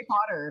wants Stargate. Harry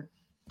Potter.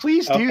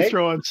 Please do Okay.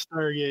 throw in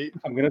Stargate.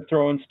 I'm going to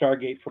throw in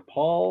Stargate for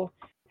Paul.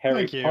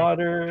 Harry Thank you.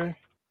 Potter.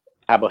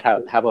 How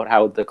about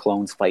how the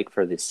clones fight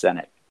for the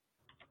Senate?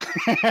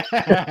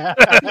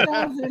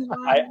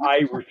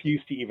 I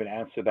refuse to even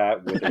answer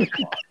that with a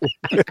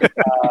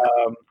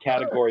response.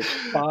 Category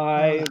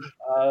 5.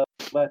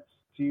 Let's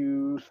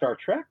do Star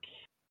Trek.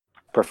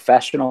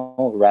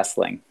 Professional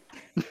wrestling.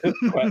 6.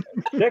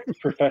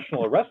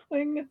 Professional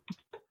wrestling.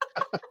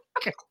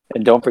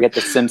 And don't forget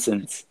The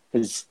Simpsons.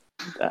 Because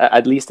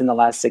at least in the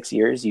last 6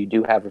 years, you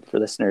do have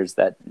listeners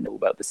that know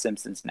about The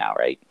Simpsons now,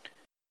 right?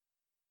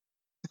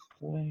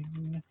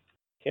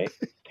 Okay.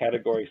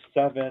 Category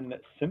 7.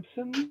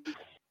 Simpsons.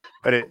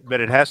 But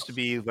it has to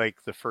be like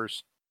the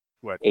first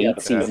Eight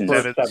seasons. seven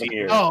 7 seasons.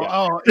 years. Oh, yeah.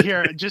 oh,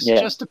 here, just Yeah.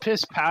 just to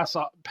piss Pat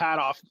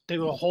off,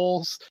 do a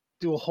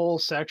whole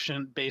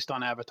section based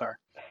on Avatar.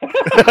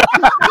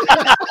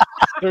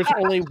 There's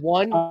only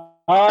one.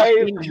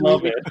 I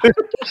love it.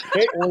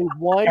 Okay. Only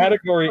one.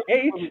 Category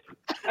 8.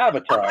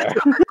 Avatar.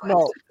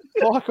 No,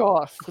 fuck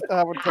off with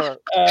Avatar.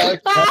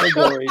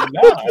 Category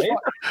 9.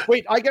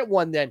 Wait, I get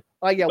one then.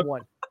 I get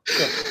one.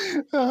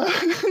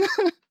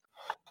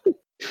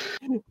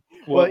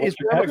 Well, is what's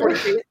your Warhammer category?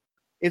 40K?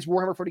 Is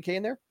Warhammer 40K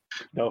in there?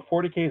 No,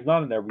 40K is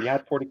not in there. We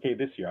had 40K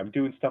this year. I'm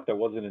doing stuff that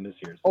wasn't in this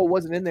year's. Oh, it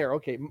wasn't in there.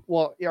 Okay.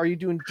 Well, are you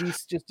doing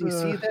just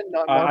DC then,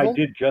 not I Marvel?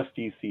 did just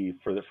DC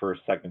for the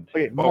first segment.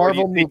 Okay, Well,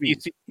 Marvel you-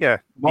 movies. yeah,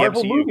 the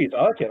Marvel MCU. movies.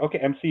 Okay,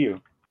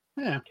 MCU.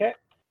 Yeah. Okay.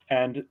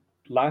 And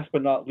last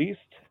but not least,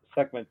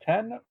 segment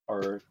 10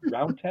 or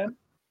round 10.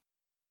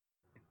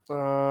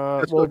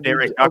 Let's well, go,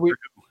 Derek. are we-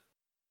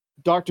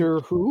 Doctor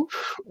Who.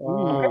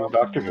 Doctor Who? Okay,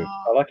 Doctor Who.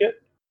 I like it.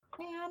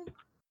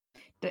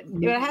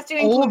 Man. It has to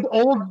old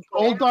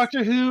include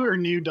Doctor Who or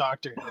new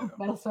Doctor Who?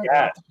 Battlestar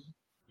Yes.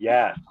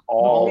 Yes.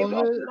 All We of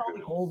don't it? know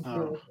the old Oh.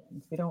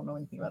 versions. We don't know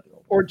anything about the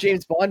old Or ones.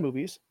 James Bond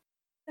movies?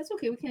 That's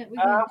okay. We can't. We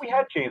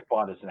had James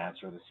Bond as an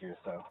answer this year,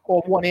 so.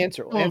 Well, one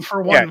answer. Well, And-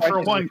 for yeah,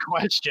 one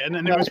question,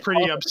 and it was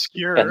pretty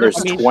obscure. And there's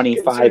I mean,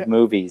 25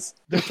 movies.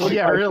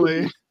 Yeah,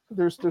 really.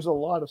 There's a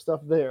lot of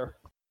stuff there.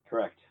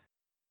 Correct.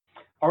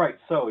 All right,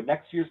 so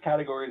next year's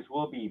categories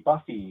will be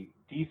Buffy,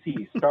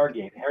 DC,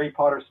 Stargate, Harry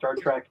Potter, Star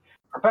Trek,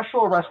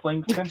 Professional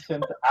Wrestling,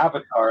 Simpsons,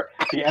 Avatar,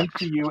 the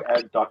MCU,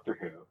 and Doctor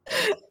Who.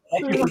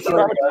 Thank you for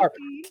joining us.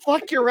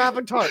 Fuck your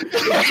Avatar.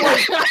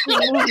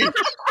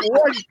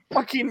 One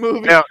fucking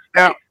movie. Now,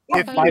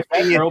 if My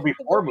there will be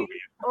 4 movies.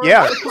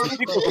 yeah, the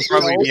sequel will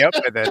probably be up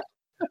by then.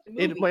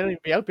 It might not even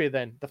be out by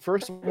then. The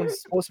first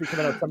one's supposed to be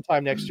coming out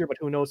sometime next year, but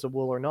who knows if it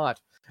will or not.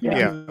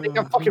 Yeah. I think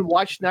I'm fucking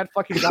watching that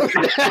fucking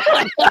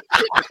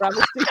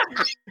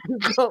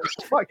no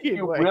fucking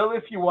You way. will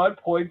if you want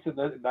points in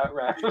that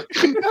round.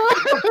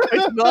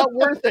 It's not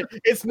worth it.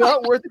 It's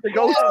not worth it to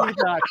go see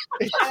that.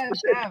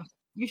 Dev,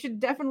 you should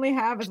definitely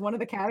have as one of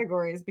the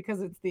categories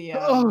because it's the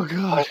Oh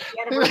god.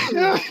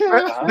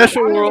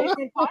 Special rule.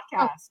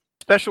 podcast.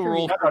 Special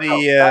rule for No,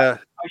 the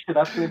Actually,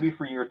 that's going to be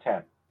for year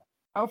 10.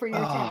 Oh, for your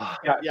team.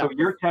 Yeah, Yeah. so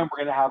year 10, we're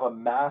going to have a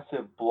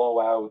massive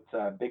blowout,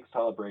 big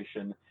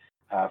celebration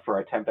for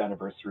our 10th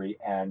anniversary,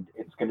 and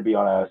it's going to be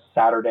on a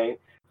Saturday,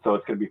 so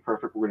it's going to be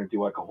perfect. We're going to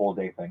do like a whole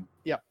day thing.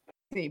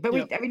 See, but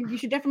Yep. I mean, you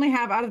should definitely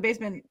have out of the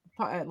basement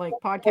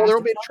podcast. Well, there'll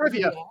be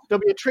trivia.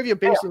 There'll be a trivia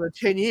based on the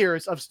 10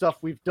 years of stuff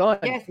we've done.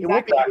 Yes, It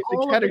won't be exactly. the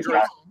All of the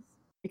categories. channels,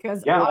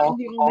 because Yeah, I'm all-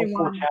 the all only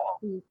 4 one channels.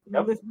 who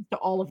Yep. listens to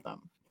all of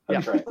them.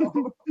 That's right.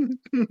 So,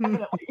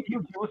 definitely. Do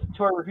you listen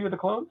to our review of the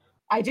clones?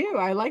 I do.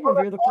 I like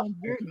Review of the Clones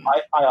very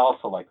much. I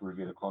also like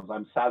review of the clones.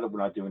 I'm sad that we're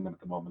not doing them at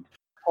the moment.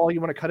 Paul, you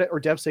want to cut it or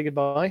Dev say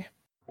goodbye?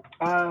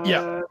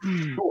 Yeah.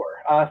 Sure.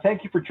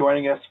 Thank you for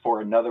joining us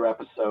for another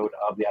episode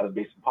of the Out of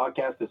the Basement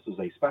podcast. This was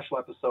a special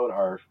episode,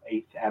 our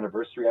 8th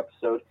anniversary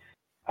episode.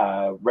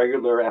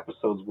 Regular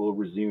episodes will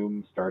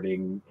resume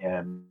starting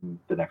in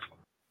the next one.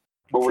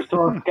 But we're still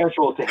on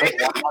schedule to hit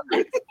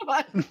 100.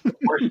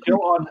 We're still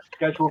on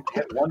schedule to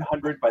hit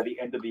 100 by the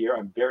end of the year.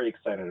 I'm very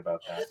excited about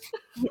that.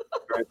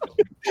 Very much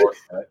looking forward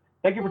to it.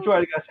 Thank you for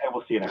joining us, and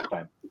we'll see you next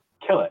time.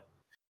 Kill it.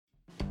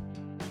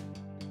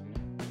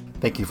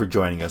 Thank you for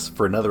joining us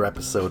for another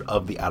episode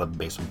of the Out of the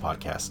Basement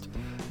podcast.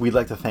 We'd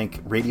like to thank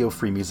Radio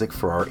Free Music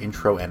for our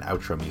intro and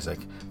outro music.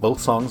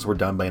 Both songs were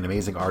done by an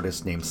amazing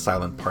artist named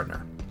Silent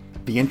Partner.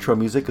 The intro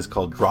music is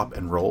called Drop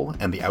and Roll,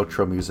 and the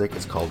outro music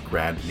is called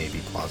Grand Navy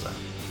Plaza.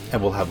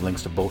 And we'll have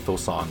links to both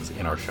those songs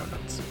in our show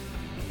notes.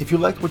 If you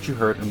liked what you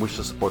heard and wish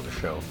to support the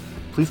show,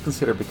 please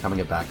consider becoming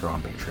a backer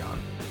on Patreon.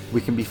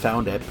 We can be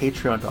found at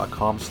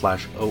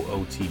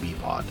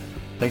patreon.com/OOTBpod.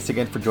 Thanks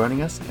again for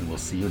joining us, and we'll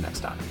see you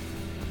next time.